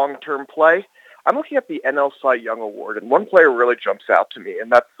to my long-term play. I'm looking at the NL Cy Young Award, and one player really jumps out to me,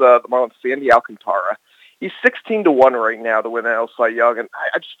 and that's the Marlins' Sandy Alcantara. He's 16-1 right now to win NL Cy Young, and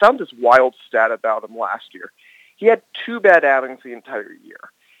I just found this wild stat about him last year. He had 2 bad outings the entire year.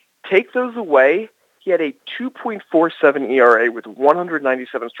 Take those away, he had a 2.47 ERA with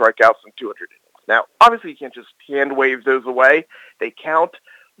 197 strikeouts and 200 innings. Now, obviously you can't just hand-wave those away. They count,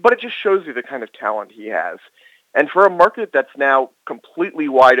 but it just shows you the kind of talent he has. And for a market that's now completely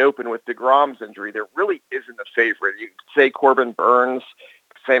wide open with DeGrom's injury, there really isn't a favorite. You could say Corbin Burns,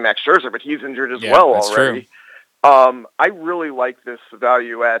 say Max Scherzer, but he's injured as well already. I really like this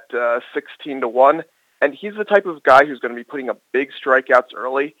value at 16-1, and he's the type of guy who's going to be putting up big strikeouts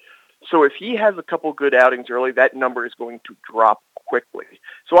early. So if he has a couple good outings early, that number is going to drop quickly.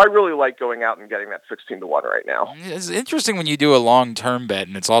 So I really like going out and getting that 16-1 right now. It's interesting when you do a long-term bet,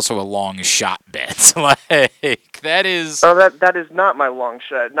 and it's also a long shot bet. Like that is. Oh, that is not my long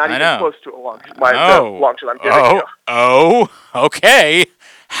shot. Not even close to a long shot. The long shot I'm giving you. Oh, okay.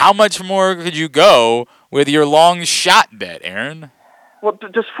 How much more could you go with your long shot bet, Aaron? Well,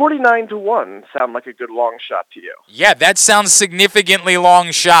 does 49-1 sound like a good long shot to you? Yeah, that sounds significantly long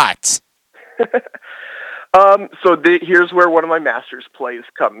shot. Here's where one of my Masters plays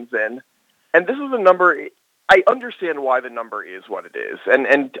comes in. And this is a number, I understand why the number is what it is. And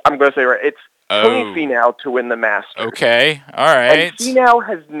I'm going to say, right, it's Tony Finau to win the Masters. Okay, all right. And Finau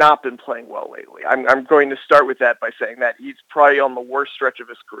has not been playing well lately. I'm going to start with that by saying that he's probably on the worst stretch of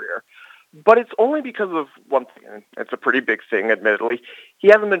his career. But it's only because of one thing, and it's a pretty big thing, admittedly. He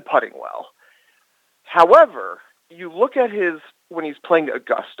hasn't been putting well. However, you look at when he's playing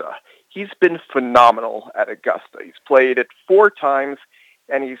Augusta, he's been phenomenal at Augusta. He's played it 4 times,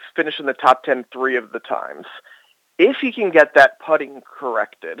 and he's finished in the top 10 3 of the times. If he can get that putting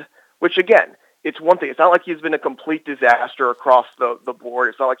corrected, which again, it's one thing. It's not like he's been a complete disaster across the board.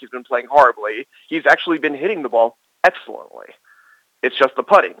 It's not like he's been playing horribly. He's actually been hitting the ball excellently. It's just the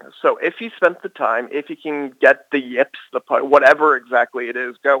putting. So if he spent the time, if he can get the yips, the putt, whatever exactly it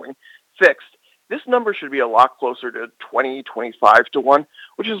is going, fixed, this number should be a lot closer to 20-25-1,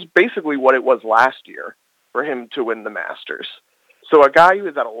 which is basically what it was last year for him to win the Masters. So a guy who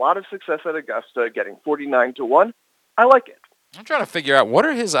has had a lot of success at Augusta getting 49-1, I like it. I'm trying to figure out, what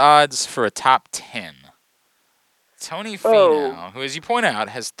are his odds for a top 10? Tony Finau, who, as you point out,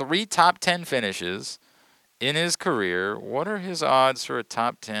 has 3 top 10 finishes in his career. What are his odds for a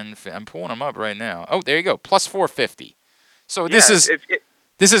top 10? I'm pulling them up right now. Oh, there you go, plus 450. So this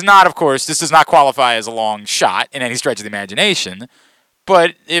is not, of course, this does not qualify as a long shot in any stretch of the imagination.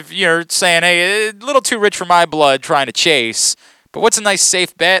 But if you're saying, hey, a little too rich for my blood trying to chase, but what's a nice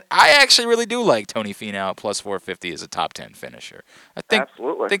safe bet? I actually really do like Tony Finau plus 450 as a top 10 finisher. I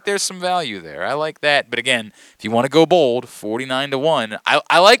think there's some value there. I like that. But again, if you want to go bold, 49-1.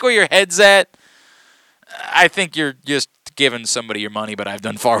 I like where your head's at. I think you're just giving somebody your money, but I've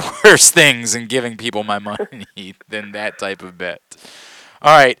done far worse things in giving people my money than that type of bet.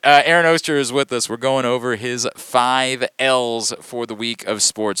 All right, Aaron Oster is with us. We're going over his 5 L's for the week of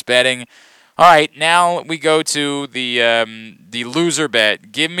sports betting. All right, now we go to the loser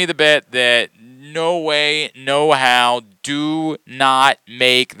bet. Give me the bet that no way, no how, do not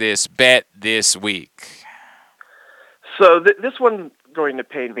make this bet this week. So this one going to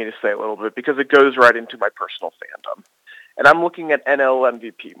pain me to say a little bit because it goes right into my personal fandom. And I'm looking at NL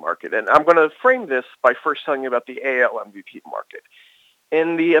MVP market. And I'm going to frame this by first telling you about the AL MVP market.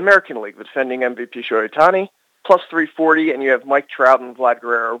 In the American League, the defending MVP Shohei Ohtani, plus 340, and you have Mike Trout and Vlad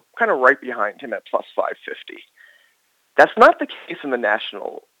Guerrero kind of right behind him at plus 550. That's not the case in the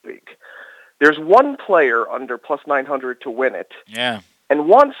National League. There's one player under plus 900 to win it. Yeah. And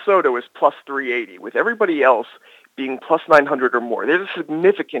Juan Soto is plus 380, with everybody else being plus 900 or more. There's a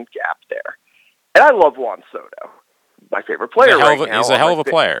significant gap there. And I love Juan Soto. My favorite player right now. He's a hell of a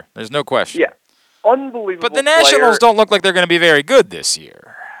player. There's no question. Yeah. Unbelievable. But the Nationals don't look like they're going to be very good this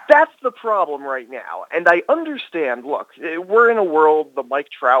year. That's the problem right now. And I understand, look, we're in a world, the Mike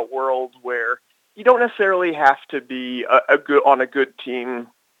Trout world, where you don't necessarily have to be on a good team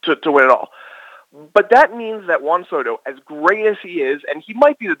to win it all. But that means that Juan Soto, as great as he is, and he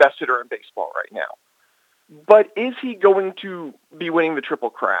might be the best hitter in baseball right now, but is he going to be winning the Triple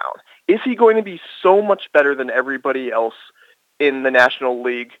Crown? Is he going to be so much better than everybody else in the National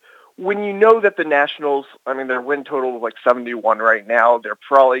League? When you know that the Nationals, I mean, their win total is like 71 right now. They're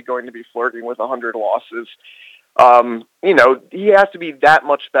probably going to be flirting with 100 losses. He has to be that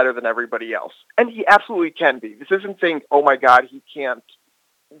much better than everybody else. And he absolutely can be. This isn't saying, oh my God, he can't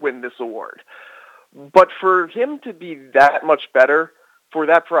win this award. But for him to be that much better for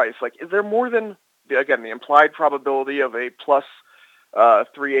that price, like, is there more than, again, the implied probability of a plus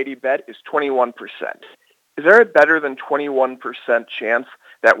 380 bet is 21%. Is there a better than 21% chance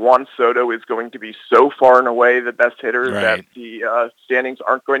that Juan Soto is going to be so far and away the best hitter that the standings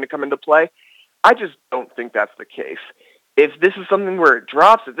aren't going to come into play? I just don't think that's the case. If this is something where it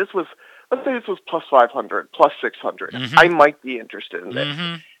drops, if this was, let's say this was plus 500, plus 600, I might be interested in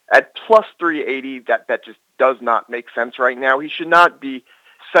this. At plus 380, that just does not make sense right now. He should not be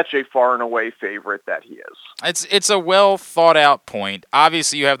such a far and away favorite that he is. It's a well thought out point.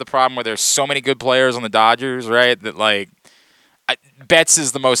 Obviously, you have the problem where there's so many good players on the Dodgers, right? That like Betts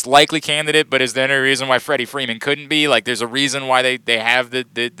is the most likely candidate, but is there any reason why Freddie Freeman couldn't be? Like, there's a reason why they have the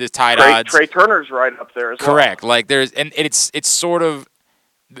tight odds. Trey Turner's right up there as well. Correct. Like there's and it's sort of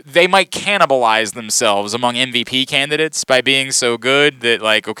they might cannibalize themselves among MVP candidates by being so good that,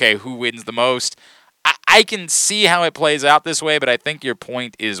 like, okay, who wins the most? I can see how it plays out this way, but I think your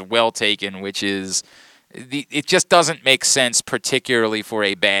point is well taken, which is it just doesn't make sense, particularly for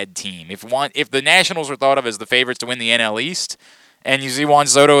a bad team. If the Nationals were thought of as the favorites to win the NL East, and you see Juan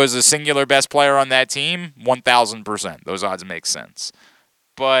Soto as a singular best player on that team, 1,000%. Those odds make sense.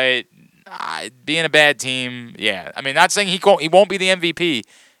 But being a bad team, yeah. I mean, not saying he won't be the MVP.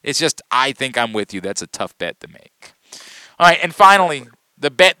 It's just I think I'm with you. That's a tough bet to make. All right, and finally,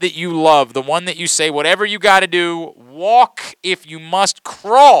 the bet that you love, the one that you say, whatever you got to do, walk if you must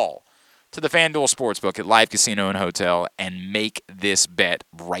crawl to the FanDuel Sportsbook at Live Casino and Hotel and make this bet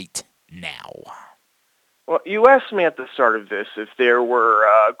right now. Well, you asked me at the start of this if there were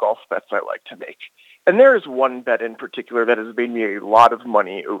golf bets I like to make. And there is one bet in particular that has made me a lot of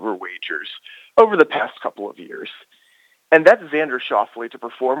money over wagers over the past couple of years. And that's Xander Schauffele to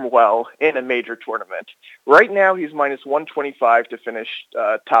perform well in a major tournament. Right now, he's minus 125 to finish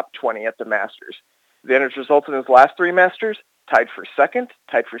top 20 at the Masters. Xander's results in his last 3 Masters, tied for second,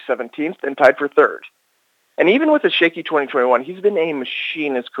 tied for 17th, and tied for third. And even with a shaky 2021, he's been a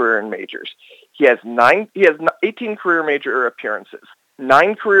machine his career in majors. He has 18 career major appearances,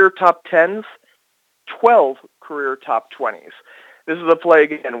 9 career top 10s, 12 career top 20s. This is a play,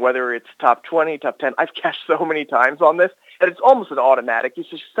 again, whether it's top 20, top 10. I've cashed so many times on this, and it's almost an automatic. He's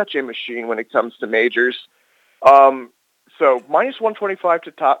just such a machine when it comes to majors. So minus 125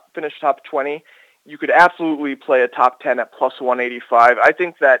 to finish top 20. You could absolutely play a top 10 at plus 185. I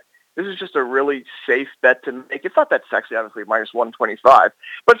think that this is just a really safe bet to make. It's not that sexy, obviously, minus 125,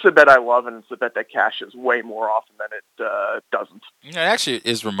 but it's a bet I love, and it's a bet that cashes way more often than it doesn't. You know, it actually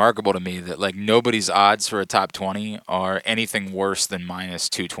is remarkable to me that, like, nobody's odds for a top 20 are anything worse than minus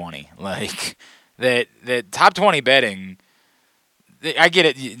 220. Like, that top 20 betting, I get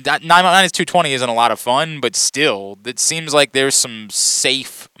it, minus 220 isn't a lot of fun, but still, it seems like there's some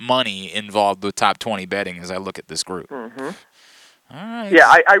safe money involved with top 20 betting as I look at this group. Mm-hmm. All right.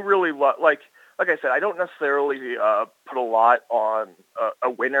 Yeah, I really love, like I said, I don't necessarily put a lot on a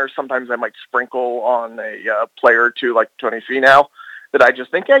winner. Sometimes I might sprinkle on a player or two, like Tony Finau, that I just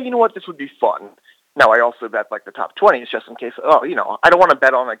think, yeah, you know what, this would be fun. Now, I also bet like the top 20s just in case, I don't want to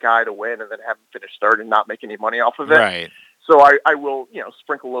bet on a guy to win and then have him finish third and not make any money off of it. Right. So I will,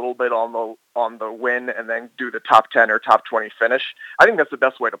 sprinkle a little bit on the win and then do the top 10 or top 20 finish. I think that's the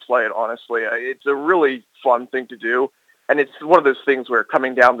best way to play it, honestly. It's a really fun thing to do. And it's one of those things where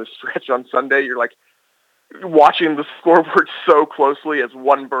coming down the stretch on Sunday, you're like watching the scoreboard so closely as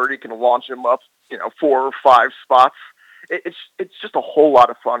one birdie can launch him up, 4 or 5 spots. It's just a whole lot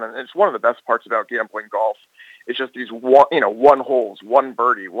of fun, and it's one of the best parts about gambling golf. It's just these one holes, one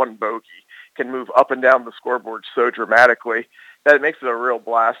birdie, one bogey can move up and down the scoreboard so dramatically that it makes it a real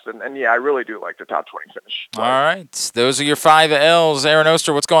blast. And yeah, I really do like the top 20 finish. All right, those are your 5 L's. Aaron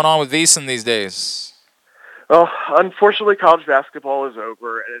Oster, what's going on with VSiN these days? Well, unfortunately, college basketball is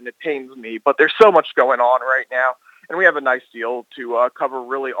over, and it pains me, but there's so much going on right now, and we have a nice deal to cover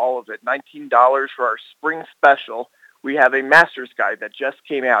really all of it. $19 for our spring special. We have a master's guide that just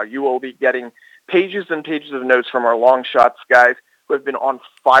came out. You will be getting pages and pages of notes from our long shots guys who have been on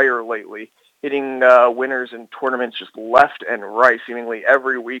fire lately, hitting winners in tournaments just left and right, seemingly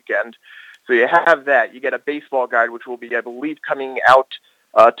every weekend. So you have that. You get a baseball guide, which will be, I believe, coming out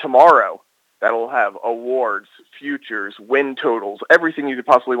tomorrow. That'll have awards, futures, win totals, everything you could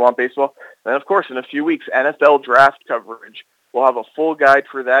possibly want baseball. And, of course, in a few weeks, NFL draft coverage. We'll have a full guide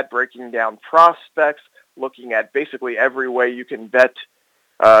for that, breaking down prospects, looking at basically every way you can bet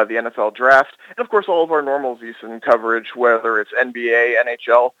the NFL draft. And, of course, all of our normal VSiN coverage, whether it's NBA,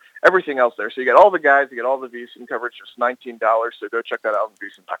 NHL, everything else there. So you get all the guys, you get all the VSiN coverage, just $19. So go check that out on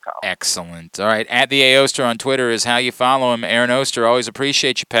VSiN.com. Excellent. All right, at the A Oster on Twitter is how you follow him. Aaron Oster, always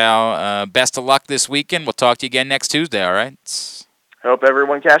appreciate you, pal. Best of luck this weekend. We'll talk to you again next Tuesday, all right? Hope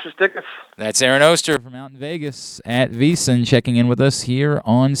everyone cashes tickets. That's Aaron Oster from out in Vegas at VSiN checking in with us here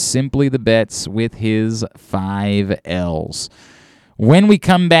on Simply the Bets with his 5 L's. When we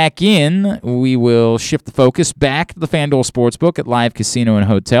come back in, we will shift the focus back to the FanDuel Sportsbook at Live Casino and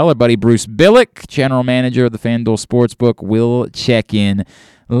Hotel. Our buddy Bruce Billick, general manager of the FanDuel Sportsbook, will check in.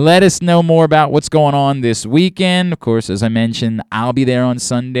 Let us know more about what's going on this weekend. Of course, as I mentioned, I'll be there on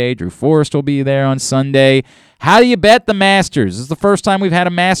Sunday. Drew Forrest will be there on Sunday. How do you bet the Masters? This is the first time we've had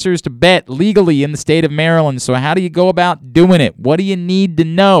a Masters to bet legally in the state of Maryland. So how do you go about doing it? What do you need to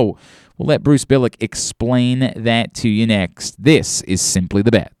know? We'll let Bruce Billick explain that to you next. This is Simply the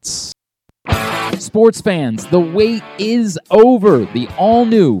Bets. Sports fans, the wait is over. The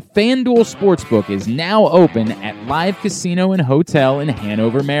all-new FanDuel Sportsbook is now open at Live Casino and Hotel in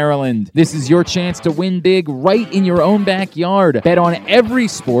Hanover, Maryland. This is your chance to win big right in your own backyard. Bet on every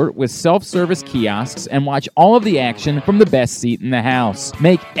sport with self-service kiosks and watch all of the action from the best seat in the house.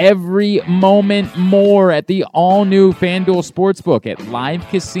 Make every moment more at the all-new FanDuel Sportsbook at Live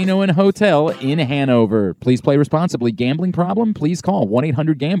Casino and Hotel in Hanover. Please play responsibly. Gambling problem? Please call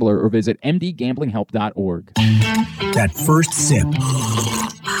 1-800-GAMBLER or visit mdgamblinghelp.org. That first sip.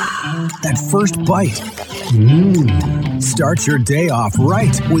 That first bite. Start your day off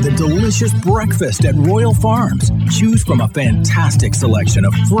right with a delicious breakfast at Royal Farms. Choose from a fantastic selection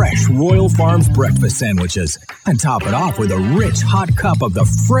of fresh Royal Farms breakfast sandwiches and top it off with a rich hot cup of the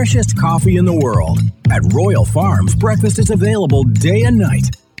freshest coffee in the world. At Royal Farms, breakfast is available day and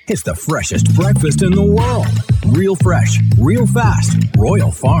night. It's the freshest breakfast in the world. Real fresh, real fast.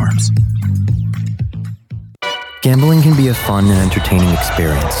 Royal Farms. Gambling can be a fun and entertaining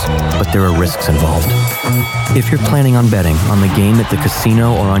experience, but there are risks involved. If you're planning on betting on the game at the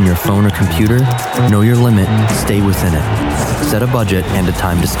casino or on your phone or computer, know your limit, stay within it. Set a budget and a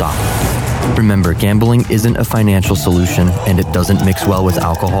time to stop. Remember, gambling isn't a financial solution and it doesn't mix well with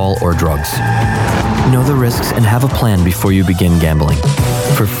alcohol or drugs. Know the risks and have a plan before you begin gambling.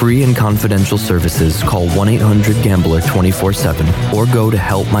 For free and confidential services, call 1-800-GAMBLER 24/7 or go to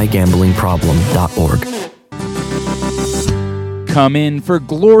helpmygamblingproblem.org. Come in for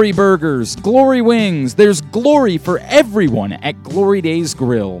Glory Burgers, Glory Wings. There's glory for everyone at Glory Days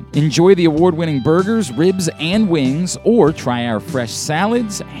Grill. Enjoy the award-winning burgers, ribs, and wings, or try our fresh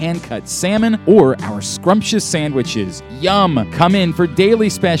salads, hand-cut salmon, or our scrumptious sandwiches. Yum! Come in for daily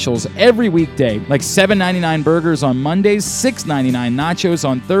specials every weekday, like $7.99 burgers on Mondays, $6.99 nachos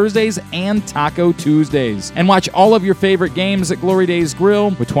on Thursdays, and Taco Tuesdays. And watch all of your favorite games at Glory Days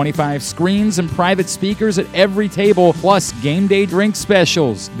Grill with 25 screens and private speakers at every table, plus game day drink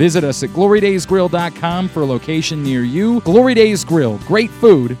specials. Visit us at glorydaysgrill.com for a location near you. Glory Days Grill. Great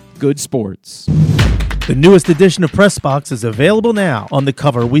food, good sports. The newest edition of PressBox is available now. On the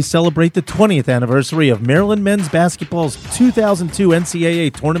cover, we celebrate the 20th anniversary of Maryland men's basketball's 2002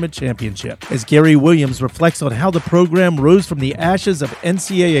 NCAA Tournament Championship, as Gary Williams reflects on how the program rose from the ashes of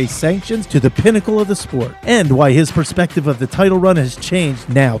NCAA sanctions to the pinnacle of the sport, and why his perspective of the title run has changed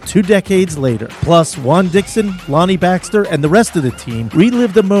now 2 decades later. Plus, Juan Dixon, Lonnie Baxter, and the rest of the team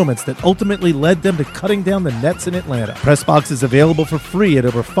relive the moments that ultimately led them to cutting down the nets in Atlanta. PressBox is available for free at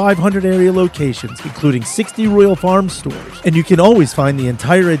over 500 area locations, including 60 Royal Farms stores. And you can always find the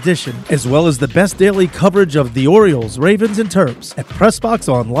entire edition, as well as the best daily coverage of the Orioles, Ravens, and Terps at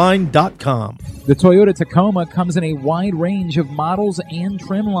PressBoxOnline.com. The Toyota Tacoma comes in a wide range of models and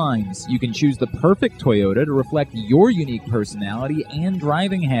trim lines. You can choose the perfect Toyota to reflect your unique personality and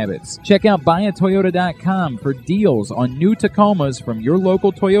driving habits. Check out buyatoyota.com for deals on new Tacomas from your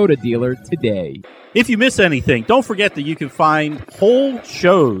local Toyota dealer today. If you miss anything, don't forget that you can find whole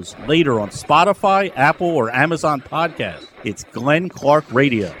shows later on Spotify, Apple, or Amazon Podcasts. It's Glenn Clark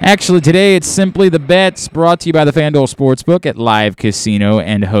Radio. Actually, today it's Simply the Bets, brought to you by the FanDuel Sportsbook at Live Casino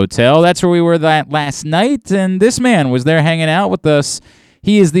and Hotel. That's where we were last night, and this man was there hanging out with us.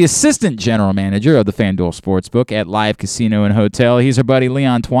 He is the assistant general manager of the FanDuel Sportsbook at Live Casino and Hotel. He's our buddy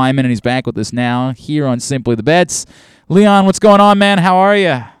Leon Twyman, and he's back with us now here on Simply the Bets. Leon, what's going on, man? How are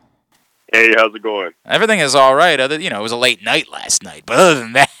you? Hey, how's it going? Everything is all right. It was a late night last night, but other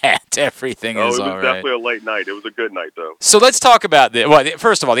than that, everything is all right. It was definitely a late night. It was a good night, though. So let's talk about this. Well,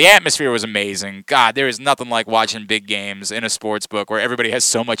 first of all, the atmosphere was amazing. God, there is nothing like watching big games in a sports book where everybody has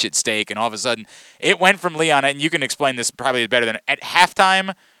so much at stake, and all of a sudden, it went from Leon, and you can explain this probably better than at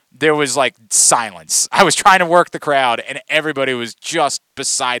halftime. There was like silence. I was trying to work the crowd, and everybody was just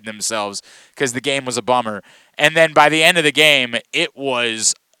beside themselves because the game was a bummer. And then by the end of the game, it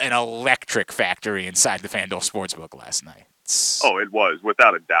was an electric factory inside the FanDuel Sportsbook last night. Oh, it was,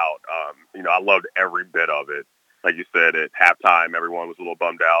 without a doubt. I loved every bit of it. Like you said, at halftime, everyone was a little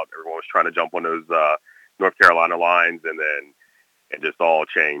bummed out. Everyone was trying to jump on those North Carolina lines, and then it just all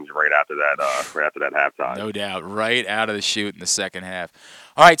changed right after that halftime. No doubt, right out of the chute in the second half.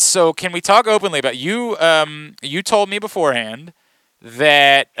 All right, so can we talk openly about you? You told me beforehand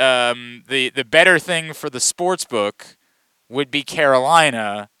that the better thing for the sportsbook would be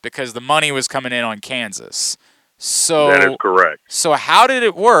Carolina because the money was coming in on Kansas. So that is correct. So how did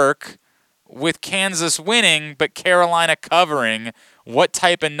it work with Kansas winning but Carolina covering? What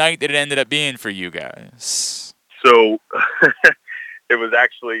type of night did it ended up being for you guys? So it was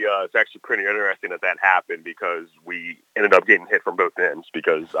actually it's actually pretty interesting that happened because we ended up getting hit from both ends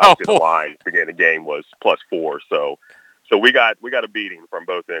because obviously the line at the beginning of the game was +4. So So we got a beating from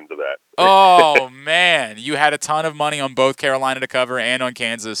both ends of that. Oh man, you had a ton of money on both Carolina to cover and on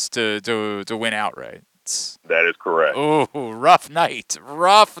Kansas to win outright. That is correct. Oh, rough night.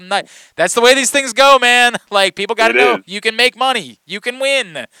 That's the way these things go, man. Like, people got to know you can make money. You can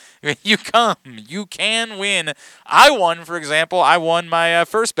win. You can win. I won, for example. I won my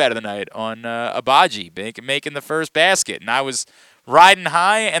first bet of the night on Abaji, making the first basket. And I was riding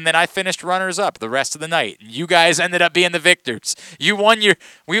high, and then I finished runners-up the rest of the night. You guys ended up being the victors. You won your.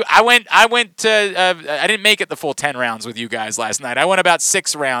 I didn't make it the full 10 rounds with you guys last night. I went about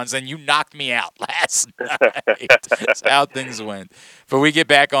 6 rounds, and you knocked me out last night. That's how things went. But we get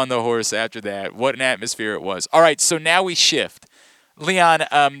back on the horse after that. What an atmosphere it was. All right, so now we shift. Leon,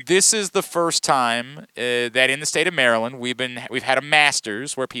 this is the first time that in the state of Maryland we've had a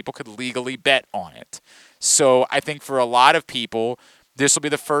Masters where people could legally bet on it. So I think for a lot of people, this will be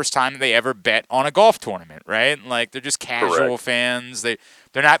the first time they ever bet on a golf tournament, right? Like, they're just casual fans. They're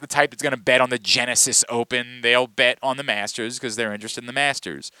not the type that's going to bet on the Genesis Open. They'll bet on the Masters because they're interested in the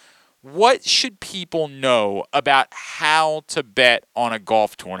Masters. What should people know about how to bet on a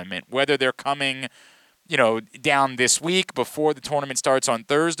golf tournament, whether they're coming, down this week before the tournament starts on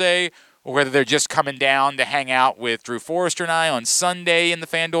Thursday, or whether they're just coming down to hang out with Drew Forrester and I on Sunday in the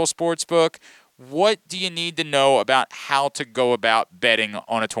FanDuel Sportsbook? What do you need to know about how to go about betting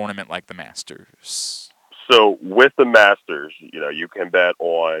on a tournament like the Masters? So with the Masters, you can bet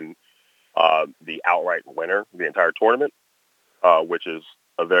on the outright winner of the entire tournament, which is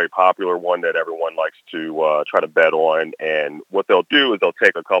a very popular one that everyone likes to try to bet on. And what they'll do is they'll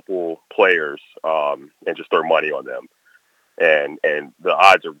take a couple players and just throw money on them. And the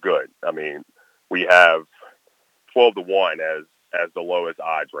odds are good. I mean, we have 12-1 as the lowest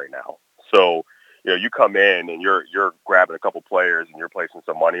odds right now. So, you come in and you're grabbing a couple players and you're placing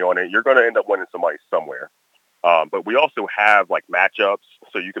some money on it. You're going to end up winning some money somewhere. But we also have like matchups,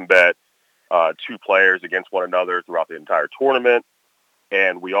 so you can bet 2 players against one another throughout the entire tournament.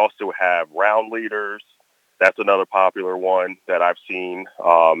 And we also have round leaders. That's another popular one that I've seen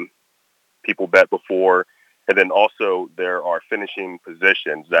people bet before. And then also there are finishing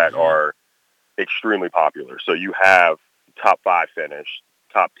positions that are extremely popular. So you have top 5 finish,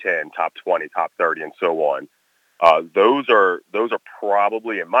 top 10, top 20, top 30, and so on. Those are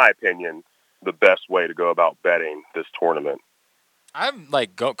probably, in my opinion, the best way to go about betting this tournament. I'm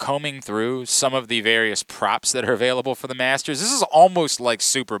combing through some of the various props that are available for the Masters. This is almost like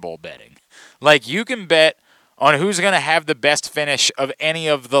Super Bowl betting. Like, you can bet on who's going to have the best finish of any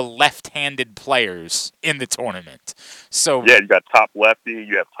of the left-handed players in the tournament. So yeah, you got top lefty,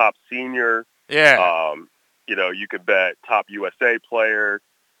 you have top senior. Yeah. You could bet top USA player,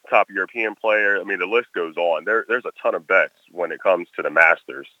 top European player. I mean, the list goes on. There's a ton of bets when it comes to the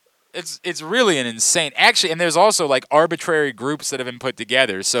Masters. It's really an insane, actually, and there's also like arbitrary groups that have been put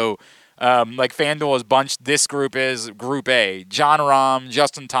together. So like FanDuel has bunched, this group is Group A: John Rahm,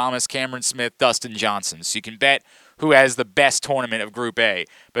 Justin Thomas, Cameron Smith, Dustin Johnson. So you can bet who has the best tournament of Group A.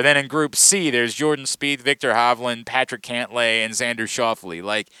 But then in Group C, there's Jordan Spieth, Victor Hovland, Patrick Cantlay, and Xander Schauffele.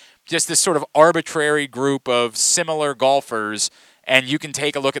 Like, just this sort of arbitrary group of similar golfers. And you can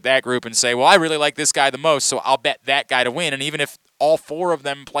take a look at that group and say, well, I really like this guy the most, so I'll bet that guy to win. And even if all 4 of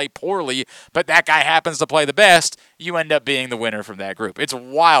them play poorly, but that guy happens to play the best, you end up being the winner from that group. It's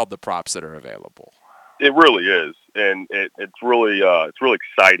wild, the props that are available. It really is. And it's really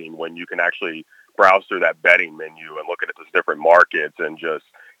exciting when you can actually browse through that betting menu and look at those different markets and just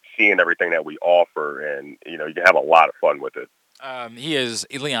seeing everything that we offer. And, you can have a lot of fun with it. He is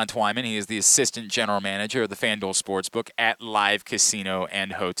Leon Twyman. He is the assistant general manager of the FanDuel Sportsbook at Live Casino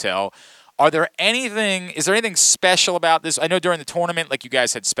and Hotel. Is there anything special about this? I know during the tournament, like, you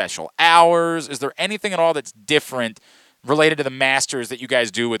guys had special hours. Is there anything at all that's different related to the Masters that you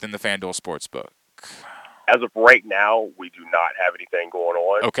guys do within the FanDuel Sportsbook? As of right now, we do not have anything going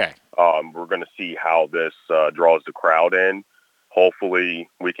on. Okay. We're going to see how this draws the crowd in. Hopefully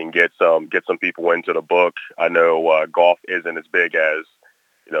we can get some people into the book. I know golf isn't as big as,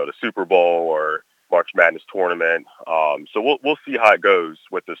 the Super Bowl or March Madness tournament. So we'll see how it goes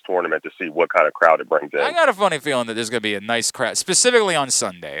with this tournament to see what kind of crowd it brings in. I got a funny feeling that there's going to be a nice crowd, specifically on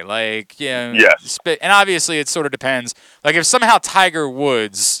Sunday. Yes. And obviously it sort of depends. Like, if somehow Tiger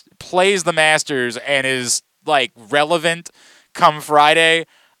Woods plays the Masters and is, relevant come Friday,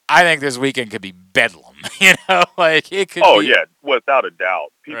 I think this weekend could be bedlam. It could. Oh, be... yeah, without a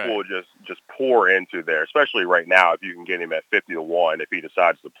doubt. People Right. will just pour into there, especially right now. If you can get him at 50-1, if he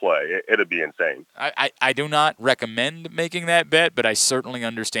decides to play, it'd be insane. I do not recommend making that bet, but I certainly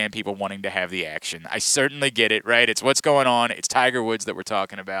understand people wanting to have the action. I certainly get it. Right? It's what's going on. It's Tiger Woods that we're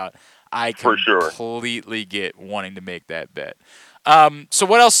talking about. I For sure. completely get wanting to make that bet. So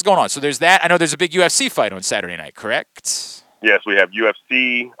what else is going on? So there's that. I know there's a big UFC fight on Saturday night, correct? Yes, we have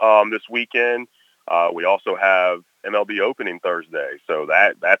UFC this weekend. We also have MLB opening Thursday, so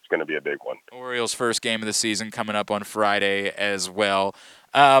that's going to be a big one. Orioles' first game of the season coming up on Friday as well.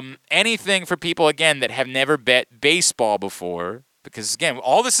 Anything for people, again, that have never bet baseball before? Because, again,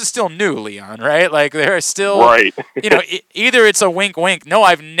 all this is still new, Leon, right? Like, there are still, right. Either it's a wink, wink, no,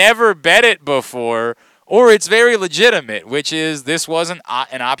 I've never bet it before, or it's very legitimate, which is this wasn't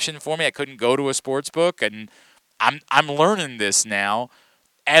an option for me. I couldn't go to a sports book, and I'm learning this now.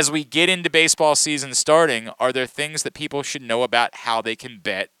 As we get into baseball season starting, are there things that people should know about how they can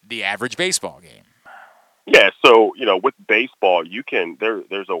bet the average baseball game? Yeah, so, with baseball, you can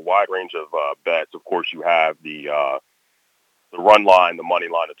there's a wide range of bets. Of course, you have the run line, the money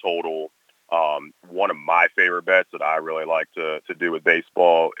line, the total. One of my favorite bets that I really like to do with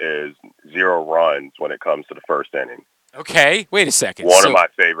baseball is 0 runs when it comes to the first inning. Okay, wait a second. One of my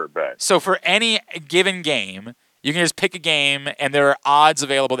favorite bets. So for any given game, you can just pick a game, and there are odds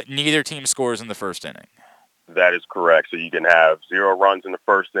available that neither team scores in the first inning. That is correct. So you can have 0 runs in the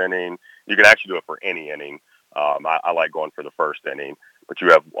first inning. You can actually do it for any inning. I like going for the first inning. But you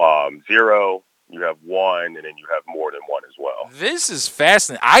have 0, you have 1, and then you have more than 1 as well. This is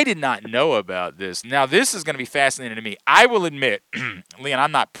fascinating. I did not know about this. Now, this is going to be fascinating to me. I will admit, Leon,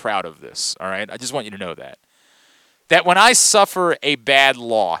 I'm not proud of this, all right? I just want you to know that. That when I suffer a bad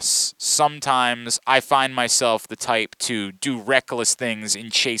loss, sometimes I find myself the type to do reckless things in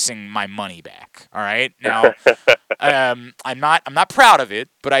chasing my money back. All right. Now, I'm not proud of it,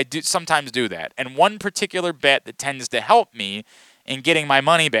 but I do sometimes do that. And one particular bet that tends to help me in getting my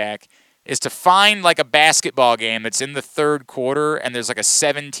money back is to find like a basketball game that's in the third quarter and there's like a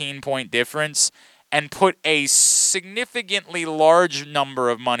 17-point difference, and put a significantly large number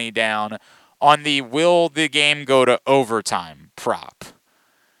of money down on the will the game go to overtime prop.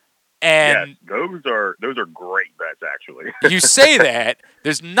 And yes, those are great bets, actually. You say that,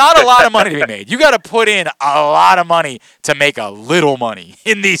 there's not a lot of money to be made. You got to put in a lot of money to make a little money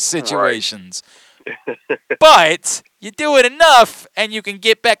in these situations. Right. But you do it enough, and you can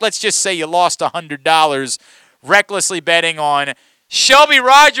get back. Let's just say you lost $100 recklessly betting on Shelby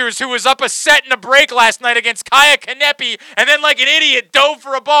Rogers, who was up a set in a break last night against Kaya Kanepi, and then like an idiot dove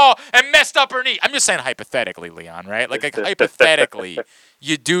for a ball and messed up her knee. I'm just saying hypothetically, Leon, right? Like hypothetically,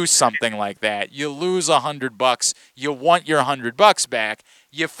 you do something like that. You lose $100. You want your $100 back.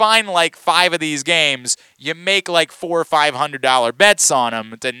 You find like 5 of these games. You make like $400 or $500 bets on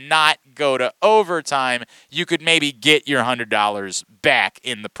them to not go to overtime. You could maybe get your $100 back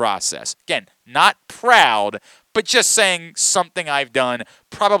in the process. Again, not proud, but just saying something I've done,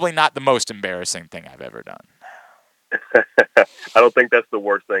 probably not the most embarrassing thing I've ever done. I don't think that's the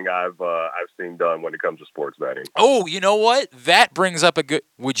worst thing I've seen done when it comes to sports betting. Oh, you know what? That brings up a good.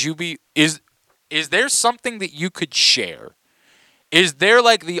 Would you be? Is there something that you could share? Is there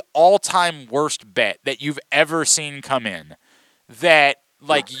like the all-time worst bet that you've ever seen come in that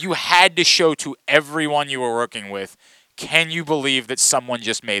like you had to show to everyone you were working with? Can you believe that someone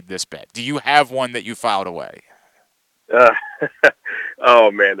just made this bet? Do you have one that you filed away?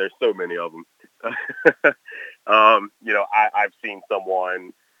 Oh man, there's so many of them. I've seen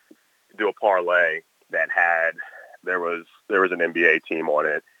someone do a parlay that there was an NBA team on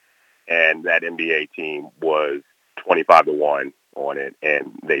it, and that NBA team was 25-1 on it,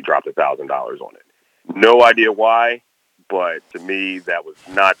 and they dropped $1,000 on it. No idea why, but to me that was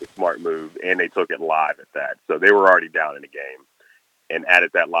not the smart move, and they took it live at that. So they were already down in the game, and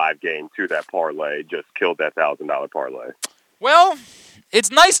added that live game to that parlay, just killed that $1,000 parlay. Well,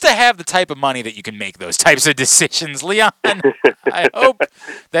 it's nice to have the type of money that you can make those types of decisions, Leon. I hope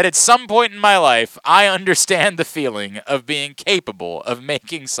that at some point in my life, I understand the feeling of being capable of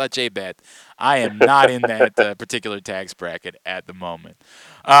making such a bet. I am not in that particular tax bracket at the moment.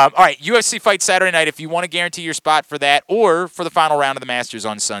 All right, UFC fight Saturday night. If you want to guarantee your spot for that or for the final round of the Masters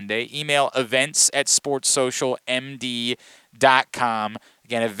on Sunday, email events@sportssocialmd.com.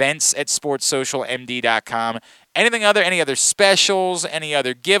 Again, events@sportssocialmd.com. Any other specials, any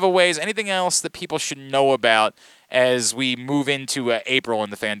other giveaways, anything else that people should know about as we move into April in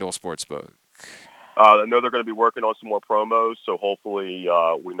the FanDuel Sportsbook? I know they're going to be working on some more promos, so hopefully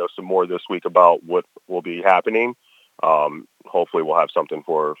we know some more this week about what will be happening. Hopefully we'll have something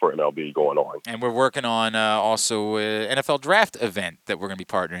for MLB going on. And we're working on also an NFL draft event that we're going to be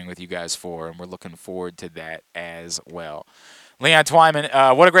partnering with you guys for, and we're looking forward to that as well. Leon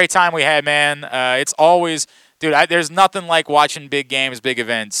Twyman, what a great time we had, man. It's always Dude, there's nothing like watching big games, big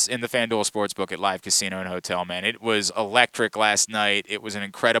events in the FanDuel Sportsbook at Live Casino and Hotel, man. It was electric last night. It was an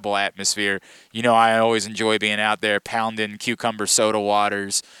incredible atmosphere. You know, I always enjoy being out there pounding cucumber soda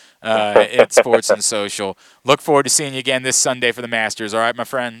waters at Sports and Social. Look forward to seeing you again this Sunday for the Masters. All right, my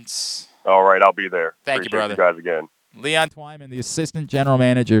friends? All right, I'll be there. Thank you, brother. Appreciate you guys again. Leon Twyman, the assistant general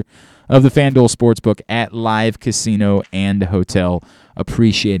manager of the FanDuel Sportsbook at Live Casino and Hotel.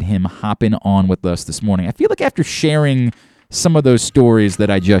 Appreciate him hopping on with us this morning. I feel like after sharing some of those stories that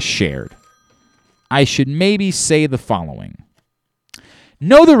I just shared, I should maybe say the following.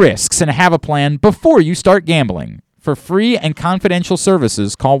 Know the risks and have a plan before you start gambling. For free and confidential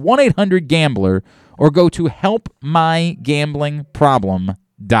services, call 1-800-GAMBLER or go to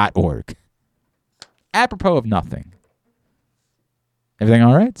helpmygamblingproblem.org. Apropos of nothing. Everything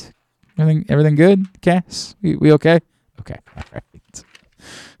all right? Everything good, Cass? We okay? Okay, all right.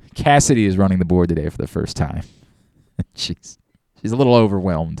 Cassidy is running the board today for the first time. She's a little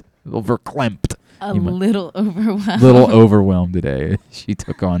overwhelmed, a little verklempt. A little overwhelmed. Little overwhelmed today. She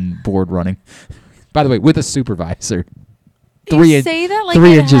took on board running. By the way, with a supervisor. You say that like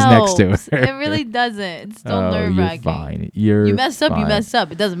 3 it inches helps. next to her. It really doesn't. It's still nerve-wracking. You're fine. You messed up, fine. you messed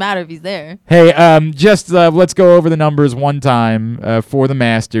up. It doesn't matter if he's there. Hey, just let's go over the numbers one time for the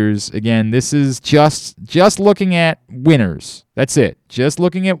Masters. Again, this is just looking at winners. That's it. Just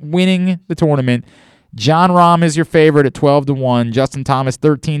looking at winning the tournament. Jon Rahm is your favorite at 12-1. Justin Thomas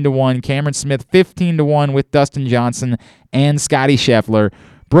 13-1. Cameron Smith 15-1 with Dustin Johnson and Scotty Scheffler.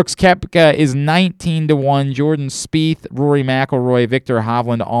 Brooks Koepka is 19-1. Jordan Spieth, Rory McIlroy, Victor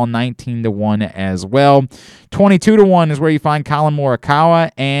Hovland, all 19-1 as well. 22-1 is where you find Colin Morikawa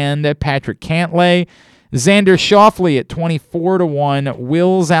and Patrick Cantlay. Xander Schauffele at 24-1.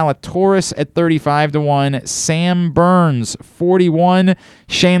 Will Zalatoris at 35-1. Sam Burns 41.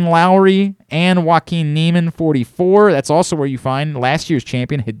 Shane Lowry and Joaquin Niemann 44. That's also where you find last year's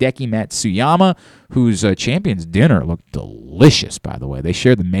champion Hideki Matsuyama, whose Champions Dinner looked delicious, by the way. They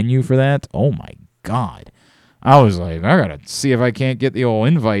shared the menu for that. Oh, my God. I was like, I got to see if I can't get the old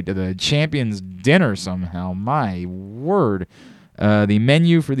invite to the Champions Dinner somehow. My word. The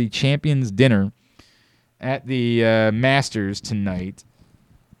menu for the Champions Dinner at the Masters tonight.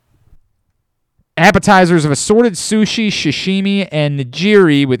 Appetizers of assorted sushi, sashimi, and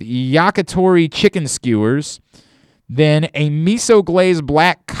nigiri with yakitori chicken skewers. Then a miso glazed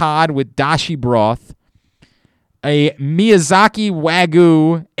black cod with dashi broth. A Miyazaki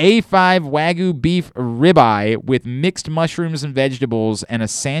Wagyu A5 Wagyu beef ribeye with mixed mushrooms and vegetables. And a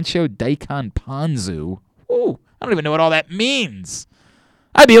Sancho Daikon ponzu. Ooh, I don't even know what all that means.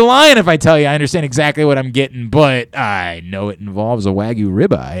 I'd be lying if I tell you I understand exactly what I'm getting, but I know it involves a Wagyu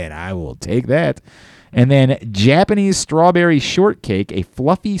ribeye, and I will take that. And then Japanese strawberry shortcake, a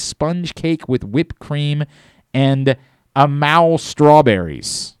fluffy sponge cake with whipped cream and a Mao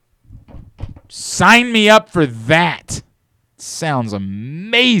strawberries. Sign me up for that. Sounds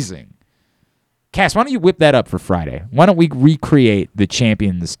amazing. Cass, why don't you whip that up for Friday? Why don't we recreate the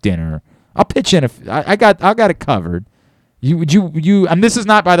Champions Dinner? I'll pitch in. I got it covered. And this is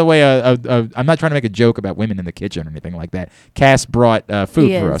not, by the way, I'm not trying to make a joke about women in the kitchen or anything like that. Cass brought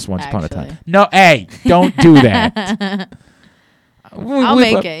food for us once upon a time. No, hey, don't do that. I'll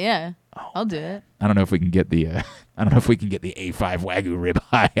make it. Yeah, I'll do it. I don't know if we can get the A5 Wagyu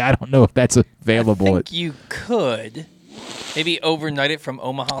ribeye. I don't know if that's available. I think you could maybe overnight it from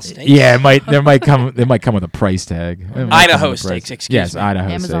Omaha Steaks. Yeah, it might. It might come with a price tag. Idaho Steaks. Excuse me. Idaho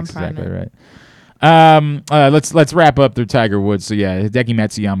Amazon Steaks. Prime Exactly right. Let's wrap up through Tiger Woods. So yeah, Hideki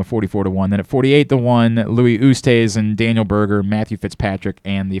Matsuyama 44-1. Then at 48-1, Louis Oosthuizen and Daniel Berger, Matthew Fitzpatrick,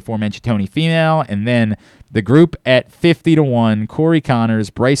 and the aforementioned Tony Finau. And then the group at 50-1, Corey Connors,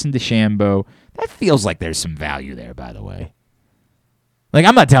 Bryson DeChambeau. That feels like there's some value there, by the way. Like,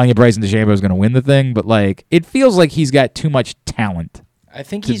 I'm not telling you Bryson DeChambeau is going to win the thing, but like it feels like he's got too much talent. I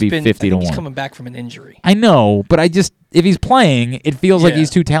think to he's be been 50-1. He's coming back from an injury. I know, but if he's playing, it feels like he's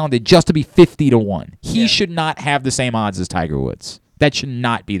too talented just to be 50-1. He should not have the same odds as Tiger Woods. That should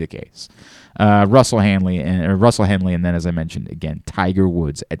not be the case. Russell Henley, and then, as I mentioned again, Tiger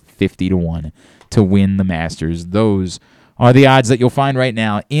Woods at 50-1 to win the Masters. Those are the odds that you'll find right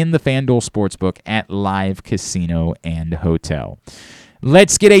now in the FanDuel Sportsbook at Live Casino and Hotel.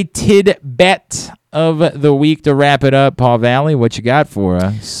 Let's get a tidbit of the week to wrap it up. Paul Valley, what you got for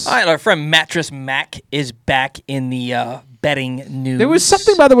us? All right, our friend Mattress Mac is back in the betting news. There was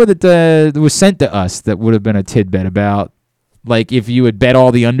something, by the way, that was sent to us that would have been a tidbit about, like, if you had bet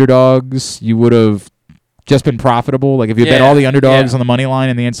all the underdogs, you would have just been profitable. Like, if you bet all the underdogs on the money line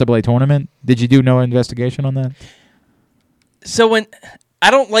in the NCAA tournament. Did you do no investigation on that? So when I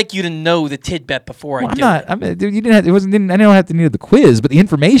don't like you to know the tidbit before I do it. I mean, dude, you didn't have. It wasn't. I don't have to need the quiz, but the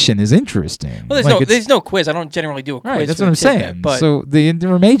information is interesting. Well, there's no quiz. I don't generally do a quiz. Right, that's for what I'm the tidbit, saying. But So the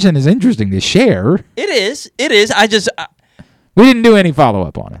information is interesting to share. it is. I just. We didn't do any follow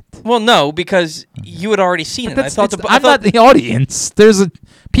up on it. Well, no, because you had already seen it. I'm not the audience.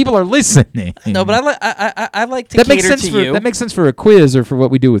 People are listening. No, but I like to that makes cater sense to for you. that makes sense for a quiz or for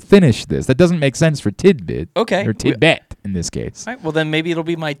what we do with Finish This. That doesn't make sense for tidbit. Okay. Or tidbit in this case. All right, well, then maybe it'll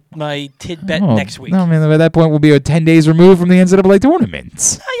be my tidbit Oh, next week. No, I mean, by that point, we'll be 10 days removed from the NCAA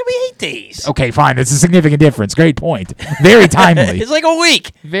tournaments. You'll be 8 days. Okay, fine. That's a significant difference. Great point. Very timely. It's like a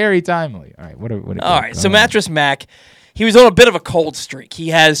week. Very timely. All right. What All right. So Mattress Mac, he was on a bit of a cold streak. He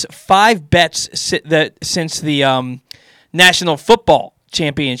has 5 bets since the National Football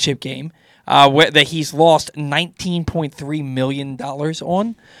Championship game that he's lost $19.3 million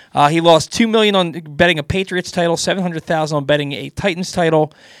on. He lost $2 million on betting a Patriots title, $700,000 on betting a Titans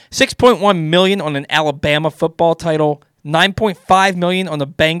title, $6.1 million on an Alabama football title, $9.5 million on the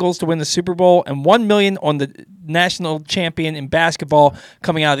Bengals to win the Super Bowl, and $1 million on the national champion in basketball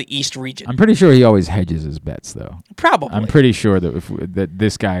coming out of the East region. I'm pretty sure he always hedges his bets, though. Probably. I'm pretty sure that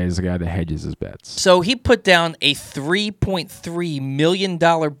this guy is the guy that hedges his bets. So he put down a $3.3 million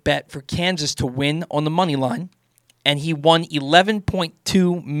bet for Kansas to win on the money line, and he won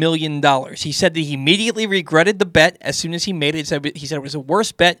 $11.2 million. He said that he immediately regretted the bet as soon as he made it. He said it was the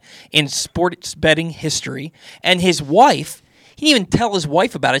worst bet in sports betting history. And his wife, he didn't even tell his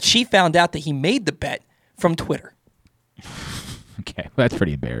wife about it. She found out that he made the bet from Twitter. Okay, well, that's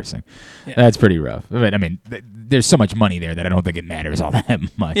pretty embarrassing. Yeah. That's pretty rough. But I mean, there's so much money there that I don't think it matters all that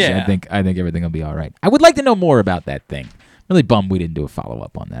much. Yeah. I think everything will be all right. I would like to know more about that thing. Really bummed we didn't do a follow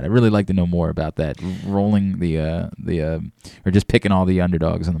up on that. I'd really like to know more about that rolling or just picking all the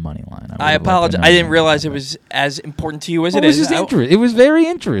underdogs on the money line. I apologize. I didn't realize it was as important to you as it is. It was very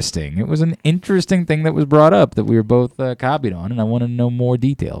interesting. It was an interesting thing that was brought up that we were both copied on, and I want to know more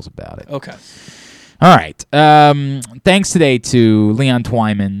details about it. Okay. All right. Thanks today to Leon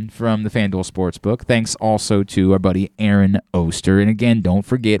Twyman from the FanDuel Sportsbook. Thanks also to our buddy Aaron Oster. And again, don't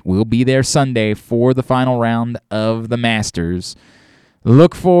forget, we'll be there Sunday for the final round of the Masters.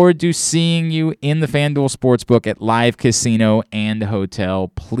 Look forward to seeing you in the FanDuel Sportsbook at Live Casino and Hotel.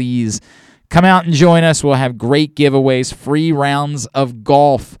 Please come out and join us. We'll have great giveaways, free rounds of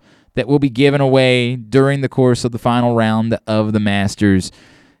golf that will be given away during the course of the final round of the Masters.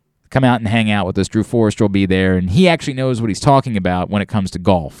 Come out and hang out with us. Drew Forrester will be there, and he actually knows what he's talking about when it comes to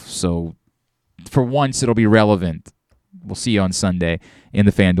golf. So for once, it'll be relevant. We'll see you on Sunday in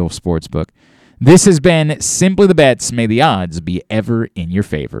the FanDuel Sportsbook. This has been Simply the Bets. May the odds be ever in your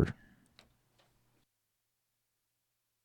favor.